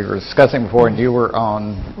 when we were discussing before, and you were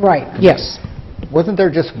on... Right, yes. Wasn't there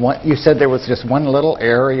just one, you said there was just one little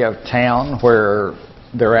area of town where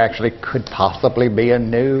there actually could possibly be a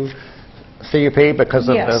new CUP because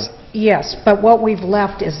of Yes, the... yes, but what we've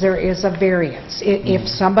left is there is a variance. If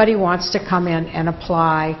somebody wants to come in and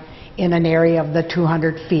apply in an area of the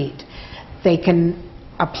 200 feet, they can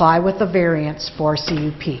apply with a variance for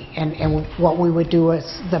CUP. And what we would do is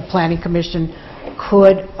the Planning Commission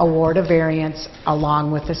could award a variance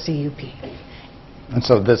along with the CUP. And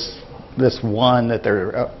so this one that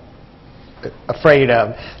they're afraid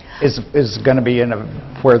of is going to be in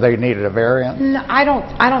where they needed a variance? No, I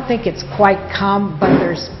don't think it's quite come, but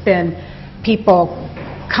there's been people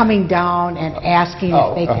coming down and asking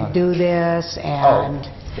if they can do this, and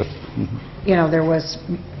you know, there was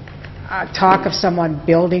talk of someone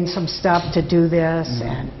building some stuff to do this,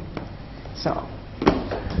 and so.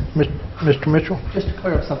 Mr. Mitchell? Just to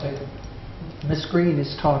clear up something, Ms. Green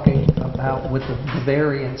is talking about with the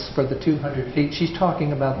variance for the 200 feet. She's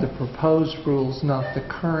talking about the proposed rules, not the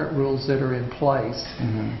current rules that are in place.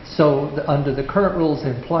 So under the current rules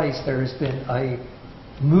in place, there has been a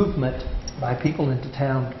movement by people into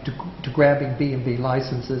town to grabbing B&B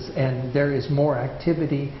licenses, and there is more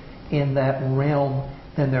activity in that realm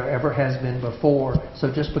than there ever has been before.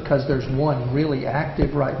 So just because there's one really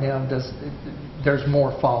active right now, there's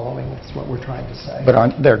more following. That's what we're trying to say.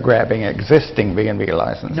 But they're grabbing existing B&B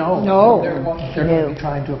licenses? No. They're going to be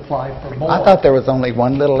trying to apply for more. I thought there was only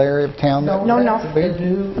one little area of town. No.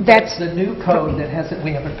 That's the new code that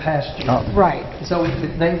we haven't passed yet. Oh. Right. So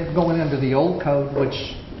they're going under the old code,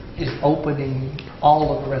 which is opening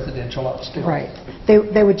all of the residential up still. Right.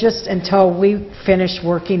 They would just, until we finish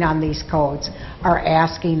working on these codes, are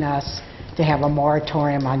asking us to have a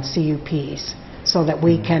moratorium on CUPs so that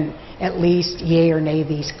we can at least yay or nay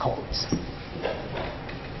these codes.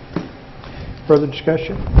 Further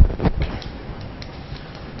discussion?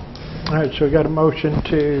 All right, so we got a motion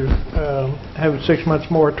to have a 6-month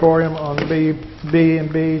moratorium on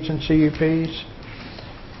B&Bs and CUPs.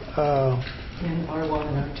 In R1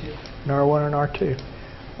 and R2. In R1 and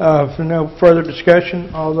R2. For no further discussion,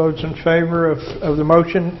 all those in favor of the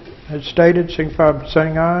motion as stated, signify by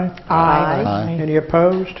saying aye. Aye. Any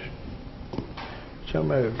opposed? So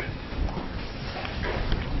moved.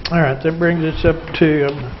 All right, that brings us up to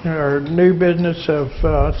our new business of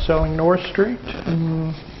selling North Street.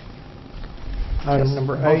 Item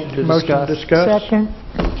number 8, motion to discuss. Second.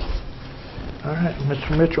 All right,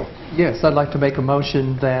 Mr. Mitchell. Yes, I'd like to make a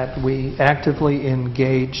motion that we actively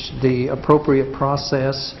engage the appropriate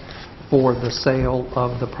process for the sale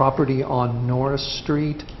of the property on Norris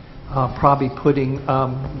Street, probably putting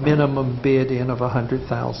minimum bid in of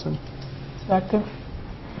 $100,000. Second.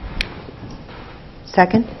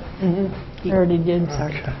 Second? Mm-hmm. Already did.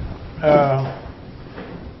 Okay.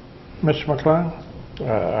 Mr. McClung?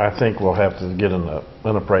 I think we'll have to get an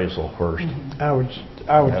appraisal first. I would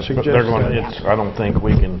suggest that. I don't think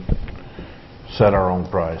we can set our own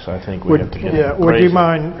price. I think we have to get an appraisal.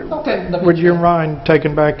 Would you mind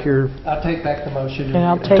taking back your... I'll take back the motion. And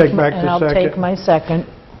I'll take my second.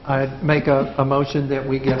 I'd make a motion that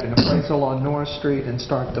we get an appraisal on North Street and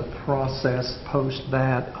start the process post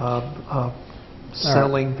that of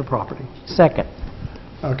selling the property. Second.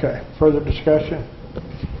 Okay. Further discussion?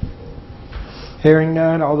 Hearing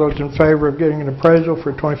none, all those in favor of getting an appraisal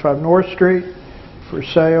for 25 North Street for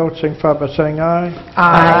sale, signify by saying aye.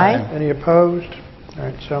 Aye. Any opposed? All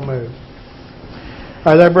right, so moved.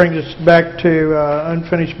 All right, that brings us back to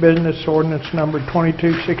unfinished business, ordinance number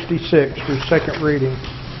 2266 for second reading.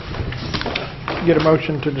 Get a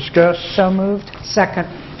motion to discuss. So moved. Second.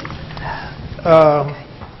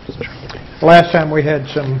 Last time we had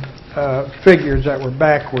some figures that were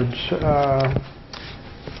backwards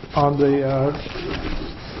on the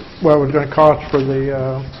what it was going to cost for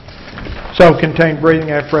the self-contained breathing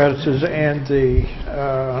apparatuses and the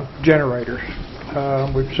generators.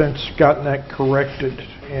 We've since gotten that corrected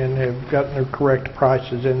and have gotten the correct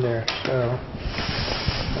prices in there. So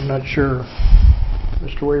I'm not sure,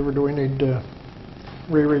 Mr. Weaver, do we need to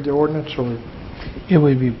reread the ordinance, or? It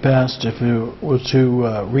would be best if it was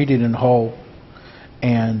to read it in whole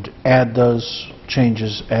and add those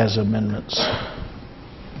changes as amendments.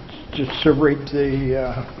 Just to read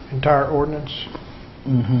the entire ordinance?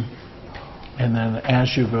 Mm-hmm. And then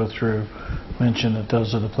as you go through, mention that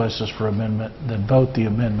those are the places for amendment, then vote the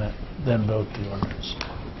amendment, then vote the ordinance.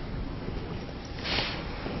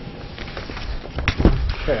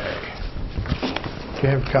 Okay. Do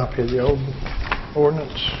you have a copy of the old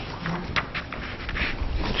ordinance?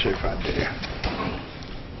 Let's see if I do.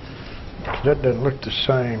 That doesn't look the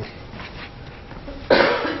same.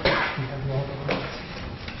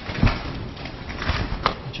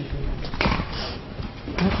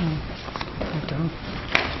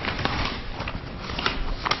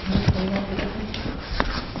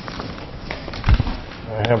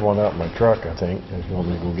 I have one out in my truck, I think, if you want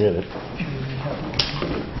me to go get it.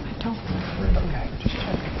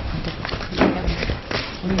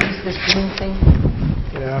 Will you use this green thing?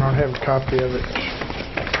 Yeah, I don't have a copy of it.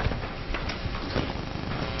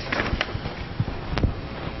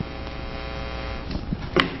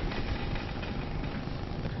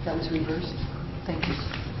 That was reversed. Thank you.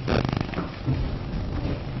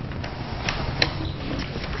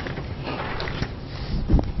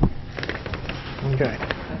 Okay.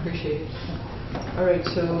 I appreciate it. All right,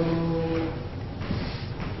 so, a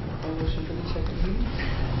motion for the second reading?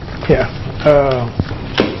 Yeah.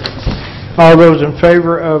 All those in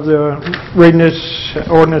favor of reading this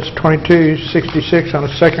ordinance 2266 on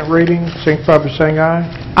a second reading, signify by saying aye.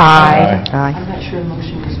 Aye. I'm not sure a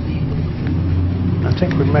motion was made. I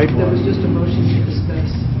think we made There one. was just a motion to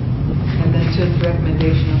discuss, and then to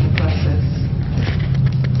recommendation on the process.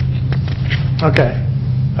 Okay.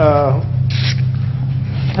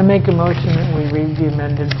 I make a motion that we read the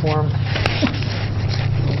amended form.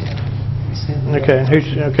 Okay,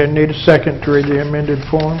 need a second to read the amended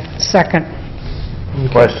form? Second.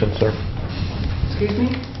 Question, sir. Excuse me?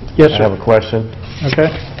 Yes, I sir. have a question. Okay.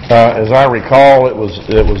 As I recall, it was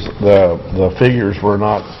the figures were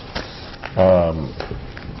not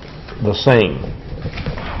the same.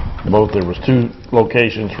 There was two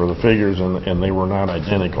locations for the figures, and they were not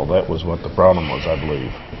identical. That was what the problem was, I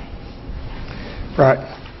believe. Right.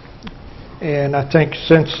 And I think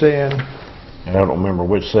since then, And I don't remember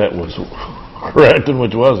which set was correct and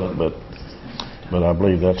which wasn't, but I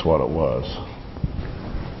believe that's what it was.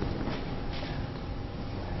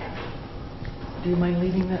 Do you mind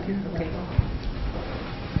leaving that here? Okay.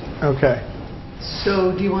 okay.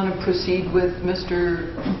 So do you want to proceed with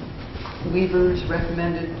Mr. Weaver's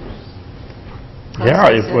recommended Yeah,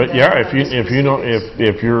 process? if you know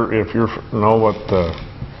what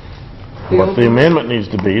the amendment needs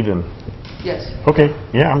to be, then Yes. okay.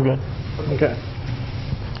 Yeah, I'm good. Okay.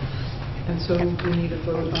 And so we need a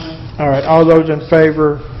vote on... All right. All those in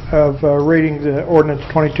favor of reading the ordinance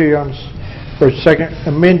 22 for second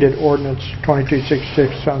amended ordinance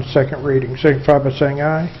 2266 on second reading, signify by saying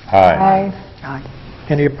aye. Aye. Aye.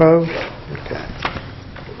 Any opposed? Okay.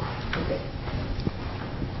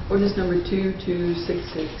 Ordinance number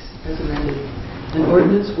 2266 as amended. An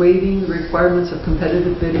ordinance waiving the requirements of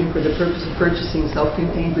competitive bidding for the purpose of purchasing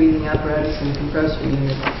self-contained breathing apparatus and compressor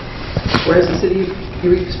unit. Whereas the City of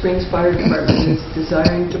Eureka Springs Fire Department is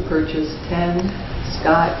desiring to purchase 10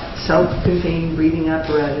 Scott self-contained breathing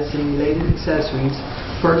apparatus and related accessories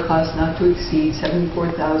for a cost not to exceed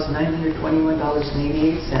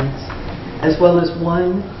 $74,921.88, as well as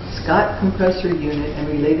one Scott compressor unit and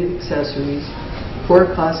related accessories for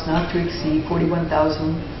a cost not to exceed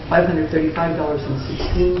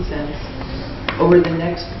 $41,535.16 over the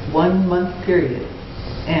next 1 month period.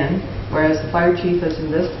 And whereas the fire chief has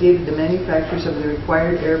investigated the manufacturers of the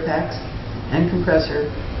required air packs and compressor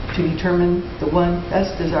to determine the one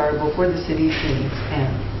best desirable for the city's needs,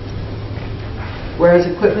 and whereas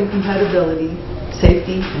equipment compatibility,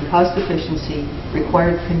 safety, and cost efficiency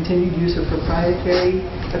require the continued use of proprietary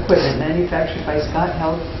equipment manufactured by Scott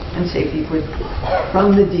Health and Safety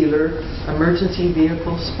from the dealer Emergency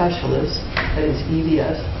Vehicle Specialist, that is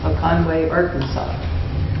EVS, of Conway, Arkansas.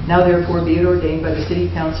 Now therefore be it ordained by the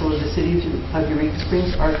City Council of the City of Eureka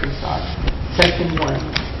Springs, Arkansas, Section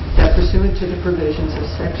 1, that pursuant to the provisions of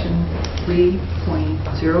Section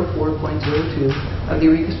 3.04.02 of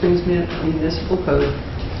the Eureka Springs Municipal Code,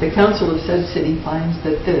 the Council of said city finds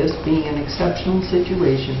that this, being an exceptional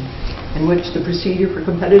situation in which the procedure for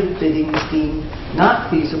competitive bidding is deemed not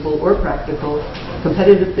feasible or practical,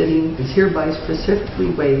 competitive bidding is hereby specifically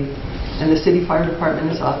waived, and the City Fire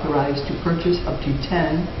Department is authorized to purchase up to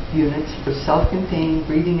 10 units of self-contained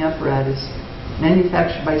breathing apparatus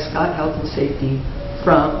manufactured by Scott Health and Safety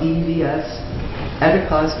from EVS at a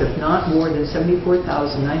cost of not more than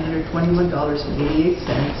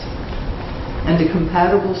 $74,921.88, and a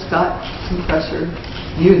compatible Scott compressor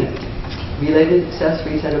unit, related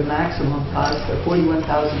accessories at a maximum cost of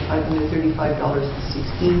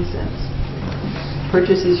 $41,535.16.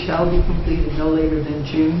 Purchases shall be completed no later than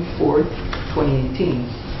June 4th, 2018.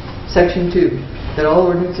 Section 2, that all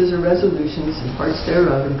ordinances or resolutions and parts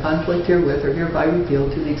thereof in conflict herewith are hereby repealed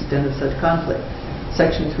to the extent of such conflict.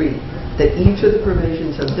 Section 3, that each of the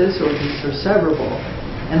provisions of this ordinance are severable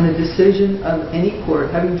and the decision of any court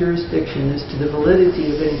having jurisdiction as to the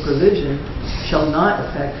validity of any provision shall not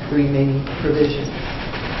affect the remaining provision.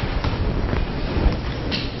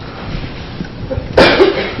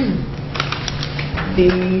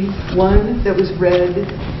 The one that was read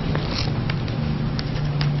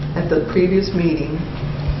at the previous meeting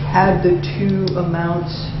had the two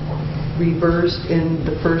amounts reversed in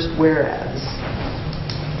the first whereas.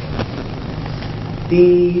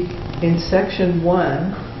 In section 1,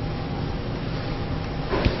 1,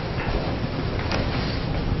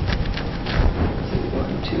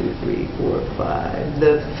 2, 3, 4, 5.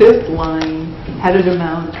 The fifth line had an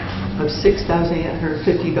amount of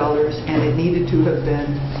 $6,850, and it needed to have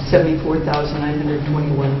been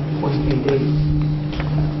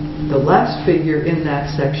 $74,921.88. The last figure in that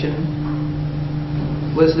section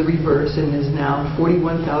was the reverse and is now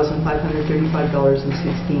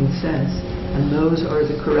 $41,535.16, and those are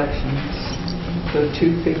the corrections. So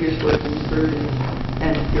two figures were inverted,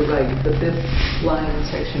 and you're right, the fifth line in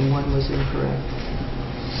section 1 was incorrect.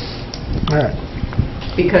 All right.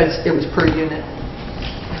 Because it was per unit,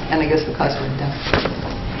 and I guess the cost went down.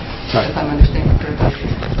 Right. If I'm understanding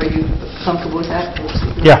correctly. Are you comfortable with that?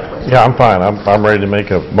 Yeah, I'm fine. I'm ready to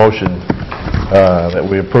make a motion that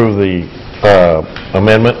we approve the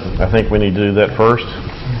amendment. I think we need to do that first.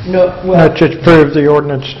 No, well... Not just approve the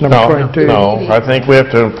ordinance number 22. No, I think we have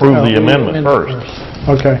to approve the amendment first.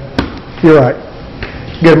 Okay, you're right.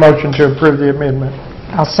 Get a motion to approve the amendment.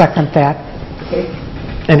 I'll second that. Okay.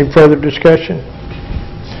 Any further discussion?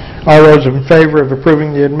 All those in favor of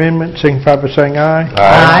approving the amendment, signify by saying aye.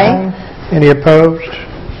 Aye. Any opposed?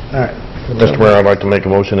 All right. Mr. Mayor, I'd like to make a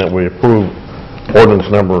motion that we approve ordinance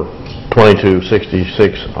number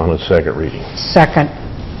 2266 on its second reading. Second.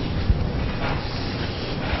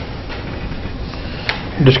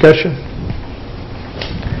 Discussion?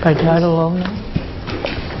 By title only?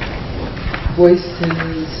 Voice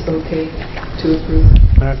is okay to approve.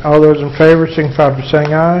 All right. All those in favor, signify by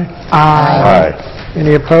saying aye. Aye.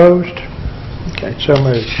 Any opposed? Okay, so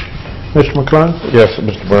moved. Mr. McClung? Yes,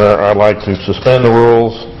 Mr. Mayor, I'd like to suspend the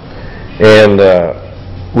rules and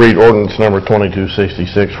read ordinance number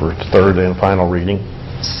 2266 for its third and final reading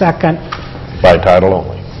Second. by title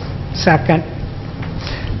only. Second.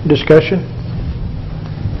 Discussion?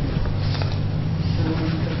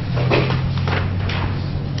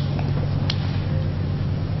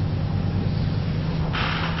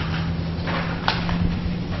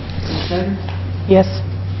 Ms. Schneider? Yes.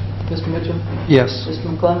 Mr. Mitchell? Yes. Mr.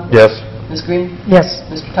 McClung? Yes. Ms. Green? Yes.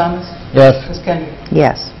 Mr. Thomas? Yes. Ms. Kendrick?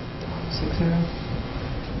 Yes. 6-0.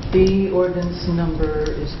 The ordinance number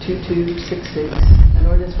is 2266, an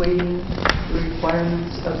ordinance waiving the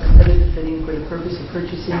requirements of competitive bidding for the purpose of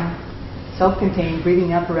purchasing self-contained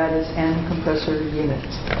breathing apparatus and compressor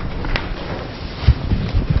units.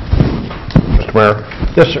 Mr. Mayor?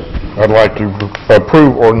 Yes, sir. I'd like to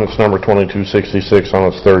approve ordinance number 2266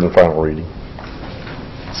 on its third and final reading.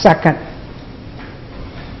 Second.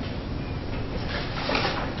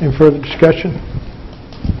 Any further discussion?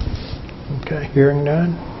 Okay, hearing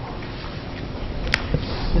none.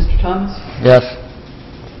 Mr. Thomas? Yes.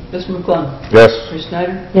 Mr. McClung? Yes. Ms.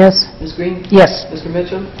 Schneider? Yes. Ms. Green? Yes. Mr.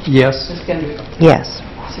 Mitchell? Yes. Ms. Kendrick? Yes.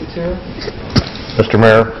 6-0. Mr.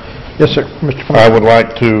 Mayor? Yes, sir. Mr. I Fine. would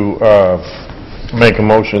like to make a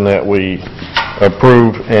motion that we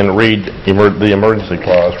approve and read the emergency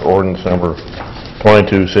clause for ordinance number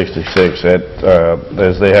 2266,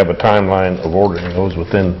 as they have a timeline of ordering those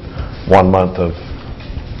within 1 month of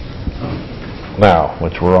now,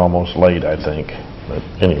 which we're almost late, I think. But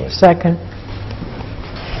anyway. Second.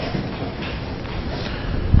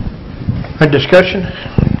 A discussion?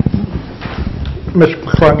 Mr.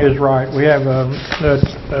 McClung is right. We have a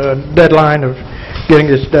deadline of getting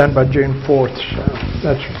this done by June 4th. So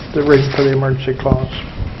that's the reason for the emergency clause.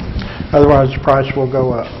 Otherwise, the price will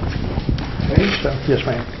go up. Ready? So, yes,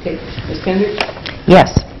 ma'am. Okay. Ms. Kendrick?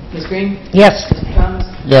 Yes. Ms. Green? Yes. Mr. Thomas?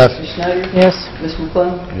 Yes. Ms. Schneider? Yes. Mr.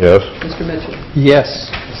 McClung? Yes. Mr. Mitchell?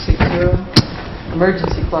 Yes. 6-0.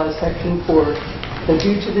 Emergency clause, section 4, that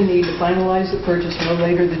due to the need to finalize the purchase no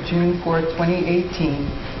later than June 4th, 2018,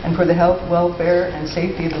 and for the health, welfare, and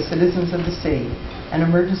safety of the citizens of the city, an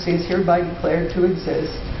emergency is hereby declared to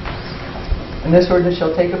exist, and this ordinance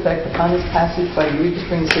shall take effect upon its passage by the Eureka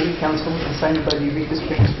Springs City Council and signed by the Eureka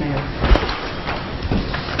Springs Mayor.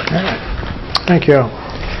 All right. Thank you.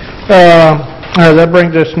 That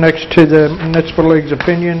brings us next to the Municipal League's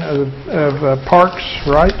opinion of parks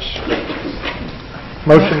rights.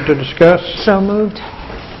 Motion to discuss. So moved.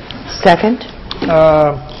 Second?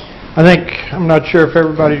 I'm not sure if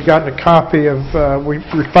everybody's gotten a copy of, we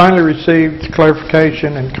finally received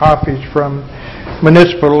clarification and copies from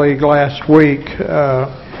Municipal League last week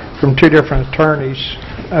from two different attorneys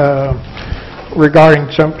regarding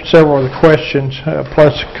several of the questions,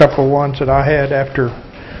 plus a couple of ones that I had after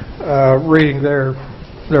reading their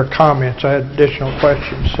comments. I had additional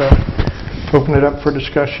questions, so open it up for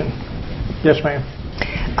discussion. Yes, ma'am.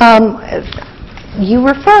 You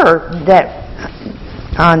refer that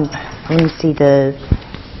on, let me see, the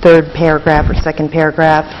third paragraph or second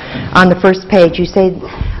paragraph. On the first page, you say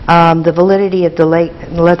the validity of the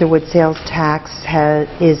Leatherwood sales tax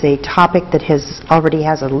is a topic that already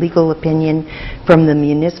has a legal opinion from the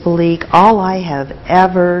Municipal League. All I have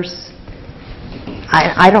ever,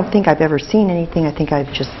 I don't think I've ever seen anything. I think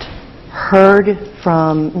I've just heard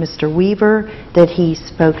from Mr. Weaver that he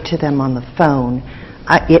spoke to them on the phone.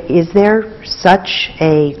 Is there such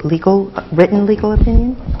a written legal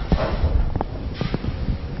opinion?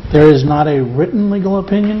 There is not a written legal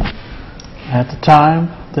opinion. At the time,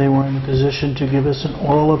 they were in a position to give us an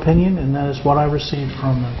oral opinion, and that is what I received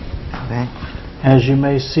from them. Okay. As you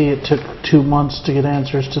may see, it took 2 months to get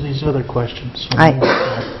answers to these other questions. So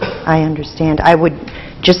I understand. I would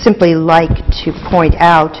just simply like to point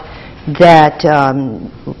out that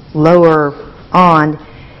lower on,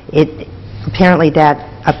 apparently that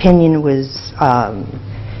opinion was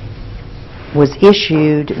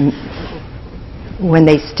issued when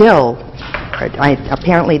they still,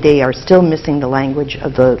 apparently they are still missing the language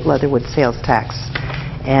of the Leatherwood sales tax.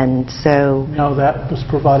 And so... No, that was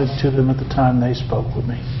provided to them at the time they spoke with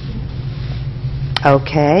me.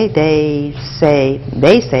 Okay, they say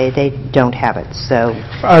they don't have it, so...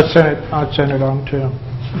 I sent it on to them.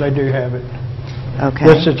 They do have it. Okay.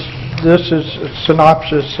 This is a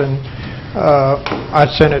synopsis, and I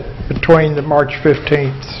sent it between the March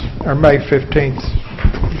 15th or May 15th.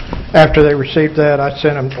 After they received that, I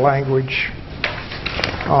sent them the language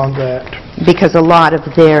on that. Because a lot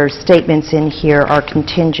of their statements in here are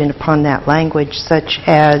contingent upon that language, such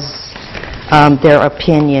as their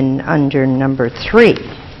opinion under number 3.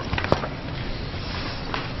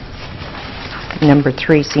 Number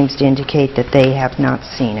 3 seems to indicate that they have not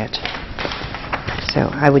seen it. So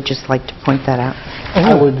I would just like to point that out.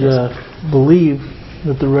 I would believe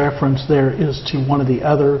that the reference there is to one of the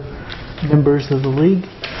other members of the league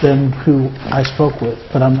than who I spoke with,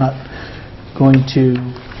 but I'm not going to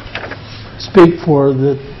speak for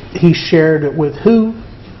that he shared it with who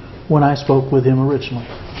when I spoke with him originally.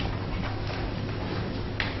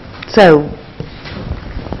 So,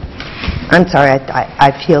 I'm sorry,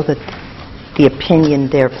 I feel that the opinion,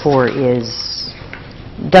 therefore,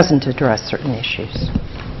 doesn't address certain issues.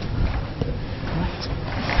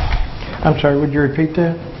 I'm sorry, would you repeat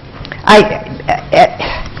that?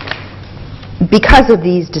 Because of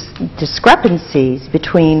these discrepancies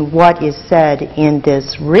between what is said in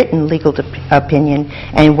this written legal opinion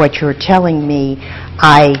and what you're telling me,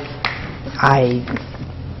 I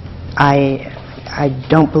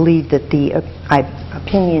don't believe that I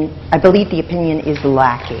believe the opinion is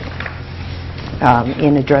lacking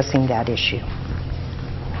in addressing that issue.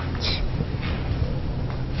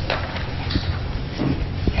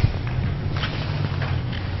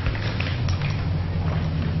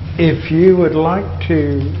 If you would like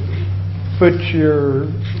to put your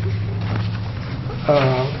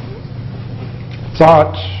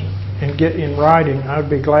thoughts and get in writing, I'd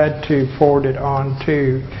be glad to forward it on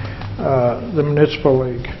to the Municipal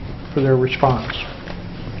League for their response.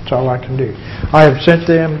 That's all I can do. I have sent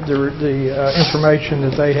them the information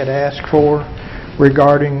that they had asked for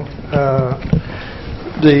regarding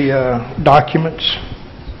the documents.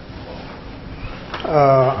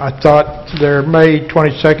 I thought their May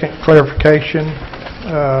 22nd clarification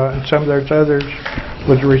and some of those others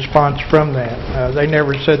was a response from that. They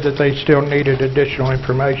never said that they still needed additional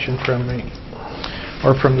information from me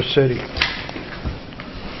or from the city.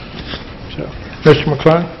 So, Mr.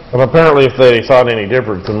 McClung? Well, apparently if they thought any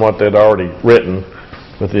different than what they'd already written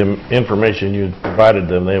with the information you provided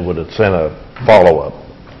them, they would have sent a follow-up,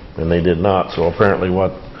 and they did not. So apparently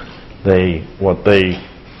what they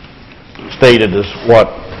stated is what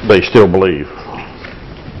they still believe.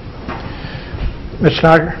 Ms.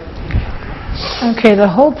 Schneider? Okay, the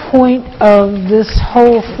whole point of this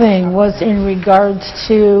whole thing was in regards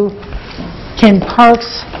to, can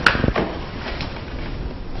parks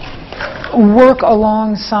work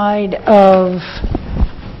alongside of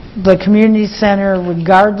the community center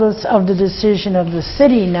regardless of the decision of the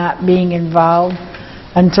city not being involved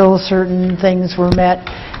until certain things were met?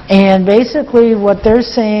 And basically what they're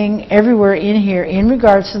saying everywhere in here in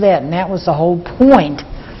regards to that, and that was the whole point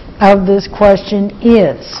of this question,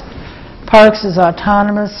 is Parks is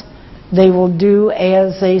autonomous they will do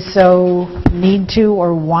as they so need to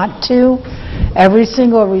or want to. Every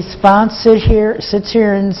single response sits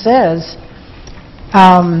here and says,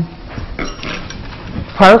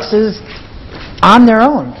 Parks is on their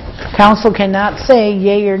own. Council cannot say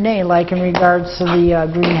yay or nay, like in regards to the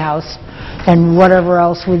greenhouse and whatever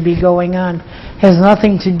else would be going on. Has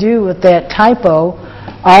nothing to do with that typo.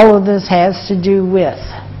 All of this has to do with,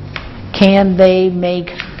 can they make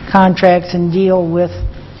contracts and deal with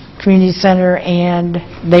community center? And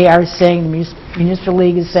they are saying, the Municipal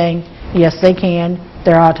League is saying, yes, they can.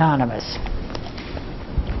 They're autonomous.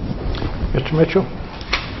 Mr. Mitchell?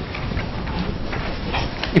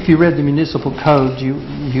 If you read the municipal code,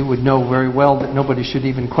 you would know very well that nobody should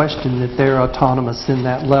even question that they're autonomous in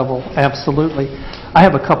that level. Absolutely. I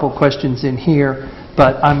have a couple questions in here,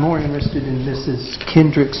 but I'm more interested in Mrs.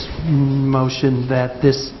 Kendrick's motion that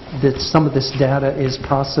some of this data is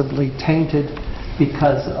possibly tainted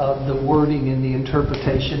because of the wording and the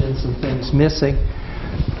interpretation and some things missing.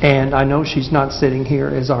 And I know she's not sitting here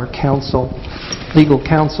as our legal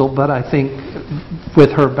counsel, but I think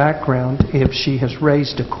with her background, if she has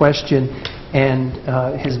raised a question and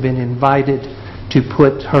has been invited to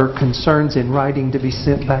put her concerns in writing to be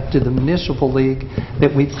sent back to the Municipal League,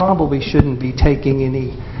 that we probably shouldn't be taking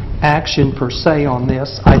any action per se on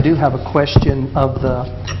this. I do have a question of the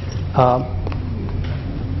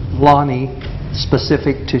Lonnie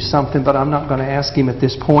specific to something, but I'm not going to ask him at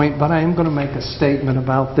this point, but I am going to make a statement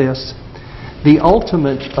about this. The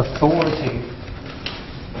ultimate authority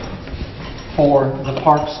for the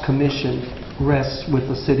Parks Commission rests with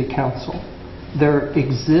the City Council. Their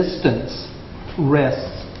existence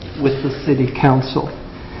rests with the City Council.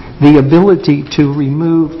 The ability to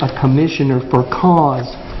remove a commissioner for cause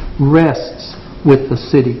rests with the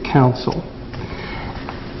City Council.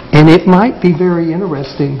 And it might be very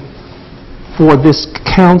interesting for this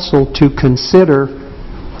council to consider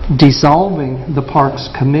dissolving the Parks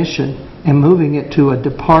Commission and moving it to a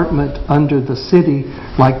department under the city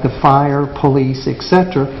like the fire, police,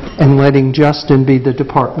 etc., and letting Justin be the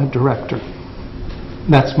department director.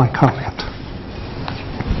 That's my comment.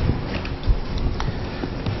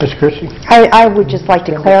 Ms. Christie? I would just like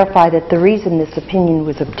to clarify that the reason this opinion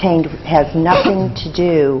was obtained has nothing to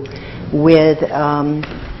do with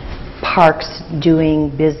Parks doing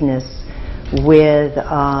business with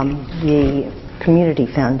the Community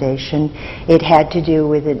Foundation. It had to do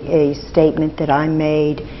with a statement that I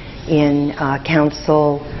made in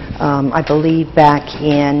council, I believe back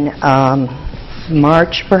in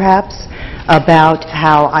March perhaps, about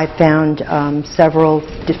how I found several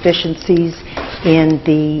deficiencies in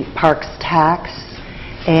the Parks tax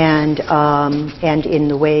and in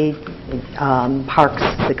the way the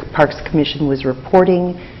Parks Commission was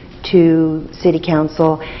reporting to City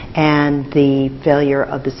Council, and the failure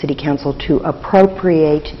of the City Council to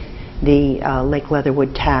appropriate the Lake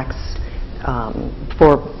Leatherwood tax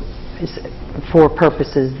for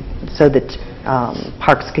purposes so that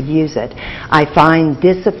Parks could use it. I find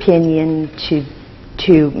this opinion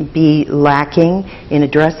to be lacking in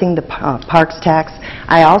addressing the Parks tax.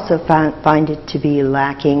 I also find it to be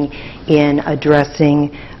lacking in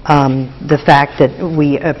addressing the fact that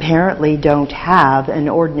we apparently don't have an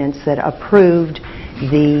ordinance that approved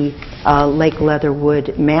the Lake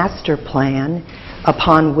Leatherwood master plan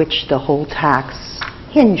upon which the whole tax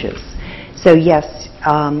hinges. So yes,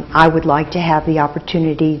 I would like to have the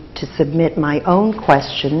opportunity to submit my own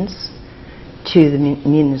questions to the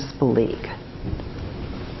Municipal League.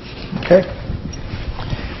 Okay.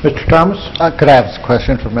 Mr. Thomas? Could I have a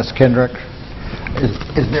question for Ms. Kendrick?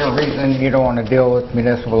 Is there a reason you don't want to deal with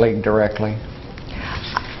Municipal League directly?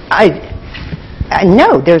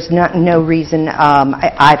 No, there's no reason.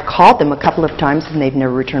 I've called them a couple of times and they've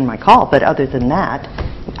never returned my call, but other than that,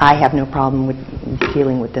 I have no problem with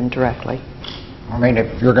dealing with them directly. I mean,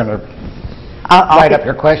 if you're going to write up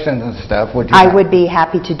your questions and stuff, would you? I would be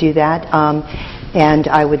happy to do that, and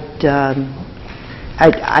I would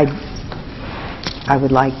I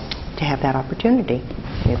would like to have that opportunity,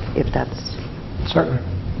 if that's... Certainly.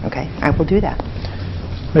 Okay, I will do that.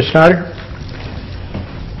 Ms. Schneider?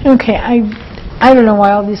 Okay, I don't know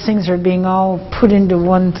why all these things are being all put into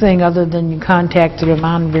one thing other than you contacted them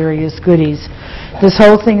on various goodies. This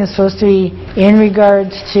whole thing is supposed to be in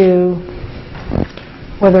regards to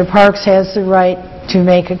whether Parks has the right to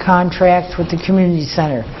make a contract with the community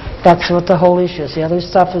center. That's what the whole issue is. The other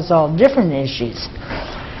stuff is all different issues.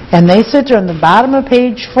 And they sit there on the bottom of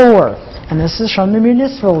page 4, and this is from the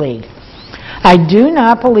Municipal League. I do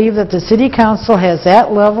not believe that the City Council has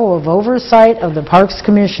that level of oversight of the Parks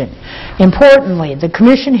Commission. Importantly, the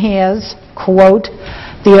Commission has, quote,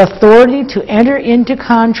 the authority to enter into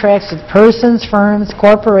contracts with persons, firms,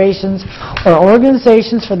 corporations, or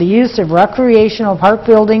organizations for the use of recreational park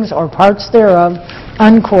buildings or parts thereof,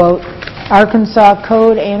 unquote, Arkansas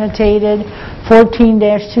Code annotated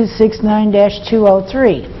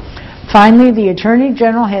 14-269-203. Finally, the Attorney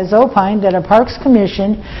General has opined that a Parks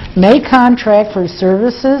Commission may contract for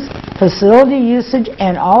services, facility usage,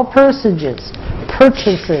 and all purchases,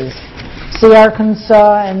 see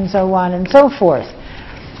Arkansas, and so on and so forth.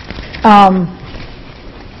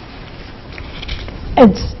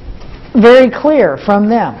 It's very clear from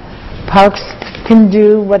them. Parks can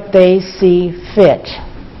do what they see fit.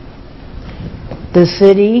 The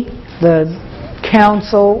city, the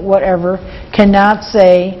council, whatever, cannot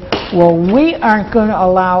say, well, we aren't going to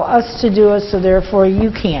allow us to do it, so therefore you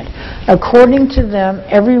can't. According to them,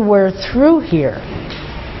 everywhere through here,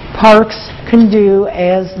 parks can do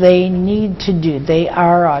as they need to do. They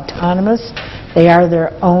are autonomous. They are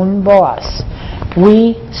their own boss.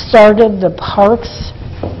 We started the parks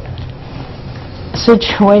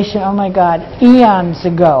situation, oh my God, eons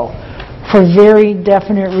ago for very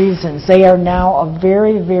definite reasons. They are now a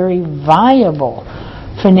very, very viable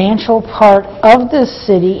financial part of this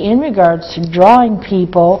city in regards to drawing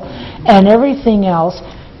people and everything else.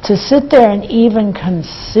 To sit there and even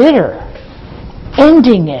consider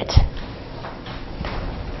ending it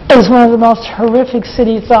is one of the most horrific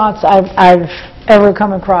city thoughts I've ever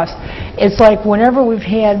come across. It's like whenever we've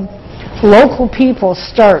had local people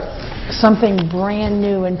start something brand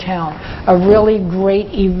new in town, a really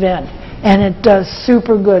great event, and it does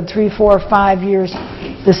super good, 3, 4, 5 years,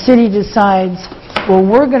 the city decides, well,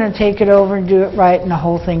 we're going to take it over and do it right, and the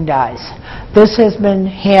whole thing dies. This has been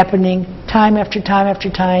happening time after time after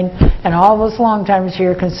time, and all of us long-timers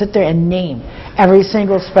here can sit there and name every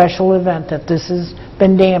single special event that this has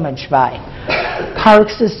been damaged by.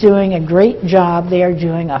 Parks is doing a great job. They are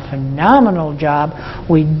doing a phenomenal job.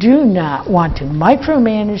 We do not want to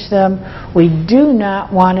micromanage them. We do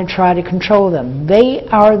not want to try to control them. They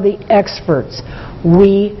are the experts.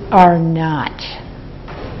 We are not.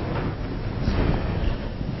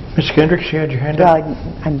 Ms. Kendricks, you had your hand up?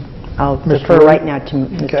 Well, I'll defer right now to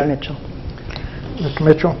Mr. Mitchell. Mr.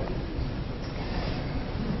 Mitchell?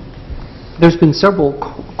 There's been several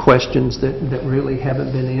questions that really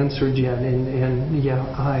haven't been answered yet, and yeah,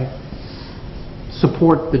 I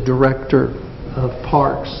support the director of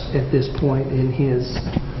Parks at this point in his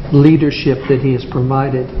leadership that he has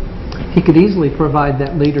provided. He could easily provide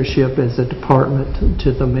that leadership as a department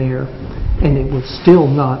to the mayor, and it would still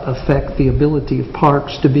not affect the ability of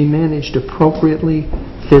Parks to be managed appropriately,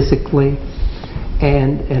 physically,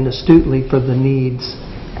 and astutely for the needs.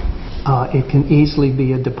 It can easily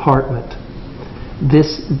be a department.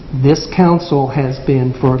 This council has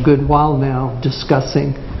been for a good while now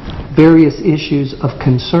discussing various issues of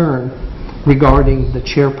concern regarding the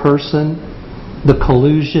chairperson, the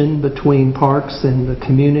collusion between Parks and the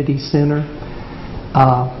community center.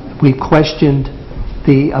 We questioned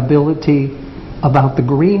the ability about the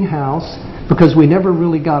greenhouse because we never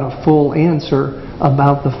really got a full answer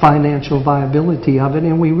about the financial viability of it,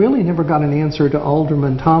 and we really never got an answer to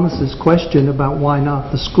Alderman Thomas's question about why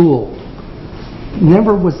not the school.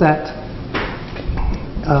 Never was that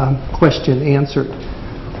question answered.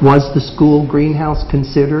 Was the school greenhouse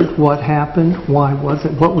considered? What happened? Why was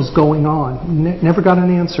it? What was going on? Never got an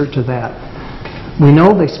answer to that. We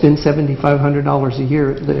know they spend $7,500 a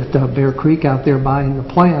year at Bear Creek out there buying the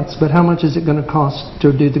plants, but how much is it going to cost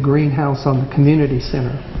to do the greenhouse on the community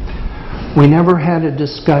center? We never had a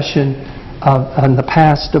discussion in the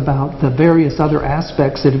past about the various other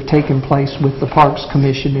aspects that have taken place with the Parks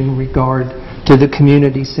Commission in regard to the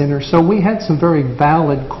community center. So we had some very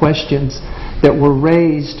valid questions that were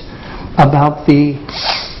raised about the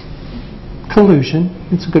collusion,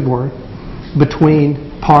 it's a good word,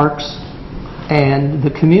 between Parks and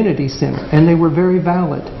the community center, and they were very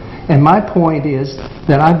valid. And my point is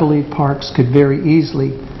that I believe Parks could very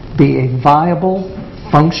easily be a viable,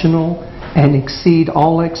 functional, and exceed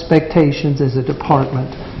all expectations as a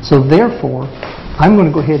department. So therefore, I'm going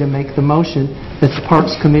to go ahead and make the motion that the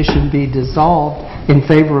Parks Commission be dissolved in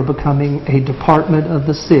favor of becoming a department of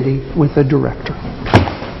the city with a director.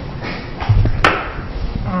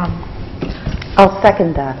 I'll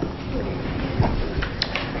second that.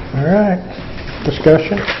 All right.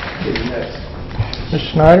 Discussion? Ms.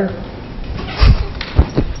 Schneider?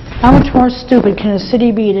 How much more stupid can a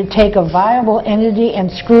city be to take a viable entity and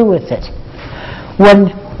screw with it?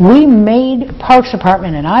 When we made Parks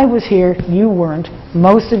Department, and I was here, you weren't,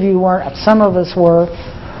 most of you weren't, some of us were,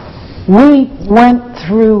 we went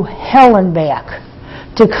through hell and back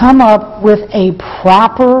to come up with a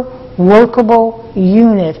proper workable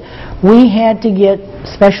unit. We had to get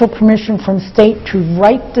special permission from state to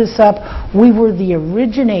write this up. We were the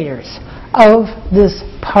originators of this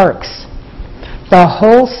parks. The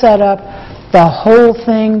whole setup, the whole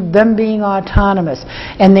thing, them being autonomous.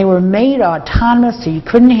 And they were made autonomous so you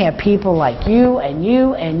couldn't have people like you and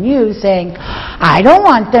you and you saying, I don't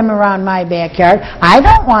want them around my backyard, I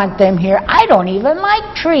don't want them here, I don't even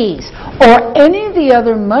like trees. Or any of the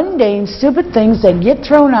other mundane, stupid things that get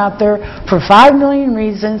thrown out there for 5 million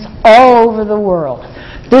reasons all over the world.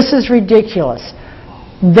 This is ridiculous.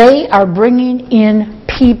 They are bringing in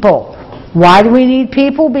people. Why do we need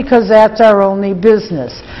people? Because that's our only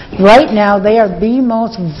business. Right now, they are the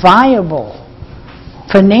most viable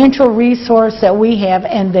financial resource that we have,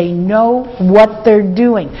 and they know what they're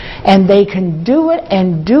doing. And they can do it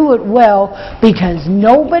and do it well because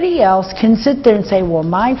nobody else can sit there and say, well,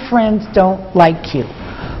 my friends don't like you.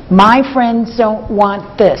 My friends don't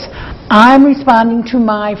want this. I'm responding to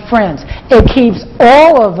my friends. It keeps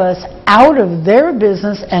all of us out of their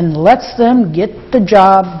business and lets them get the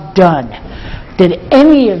job done. Did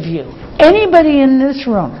any of you, anybody in this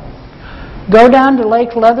room, go down to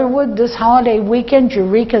Lake Leatherwood this holiday weekend,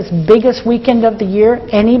 Eureka's biggest weekend of the year?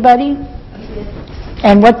 Anybody?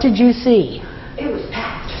 And what did you see? It was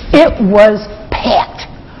packed. It was packed.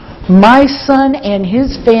 My son and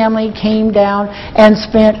his family came down and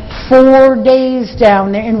spent 4 days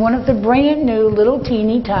down there in one of the brand new little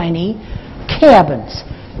teeny tiny cabins.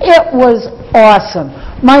 It was awesome.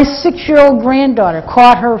 My 6-year-old granddaughter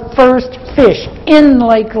caught her first fish in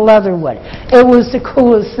Lake Leatherwood. It was the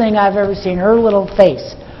coolest thing I've ever seen, her little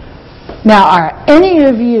face. Now, are any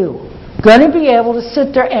of you going to be able to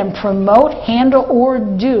sit there and promote, handle, or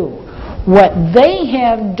do what they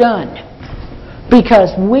have done?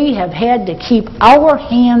 Because we have had to keep our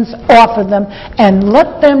hands off of them and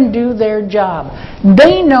let them do their job.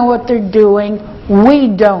 They know what they're doing, we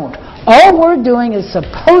don't. All we're doing is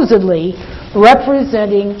supposedly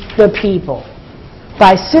representing the people.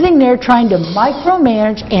 By sitting there trying to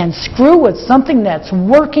micromanage and screw with something that's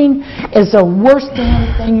working is the worst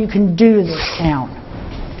damn thing you can do to this town.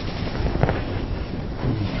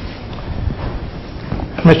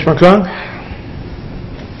 Mr. McClung?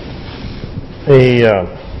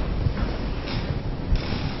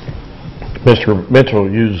 Mr. Mitchell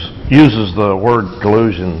uses the word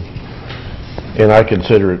collusion, and I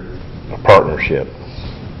consider it a partnership.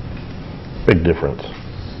 Big difference.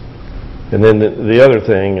 And then the other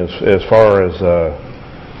thing is, as far as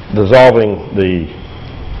dissolving the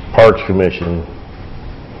Parks Commission,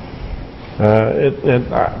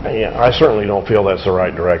 I certainly don't feel that's the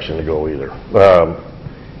right direction to go either.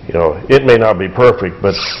 You know, it may not be perfect,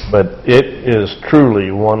 but it is truly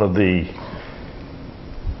one of the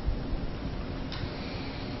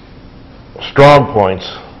strong points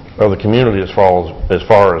of the community as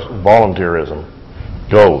far as volunteerism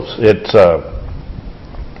goes. There's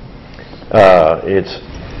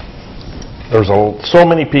so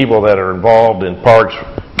many people that are involved in parks,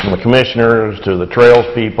 from the commissioners to the trails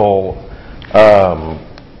people.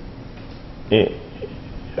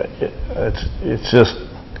 It's just,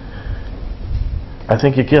 I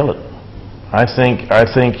think you kill it. I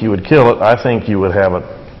think you would kill it. I think you would have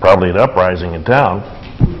probably an uprising in town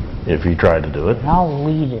if you tried to do it. I'll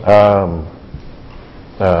lead it.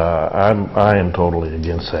 I am totally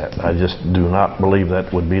against that. I just do not believe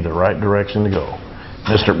that would be the right direction to go.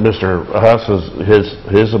 Mr. Huss,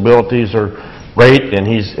 his abilities are great, and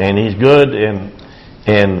he's good, and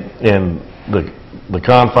the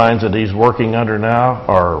confines that he's working under now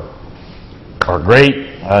are great.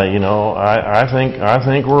 You know, I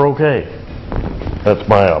think we're okay. That's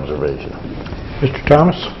my observation. Mr.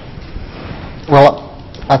 Thomas? Well,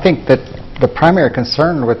 I think that the primary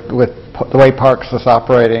concern with the way Parks is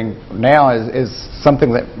operating now is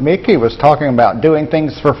something that Mickey was talking about, doing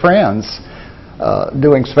things for friends,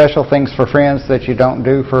 doing special things for friends that you don't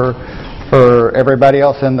do for everybody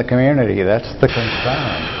else in the community. That's the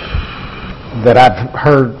concern that I've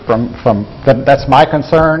heard from that's my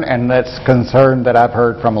concern, and that's concern that I've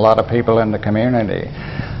heard from a lot of people in the community.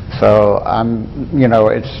 So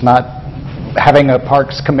it's not, having a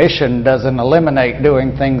Parks Commission doesn't eliminate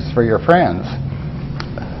doing things for your friends.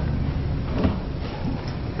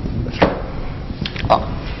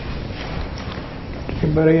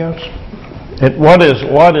 Anybody else? What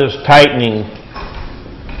is tightening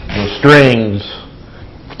the strings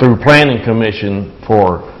through Planning Commission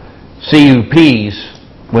for CUPs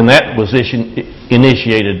when that was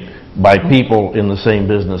initiated by people in the same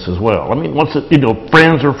business as well? I mean,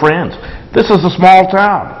 friends are friends. This is a small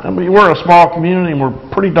town. I mean, we're a small community and we're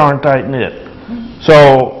pretty darn tight knit.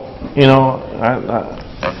 So,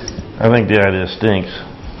 I think the idea stinks.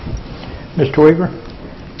 Mr. Weaver?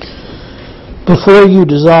 Before you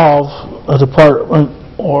dissolve a department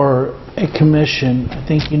or a commission, I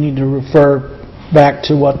think you need to refer back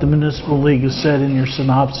to what the Municipal League has said in your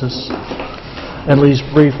synopsis, at least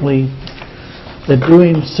briefly, that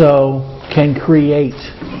doing so can create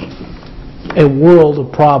a world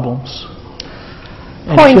of problems.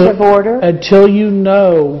 Point of order. Until you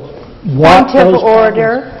know what Point of those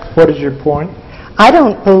order. What is your point? I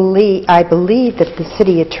believe that the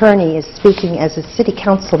city attorney is speaking as a city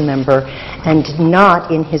council member and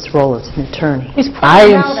not in his role as an attorney. I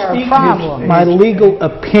am speaking my legal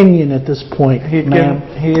opinion at this point, ma'am.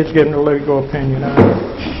 He is giving a legal opinion.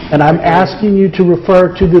 And I'm asking you to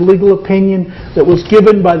refer to the legal opinion that was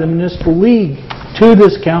given by the Municipal League to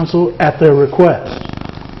this council at their request.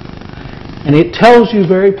 And it tells you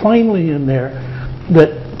very plainly in there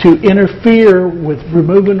that to interfere with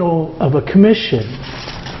removal of a commission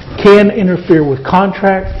can interfere with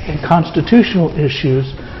contract and constitutional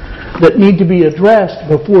issues that need to be addressed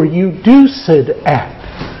before you do said act.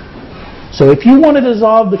 So if you want to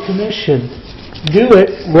dissolve the commission, do it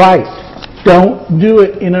right. Don't do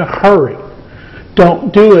it in a hurry.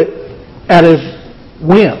 Don't do it at a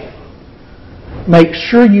whim. Make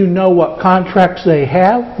sure you know what contracts they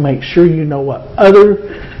have. Make sure you know what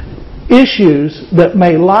other issues that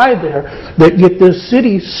may lie there that get this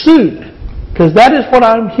city sued. Because that is what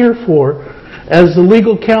I'm here for as the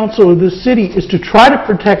legal counsel of this city, is to try to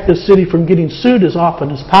protect the city from getting sued as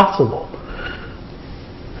often as possible.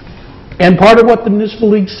 And part of what the Municipal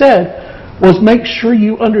League said was make sure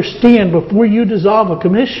you understand before you dissolve a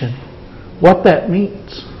commission what that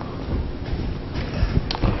means.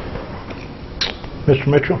 Mr.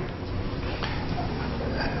 Mitchell?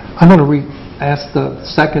 I'm going to ask the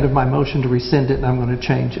second of my motion to rescind it, and I'm going to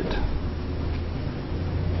change it.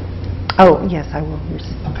 Oh, yes, I will.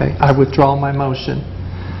 Okay, I withdraw my motion.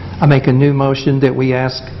 I make a new motion that we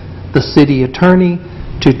ask the city attorney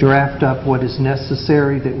to draft up what is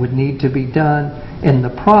necessary that would need to be done in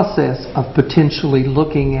the process of potentially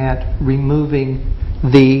looking at removing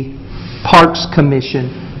the Parks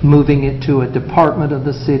Commission, moving it to a department of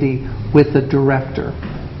the city with a director.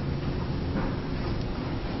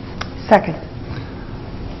 Second.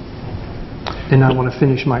 And I want to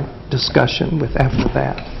finish my discussion with after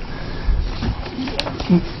that.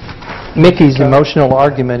 Mickey's emotional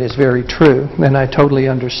argument is very true, and I totally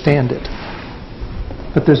understand it.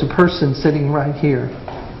 But there's a person sitting right here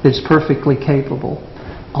that's perfectly capable.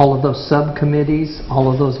 All of those subcommittees,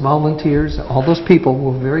 all of those volunteers, all those people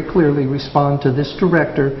will very clearly respond to this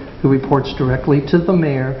director who reports directly to the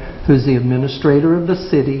mayor, who's the administrator of the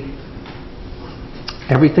city.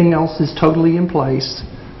 Everything else is totally in place.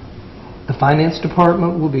 The finance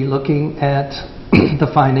department will be looking at the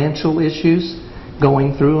financial issues,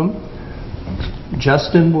 going through them.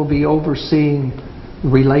 Justin will be overseeing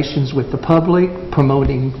relations with the public,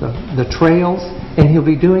 promoting the trails, and he'll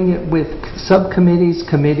be doing it with subcommittees,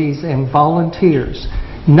 committees, and volunteers.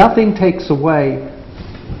 Nothing takes away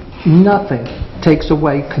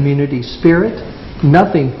community spirit.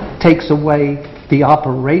 Nothing takes away the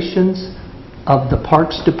operations of the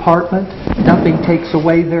Parks Department. Nothing takes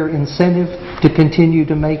away their incentive to continue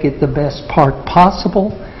to make it the best park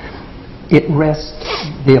possible. It rests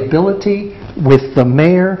the ability with the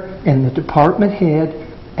mayor and the department head,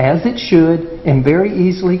 as it should and very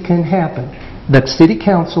easily can happen. The City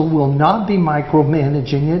Council will not be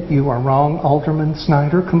micromanaging it. You are wrong, Alderman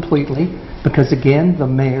Schneider, completely, because again, the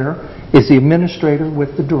mayor is the administrator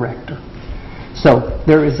with the director. So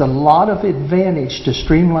there is a lot of advantage to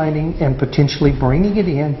streamlining and potentially bringing it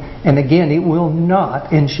in, and again, it will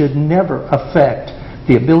not and should never affect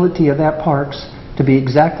the ability of that parks to be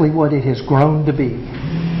exactly what it has grown to be.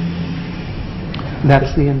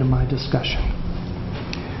 That's the end of my discussion.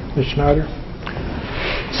 Ms. Schneider?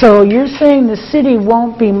 So you're saying the city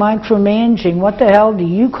won't be micromanaging. What the hell do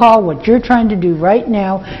you call what you're trying to do right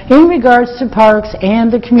now in regards to parks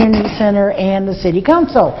and the community center and the city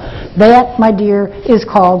council? That, my dear, is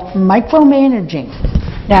called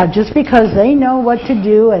micromanaging. Now, just because they know what to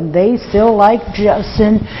do and they still like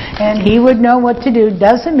Justin and he would know what to do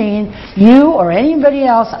doesn't mean you or anybody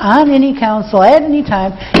else on any council at any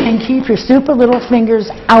time can keep your stupid little fingers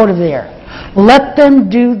out of there. Let them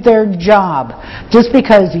do their job. Just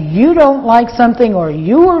because you don't like something or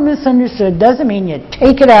you were misunderstood doesn't mean you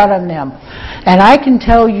take it out on them. And I can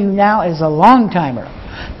tell you now as a long-timer,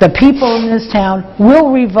 the people in this town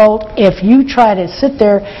will revolt if you try to sit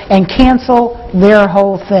there and cancel their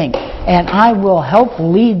whole thing. And I will help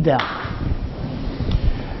lead them.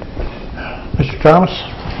 Mr. Thomas?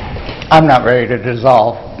 I'm not ready to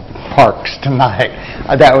dissolve. parks tonight.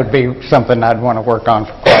 That would be something I'd want to work on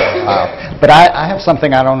for quite a while. But I have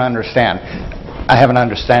something I don't understand. I haven't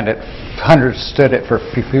understood it for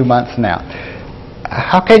a few months now.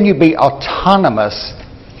 How can you be autonomous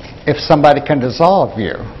if somebody can dissolve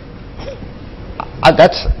you?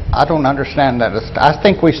 I don't understand that. I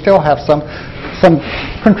think we still have some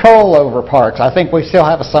control over parks. I think we still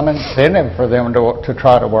have some incentive for them to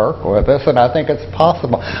try to work with us, and I think it's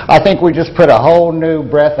possible. I think we just put a whole new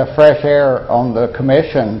breath of fresh air on the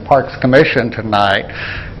commission, Parks Commission tonight,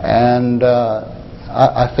 and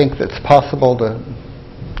I think it's possible to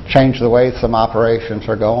change the way some operations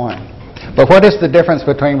are going. But what is the difference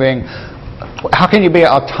between how can you be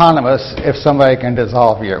autonomous if somebody can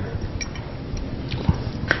dissolve you?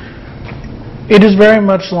 It is very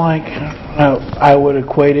much like I would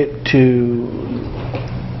equate it to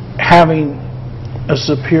having a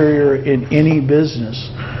superior in any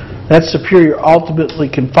business. That superior ultimately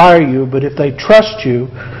can fire you, but if they trust you,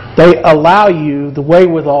 they allow you the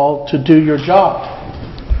wherewithal to do your job.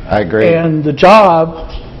 I agree. And the job,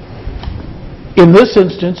 in this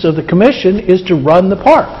instance of the commission, is to run the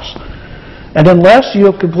parks. And unless you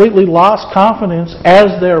have completely lost confidence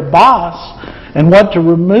as their boss and want to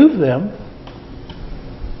remove them,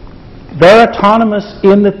 they're autonomous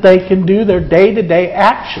in that they can do their day-to-day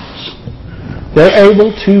actions. They're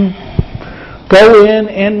able to go in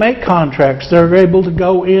and make contracts. They're able to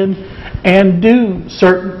go in and do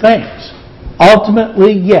certain things.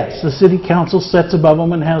 Ultimately, yes, the city council sits above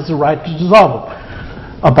them and has the right to dissolve them.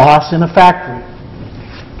 A boss in a factory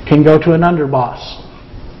can go to an underboss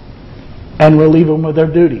and relieve them of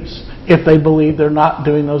their duties if they believe they're not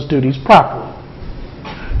doing those duties properly.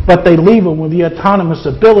 But they leave them with the autonomous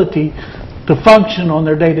ability to function on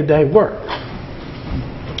their day-to-day work.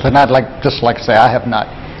 And I'd just like to say I have not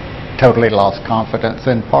totally lost confidence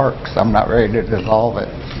in parks. I'm not ready to dissolve it.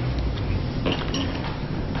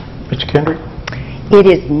 Mr. Kendrick? It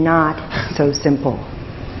is not so simple.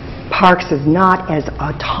 Parks is not as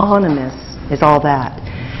autonomous as all that.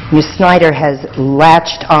 Ms. Schneider has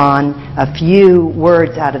latched on a few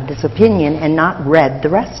words out of this opinion and not read the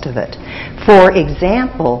rest of it. For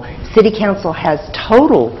example, City Council has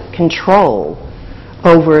total control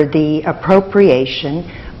over the appropriation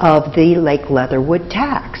of the Lake Leatherwood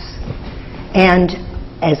tax. And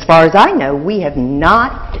as far as I know, we have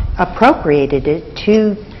not appropriated it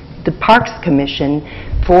to the Parks Commission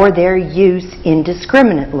for their use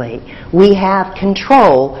indiscriminately. We have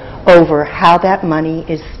control over how that money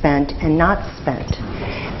is spent and not spent.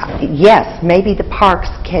 Yes, maybe the parks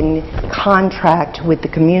can contract with the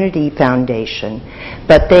community foundation,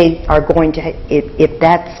 but they are going to,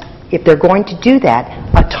 if they're going to do that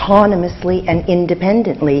autonomously and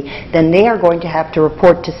independently, then they are going to have to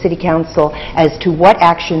report to City Council as to what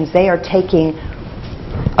actions they are taking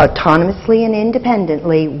autonomously and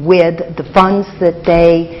independently with the funds that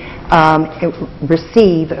they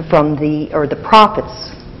receive from the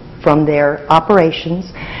profits from their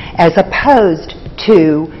operations, as opposed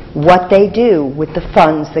to what they do with the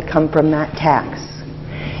funds that come from that tax.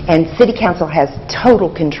 And City Council has total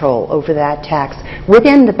control over that tax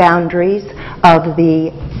within the boundaries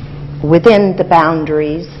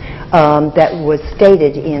that was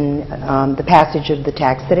stated in the passage of the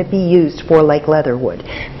tax that it be used for Lake Leatherwood.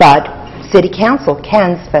 But City Council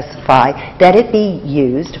can specify that it be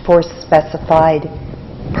used for specified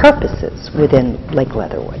purposes within Lake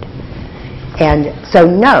Leatherwood. And so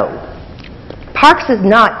no, Parks is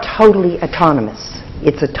not totally autonomous.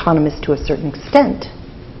 It's autonomous to a certain extent,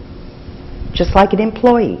 just like an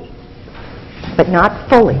employee, but not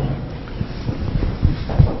fully.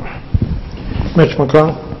 Mr.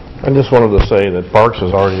 McClung? I just wanted to say that Parks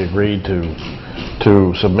has already agreed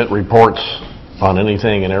to submit reports on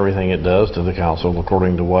anything and everything it does to the council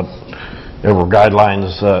according to whatever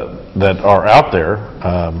guidelines that are out there.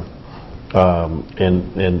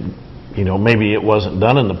 And you know, maybe it wasn't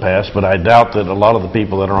done in the past, but I doubt that a lot of the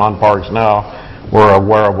people that are on Parks now were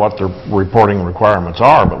aware of what their reporting requirements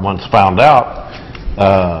are. But once found out,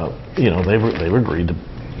 you know, they've agreed to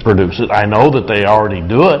produce it. I know that they already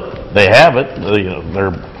do it. They have it. You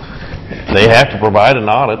know, they have to provide an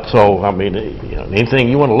audit. So I mean, you know, anything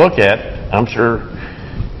you want to look at, I'm sure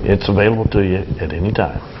it's available to you at any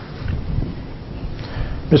time.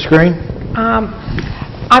 Ms. Green?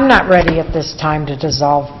 I'm not ready at this time to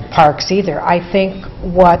dissolve Parks either. I think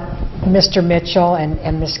what Mr. Mitchell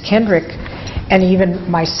and Ms. Kendrick and even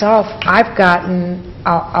myself, I've gotten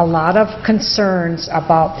a lot of concerns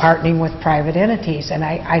about partnering with private entities, and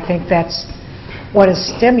I think that's what has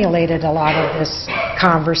stimulated a lot of this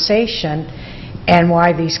conversation and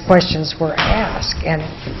why these questions were asked. And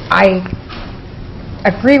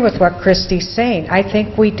agree with what Christie's saying. I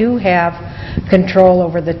think we do have control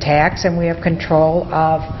over the tax, and we have control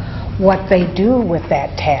of what they do with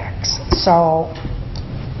that tax. So,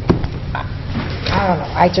 I don't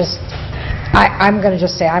know. I'm going to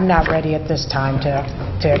just say I'm not ready at this time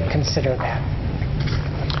to consider that.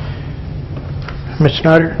 Ms.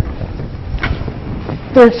 Schneider?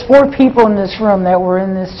 There's 4 people in this room that were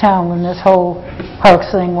in this town when this whole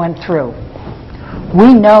parks thing went through.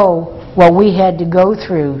 We know what we had to go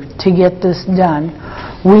through to get this done.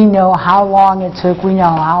 We know how long it took. We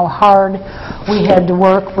know how hard we had to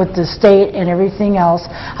work with the state and everything else.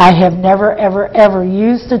 I have never, ever, ever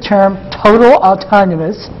used the term total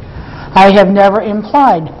autonomous. I have never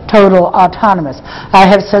implied total autonomous. I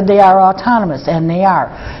have said they are autonomous, and they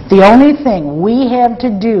are. The only thing we have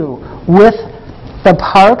to do with the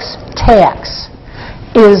parks tax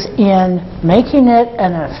is in making it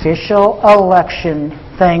an official election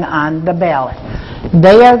thing on the ballot.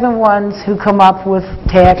 They are the ones who come up with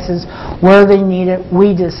taxes where they need it.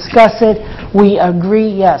 We discuss it. We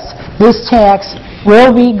agree, yes, this tax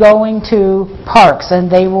will be going to parks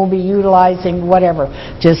and they will be utilizing whatever,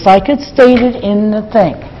 just like it's stated in the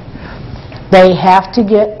thing. They have to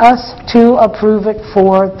get us to approve it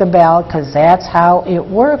for the ballot because that's how it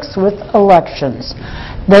works with elections.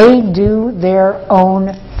 They do their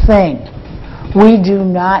own thing. We do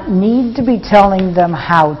not need to be telling them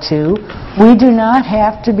how to. We do not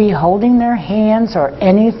have to be holding their hands or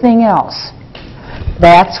anything else.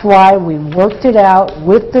 That's why we worked it out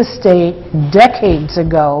with the state decades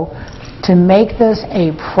ago to make this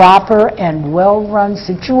a proper and well-run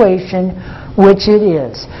situation, which it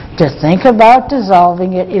is. To think about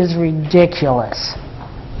dissolving it is ridiculous.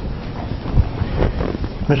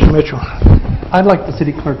 Mr. Mitchell? I'd like the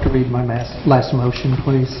city clerk to read my last motion,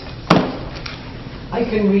 please. I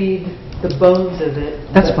can read the bones of it,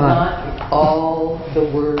 That's but fine. not all the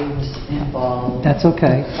words involved. That's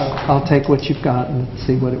okay. I'll take what you've got and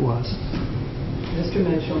see what it was. Mr.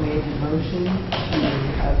 Mitchell made the motion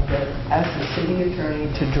to ask the city attorney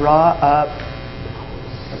to draw up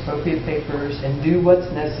appropriate papers and do what's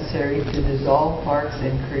necessary to dissolve parks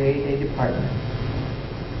and create a department.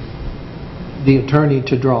 The attorney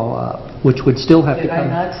to draw up, which would still have to Did I come...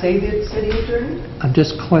 not say the city attorney? I'm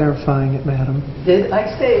just clarifying it, madam. Did I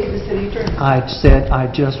say the city attorney? I said I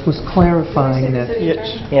just was clarifying that...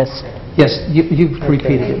 Yes. Yes, you've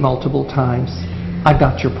repeated it multiple times. I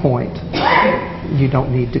got your point. You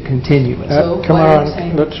don't need to continue it. So come why are on, you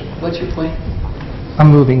saying, what's your point?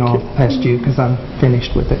 I'm moving on past you because I'm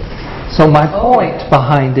finished with it. So my point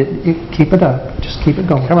behind it, keep it up. Just keep it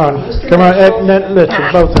going. Come on. Come on. Listen,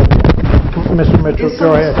 both of you. Mr. Mitchell,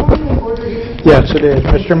 go ahead. Yes, it is.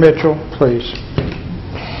 Mr. Mitchell, please.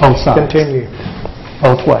 Both sides. Continue.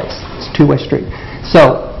 Both ways. It's a two-way street.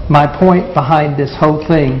 So my point behind this whole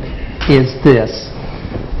thing is this.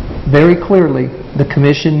 Very clearly, the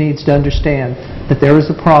commission needs to understand that there is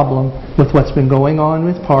a problem with what's been going on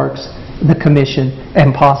with parks, the commission,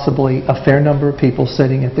 and possibly a fair number of people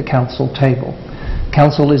sitting at the council table.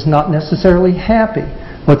 Council is not necessarily happy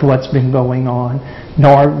with what's been going on,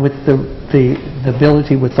 nor with the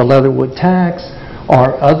ability with the Leatherwood tax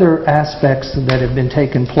or other aspects that have been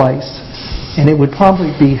taking place. And it would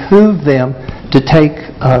probably behoove them to take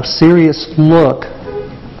a serious look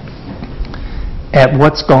at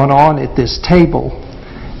what's gone on at this table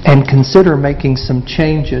and consider making some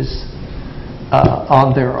changes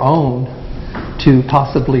on their own to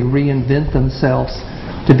possibly reinvent themselves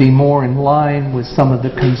to be more in line with some of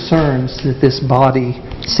the concerns that this body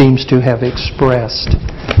seems to have expressed.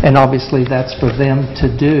 And obviously that's for them to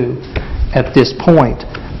do at this point.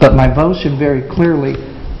 But my motion very clearly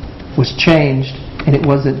was changed, and it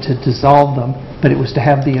wasn't to dissolve them, but it was to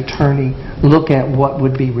have the attorney look at what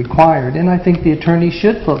would be required. And I think the attorney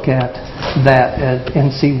should look at that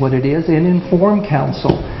and see what it is and inform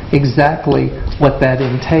council exactly what that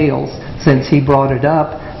entails, since he brought it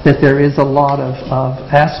up, that there is a lot of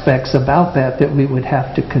aspects about that we would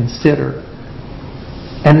have to consider.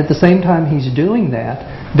 And at the same time he's doing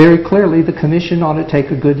that, very clearly the commission ought to take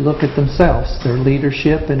a good look at themselves, their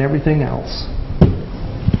leadership and everything else.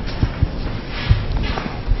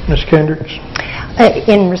 Ms. Kendricks?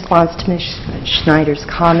 In response to Ms. Schneider's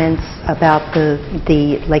comments about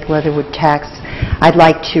the Lake Leatherwood tax, I'd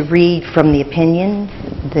like to read from the opinion,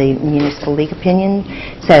 the Municipal League opinion.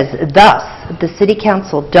 It says, thus, the City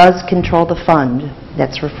Council does control the fund,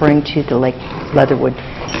 that's referring to the Lake Leatherwood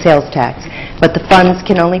sales tax, but the funds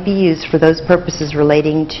can only be used for those purposes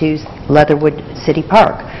relating to Leatherwood City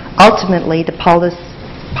Park. Ultimately, the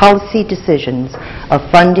policy decisions of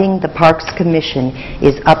funding the Parks Commission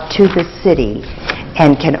is up to the city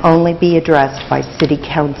and can only be addressed by City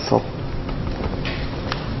Council.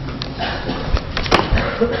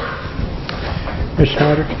 Ms.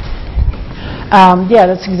 Schneider? Yeah,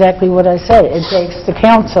 that's exactly what I said. It takes the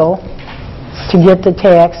council to get the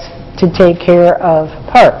tax to take care of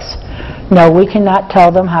parks. No, we cannot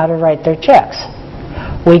tell them how to write their checks.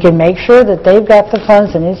 We can make sure that they've got the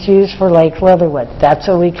funds and it's used for Lake Leatherwood. That's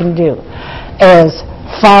what we can do. As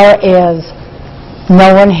far as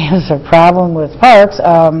no one has a problem with parks,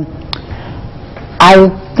 I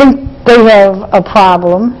think they have a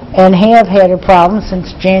problem and have had a problem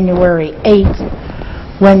since January 8th,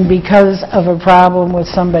 when because of a problem with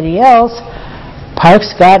somebody else,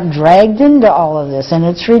 parks got dragged into all of this, and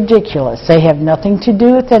it's ridiculous. They have nothing to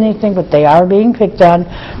do with anything, but they are being picked on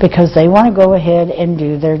because they want to go ahead and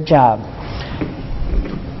do their job.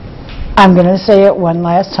 I'm going to say it one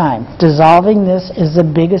last time. Dissolving this is the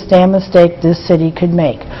biggest damn mistake this city could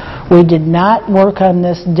make. We did not work on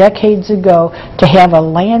this decades ago to have a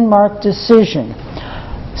landmark decision,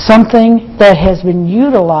 something that has been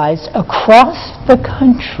utilized across the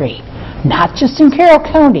country, not just in Carroll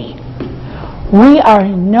County. We are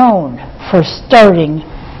known for starting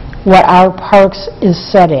what our parks is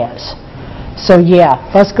set as. So yeah,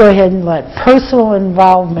 let's go ahead and let personal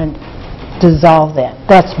involvement dissolve that.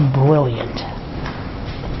 That's brilliant.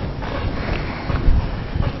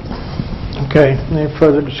 Okay, any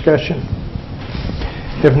further discussion?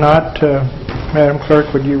 If not, Madam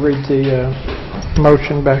Clerk, would you read the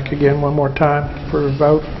motion back again one more time for a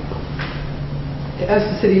vote? Ask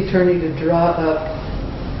the city attorney to draw up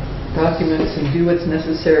documents and do what's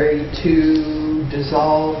necessary to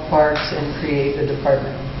dissolve parks and create a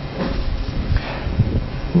department.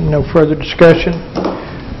 No further discussion?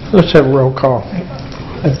 Let's have a roll call.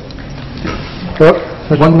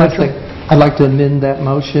 One last thing. I'd like to amend that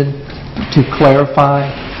motion to clarify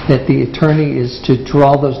that the attorney is to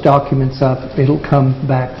draw those documents up. It'll come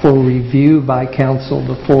back for review by council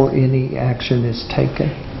before any action is taken.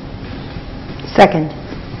 Second.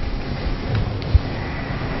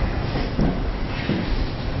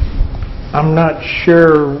 I'm not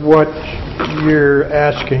sure what you're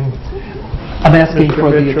asking. I'm asking Mr. for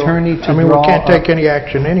Mitchell. the attorney to I mean, draw we can't take up. any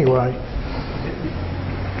action anyway.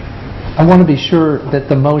 I want to be sure that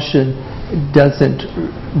the motion doesn't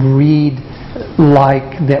read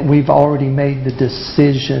like that we've already made the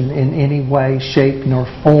decision in any way, shape, nor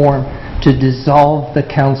form to dissolve the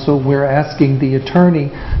council. We're asking the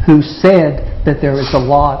attorney, who said that there is a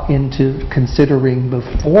lot into considering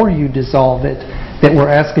before you dissolve it, that we're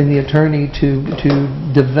asking the attorney to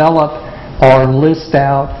develop or list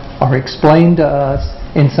out or explain to us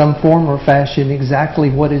in some form or fashion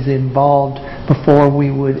exactly what is involved before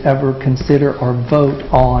we would ever consider or vote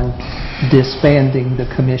on disbanding the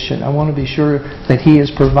commission. I want to be sure that he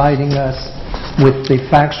is providing us with the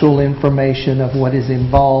factual information of what is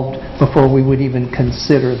involved before we would even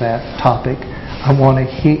consider that topic. I want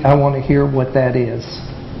to hear what that is.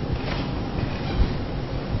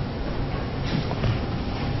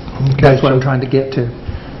 Okay, that's what I'm trying to get to.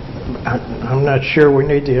 I'm not sure we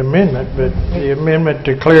need the amendment, but the amendment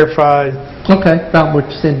to clarify... Okay, I would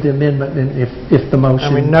send the amendment if the motion...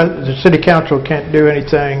 I mean, the city council can't do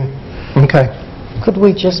anything... Okay. Could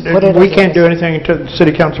we just put it... We can't do anything until the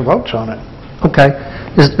city council votes on it. Okay.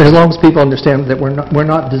 As long as people understand that we're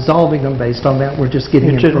not dissolving them based on that, we're just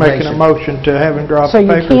getting You're just information. making a motion to have him drop So the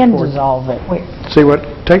you papers can for it. dissolve it. See what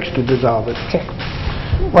it takes to dissolve it. Okay.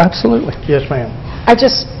 Well, absolutely. Yes, ma'am.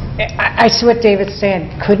 I see what David's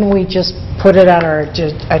saying. Couldn't we just put it on our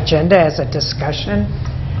agenda as a discussion?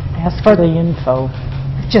 Ask for the info.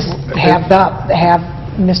 Just have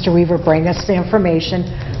Mr. Weaver bring us the information.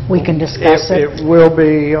 We can discuss it. It will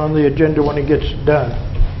be on the agenda when it gets done.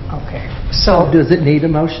 Okay. So does it need a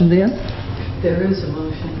motion then? There is a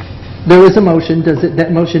motion. There is a motion. Does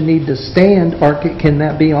that motion need to stand, or can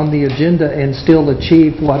that be on the agenda and still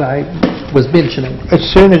achieve what I was mentioning? As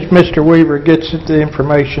soon as Mr. Weaver gets the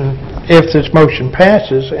information, if this motion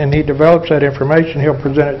passes and he develops that information, he'll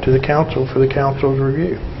present it to the council for the council's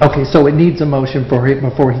review. Okay, so it needs a motion for him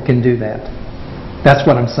before he can do that. That's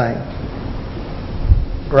what I'm saying.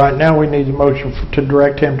 Right now, we need a motion to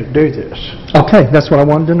direct him to do this. Okay, that's what I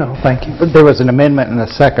wanted to know. Thank you. There was an amendment and a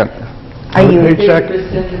second. Are you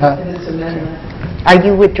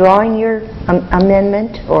withdrawing your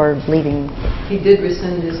amendment or leaving? He did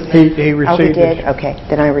rescind his amendment. He received Oh, he did? it. Okay,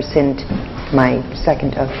 then I rescind my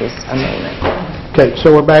second of his amendment. Okay,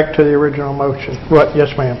 so we're back to the original motion. What?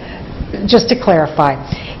 Yes, ma'am. Just to clarify,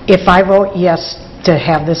 if I vote yes to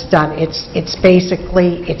have this done. It's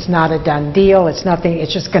basically, it's not a done deal, it's nothing,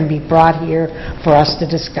 it's just going to be brought here for us to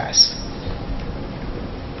discuss.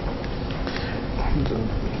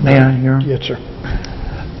 May I hear? Yes, sir.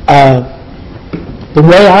 The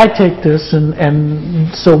way I take this,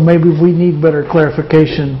 and so maybe we need better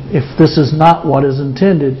clarification if this is not what is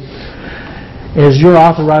intended, is you're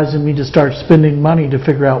authorizing me to start spending money to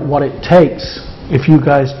figure out what it takes if you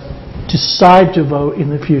guys decide to vote in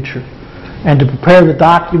the future, and to prepare the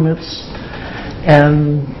documents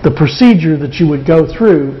and the procedure that you would go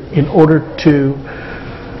through in order to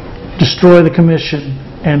destroy the commission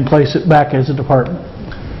and place it back as a department.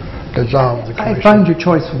 Dissolve the commission. I find your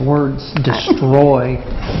choice of words, destroy,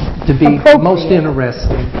 to be most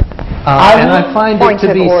interesting. And I find it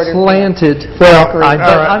to be slanted. Well,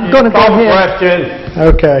 I'm going to go ahead.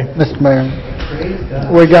 Okay. Mr. Mayor.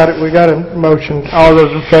 We got it. We got a motion. All those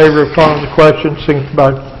in favor of calling the question,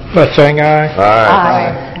 signify by saying aye.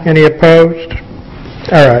 Aye. Any opposed?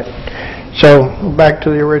 All right. So back to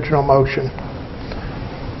the original motion.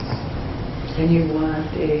 And you want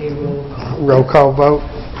a roll call? Roll call vote.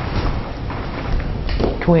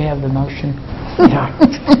 Can we have the motion? Yeah.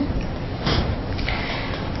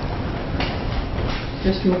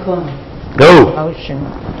 Mr. McClung? Go. Motion.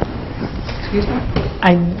 Excuse me?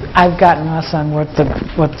 I've gotten us on what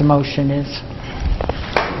the motion is.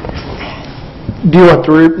 Do you want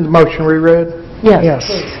the motion reread? Yes.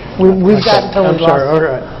 We've got until I'm we sorry. lost. All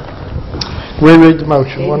right. Reread the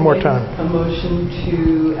motion one more time. A motion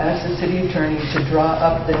to ask the city attorney to draw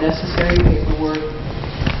up the necessary paperwork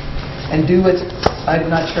and do what's, I'm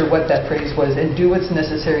not sure what that phrase was, and do what's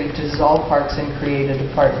necessary to dissolve parks and create a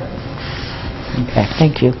department. Okay,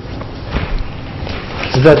 thank you.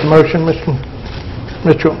 Is that the motion, Mr.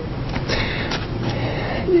 Mitchell?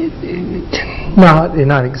 Not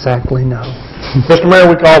exactly, no. Mr. Mayor,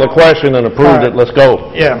 we call the question and approved it. Let's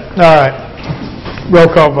go. Yeah. All right. Roll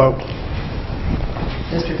call vote.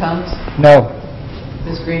 Mr. Thomas? No.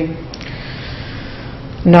 Ms. Green?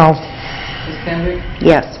 No. Ms. Kendrick?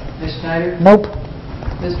 Yes. Ms. Schneider? Nope.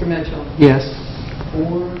 Mr. Mitchell? Yes.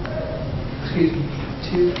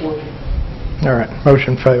 2-4. All right.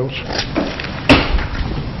 Motion fails.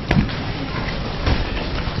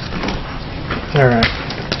 All right.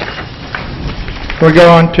 We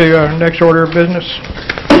go on to our next order of business.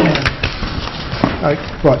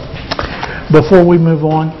 What? Before we move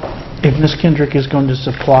on, if Ms. Kendrick is going to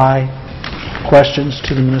supply questions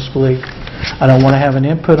to the municipal league, I don't want to have an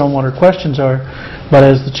input on what her questions are, but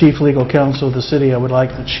as the chief legal counsel of the city, I would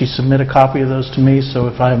like that she submit a copy of those to me, so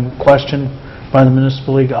if I'm questioned by the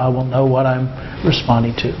municipal league, I will know what I'm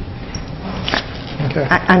responding to. Okay.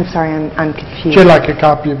 I'm sorry, I'm confused. She'd like a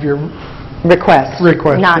copy of your Request.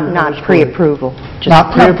 Not pre-approval.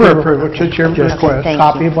 Not pre-approval, just your request. Thank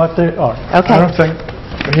Copy you. of what they are. Okay. I don't think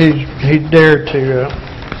he dared to,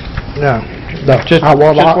 no. Just I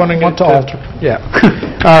want wanting it to alter. Yeah.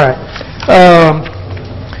 All right.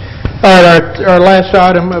 All right, our last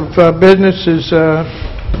item of business is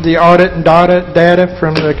the audit and data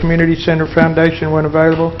from the Community Center Foundation when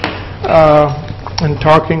available. And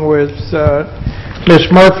talking with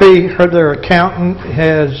Ms. Murphy, their accountant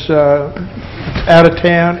is out of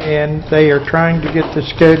town, and they are trying to get this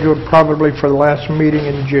scheduled probably for the last meeting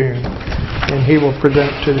in June, and he will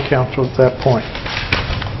present it to the council at that point.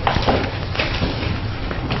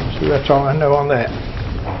 So that's all I know on that.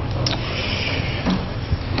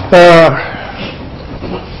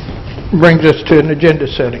 Brings us to an agenda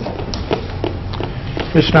setting.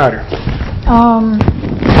 Ms. Schneider.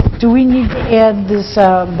 Do we need to add this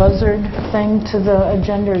buzzard thing to the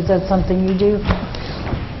agenda, or is that something you do?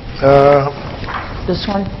 This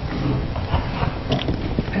one?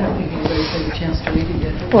 I don't think anybody's had a chance to read it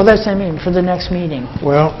yet. Well, that's what I mean, for the next meeting.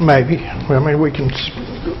 Well, maybe. I mean, we can,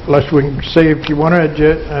 unless we can see if you want to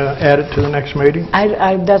add it to the next meeting.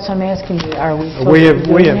 That's what I'm asking you, are we supposed to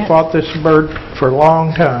be We doing have it? fought this bird for a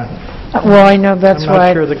long time. Well, I know that's I'm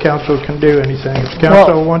why. not sure the council can do anything. If the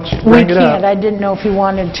council wants to bring it We can't. up, I didn't know if you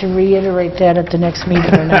wanted to reiterate that at the next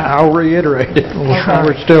meeting or not. I'll reiterate it.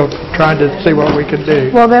 We're still trying to see what we can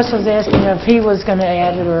do. Well, that's what I was asking, if he was going to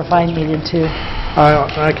add it or if I needed to.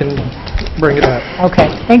 I can bring it up.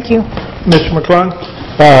 Okay, thank you. Mr. McClung?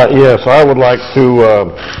 Yes, I would like to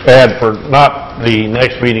add for not the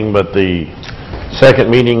next meeting, but the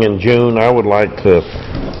second meeting in June, I would like to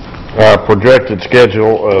projected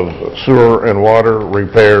schedule of sewer and water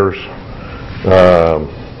repairs. I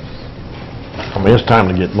mean, it's time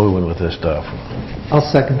to get moving with this stuff. I'll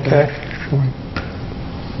second that.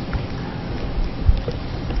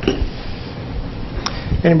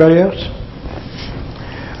 Anybody else?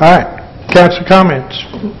 All right. Council comments.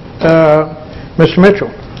 Mr.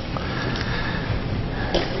 Mitchell?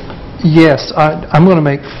 Yes, I'm going to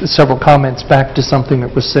make several comments back to something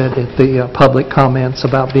that was said at the public comments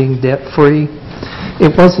about being debt-free.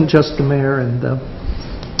 It wasn't just the mayor and the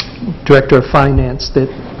director of finance that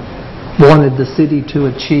wanted the city to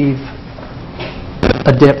achieve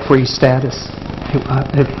a debt-free status.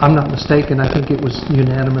 If I'm not mistaken, I think it was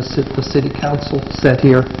unanimous that the city council sat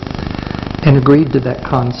here and agreed to that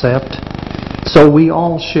concept. So we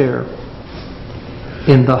all share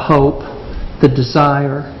in the hope, the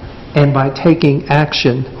desire, and by taking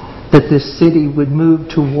action that this city would move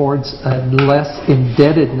towards a less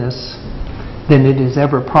indebtedness than it has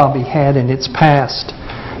ever probably had in its past.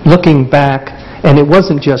 Looking back, and it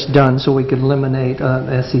wasn't just done so we could eliminate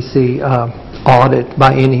an SEC audit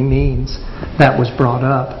by any means. That was brought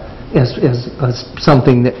up as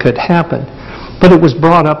something that could happen. But it was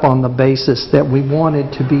brought up on the basis that we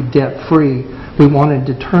wanted to be debt-free. We wanted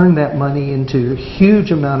to turn that money into a huge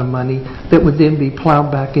amount of money that would then be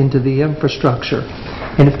plowed back into the infrastructure.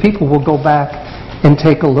 And if people will go back and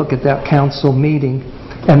take a look at that council meeting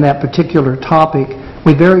and that particular topic,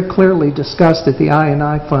 we very clearly discussed that the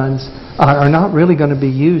I&I funds are not really going to be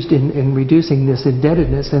used in reducing this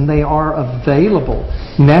indebtedness, and they are available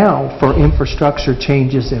now for infrastructure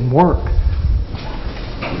changes and work.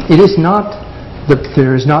 It is not that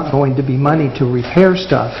there is not going to be money to repair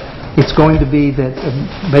stuff. It's going to be that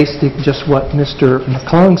basically just what Mr.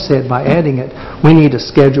 McClung said by adding it, we need a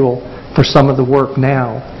schedule for some of the work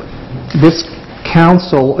now. This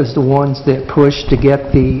council is the ones that pushed to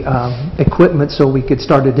get the equipment so we could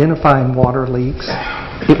start identifying water leaks.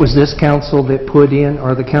 It was this council that put in,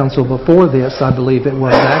 or the council before this, I believe it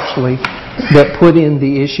was actually, that put in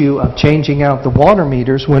the issue of changing out the water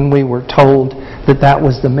meters when we were told that that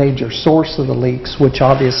was the major source of the leaks, which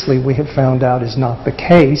obviously we have found out is not the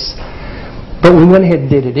case. But we went ahead and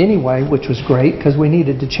did it anyway, which was great because we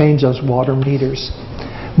needed to change those water meters.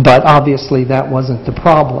 But obviously that wasn't the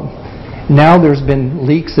problem. Now there's been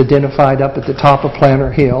leaks identified up at the top of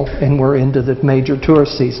Planter Hill, and we're into the major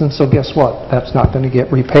tourist season, so guess what? That's not going to get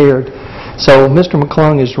repaired. So Mr.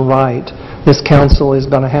 McClung is right. This council is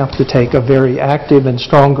going to have to take a very active and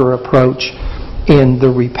stronger approach in the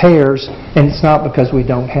repairs, and it's not because we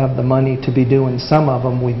don't have the money to be doing some of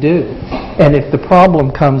them, we do. And if the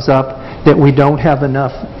problem comes up that we don't have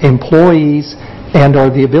enough employees and or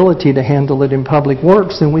the ability to handle it in public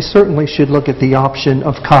works, then we certainly should look at the option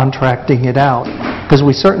of contracting it out. Because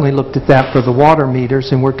we certainly looked at that for the water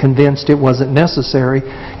meters and we're convinced it wasn't necessary,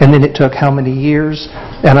 and then it took how many years?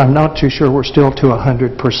 And I'm not too sure we're still to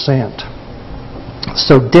 100%.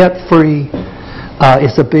 So debt-free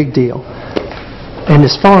is a big deal. And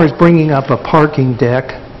as far as bringing up a parking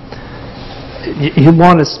deck, you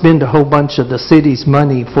want to spend a whole bunch of the city's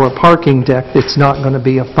money for a parking deck that's not going to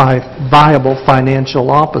be a viable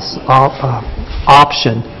financial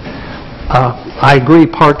option. I agree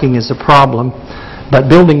parking is a problem, but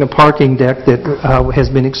building a parking deck that has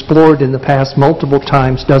been explored in the past multiple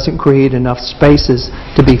times doesn't create enough spaces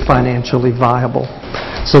to be financially viable.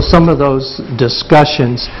 So some of those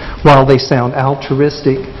discussions, while they sound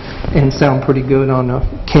altruistic and sound pretty good on a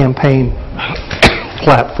campaign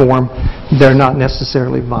platform, they're not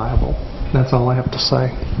necessarily viable. That's all I have to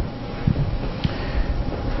say.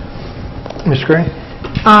 Ms. Gray?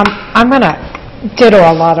 I'm going to ditto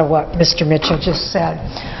a lot of what Mr. Mitchell just said.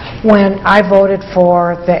 When I voted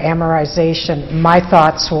for the amortization, my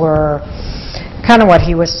thoughts were kind of what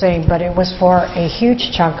he was saying, but it was for a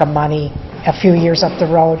huge chunk of money a few years up the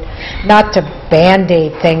road, not to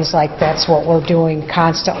Band-Aid things like that's what we're doing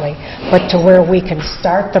constantly, but to where we can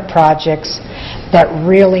start the projects that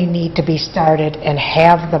really need to be started and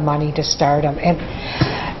have the money to start them. And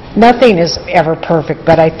nothing is ever perfect,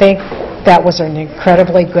 but I think that was an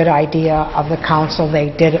incredibly good idea of the council. They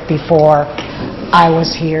did it before I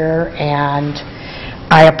was here, and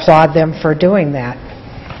I applaud them for doing that.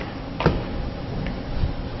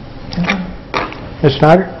 Ms.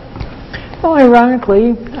 Schneider? Well,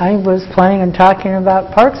 ironically, I was planning on talking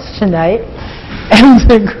about parks tonight, and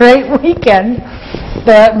it's a great weekend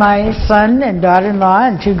that my son and daughter-in-law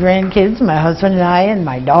and 2 grandkids, my husband and I and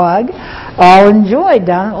my dog, all enjoyed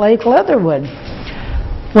down at Lake Leatherwood.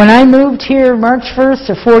 When I moved here March 1st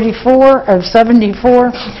of 74,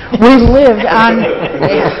 we lived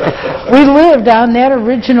on that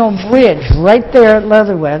original bridge right there at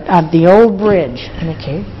Leatherwood, on the old bridge.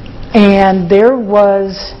 Okay. And there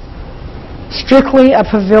was strictly a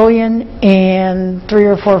pavilion and 3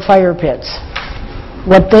 or 4 fire pits.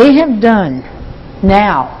 What they have done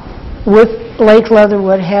now with Lake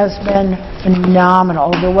Leatherwood has been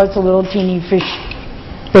phenomenal. There was a little teeny fish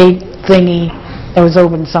bait thingy that was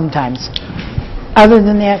open sometimes. Other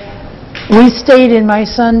than that, my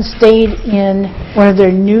son stayed in one of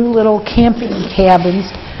their new little camping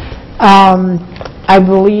cabins. I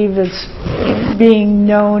believe it's being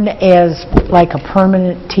known as like a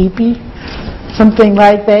permanent teepee, something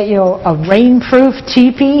like that, a rainproof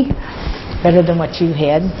teepee, better than what you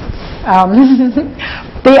had.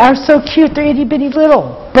 They are so cute, they're itty bitty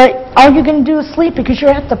little, but all you're going to do is sleep because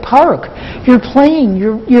you're at the park. You're playing,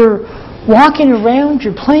 you're walking around,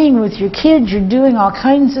 you're playing with your kids, you're doing all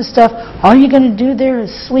kinds of stuff. All you're going to do there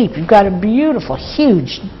is sleep. You've got a beautiful,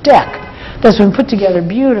 huge deck that's been put together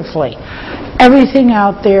beautifully. Everything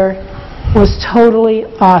out there was totally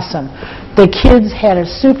awesome. The kids had a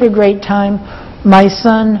super great time. My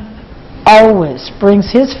son always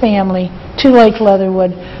brings his family to Lake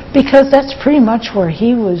Leatherwood because that's pretty much where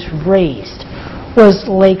he was raised, was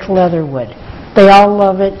Lake Leatherwood. They all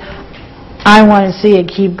love it. I want to see it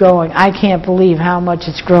keep going. I can't believe how much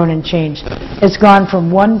it's grown and changed. It's gone from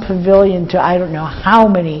one pavilion to I don't know how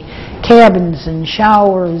many cabins and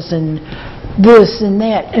showers and this and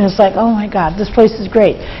that. And it's like, oh my God, this place is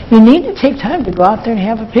great. You need to take time to go out there and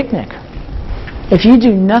have a picnic. If you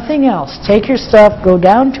do nothing else, take your stuff, go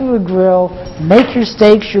down to a grill, make your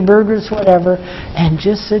steaks, your burgers, whatever, and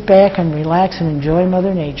just sit back and relax and enjoy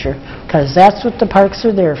Mother Nature, because that's what the parks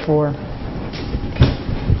are there for.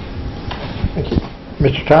 Thank you.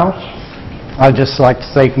 Mr. Thomas? I'd just like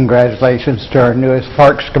to say congratulations to our newest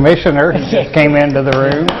Parks Commissioner who just came into the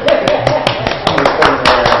room.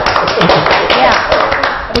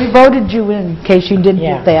 Yeah, we voted you in case you didn't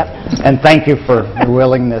get that. And thank you for your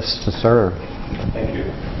willingness to serve. Thank you.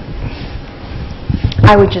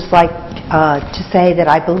 I would just like to say that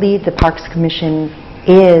I believe the Parks Commission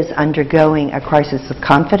is undergoing a crisis of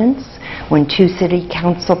confidence when two city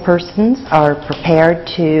council persons are prepared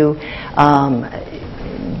to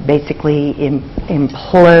basically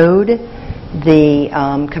implode the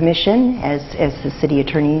commission, as the city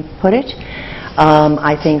attorney put it.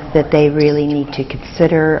 I think that they really need to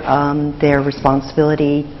consider their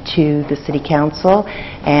responsibility to the city council,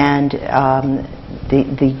 and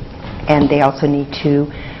and they also need to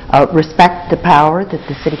respect the power that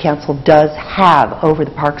the city council does have over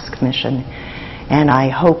the Parks Commission. And I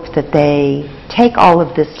hope that they take all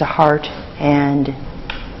of this to heart and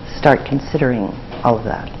start considering all of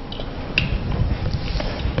that.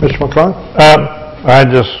 Mr. McClung? I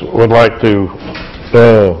just would like to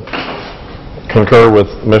concur with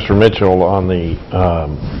Mr. Mitchell on the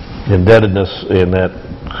indebtedness in that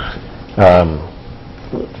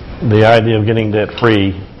the idea of getting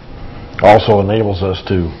debt-free also enables us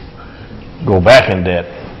to go back in debt,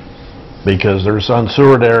 because there's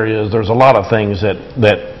unsewered areas, there's a lot of things that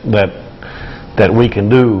we can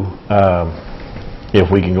do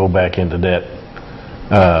if we can go back into debt.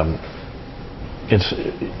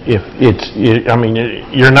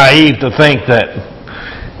 You're naive to think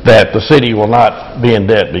that the city will not be in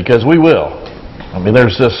debt, because we will. I mean,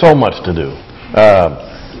 there's just so much to do.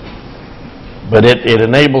 But it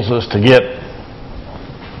enables us to get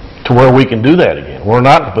to where we can do that again. We're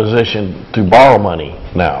not in a position to borrow money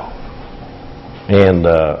now. And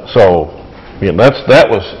so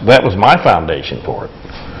that was my foundation for it,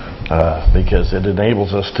 because it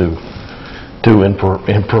enables us to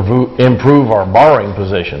improve our borrowing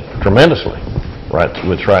position tremendously, right?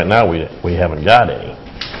 Which right now we haven't got any.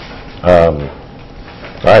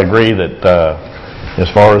 I agree that as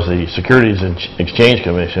far as the Securities and Exchange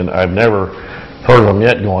Commission, I've never heard of them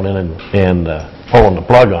yet going in and pulling the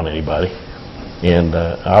plug on anybody. And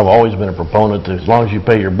I've always been a proponent that as long as you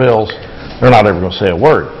pay your bills, they're not ever going to say a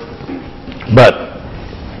word. But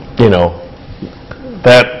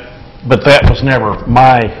that was never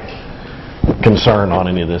my concern on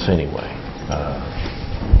any of this anyway.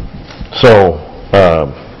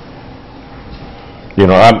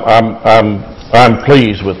 I'm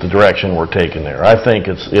pleased with the direction we're taking there. I think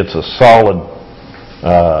it's a solid.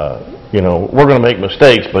 We're going to make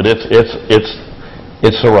mistakes, but it's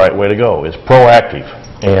the right way to go. It's proactive,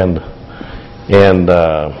 and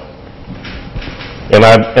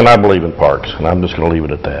I believe in parks, and I'm just going to leave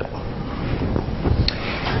it at that.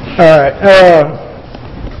 All right.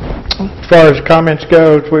 As far as comments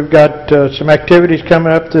goes, we've got some activities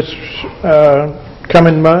coming up this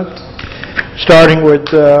coming month, starting with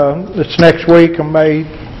this next week on May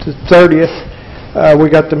the 30th. We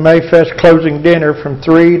got the Mayfest closing dinner from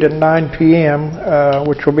 3 to 9 p.m.,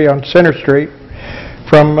 which will be on Center Street.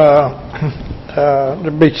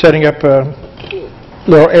 They'll be setting up a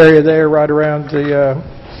little area there right around the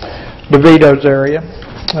DeVito's area.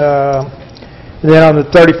 Then on the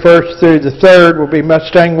 31st through the 3rd will be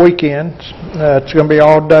Mustang Weekends. It's going to be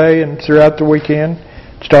all day and throughout the weekend.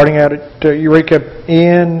 starting out at Eureka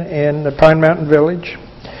Inn in the Pine Mountain Village.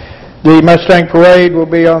 The Mustang Parade will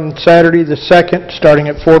be on Saturday the 2nd, starting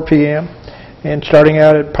at 4 p.m., and starting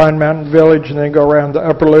out at Pine Mountain Village, and then go around the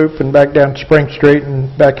Upper Loop and back down Spring Street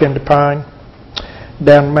and back into Pine,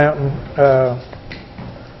 down the mountain.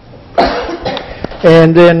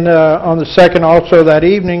 And then on the 2nd, also that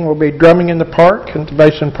evening, will be drumming in the park, at the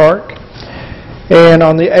Basin Park. And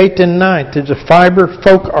on the 8th and 9th is a Fiber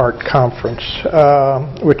Folk Art Conference,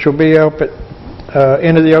 which will be up at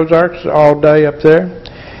End of the Ozarks all day up there.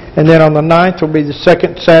 And then on the 9th will be the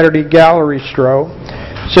second Saturday gallery stroll,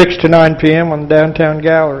 6 to 9 p.m. on the downtown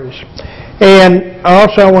galleries. And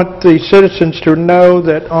also want the citizens to know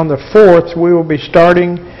that on the 4th we will be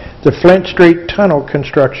starting the Flint Street Tunnel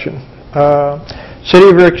construction. City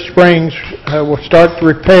of Rick Springs will start the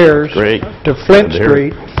repairs to Flint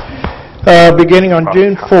Street beginning on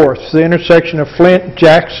June 4th. The intersection of Flint,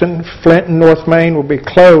 Jackson, Flint, and North Main will be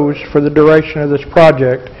closed for the duration of this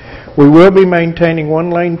project. We will be maintaining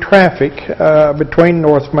one-lane traffic between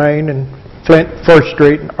North Main and Flint, 1st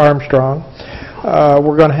Street, and Armstrong.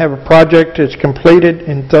 We're going to have a project that's completed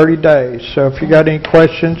in 30 days. So if you got any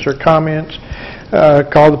questions or comments,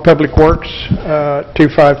 call the Public Works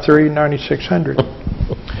 253-9600.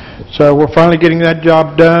 So we're finally getting that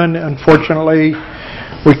job done. Unfortunately,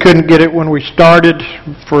 we couldn't get it when we started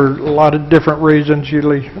for a lot of different reasons.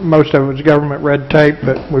 Usually, most of it was government red tape,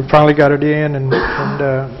 but we finally got it in and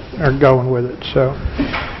are going with it. So,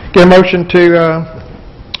 get a motion to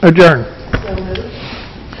adjourn.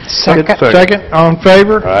 Second. All in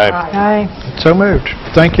favor? Aye. So moved.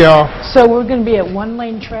 Thank you all. So we're going to be at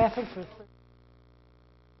one-lane traffic for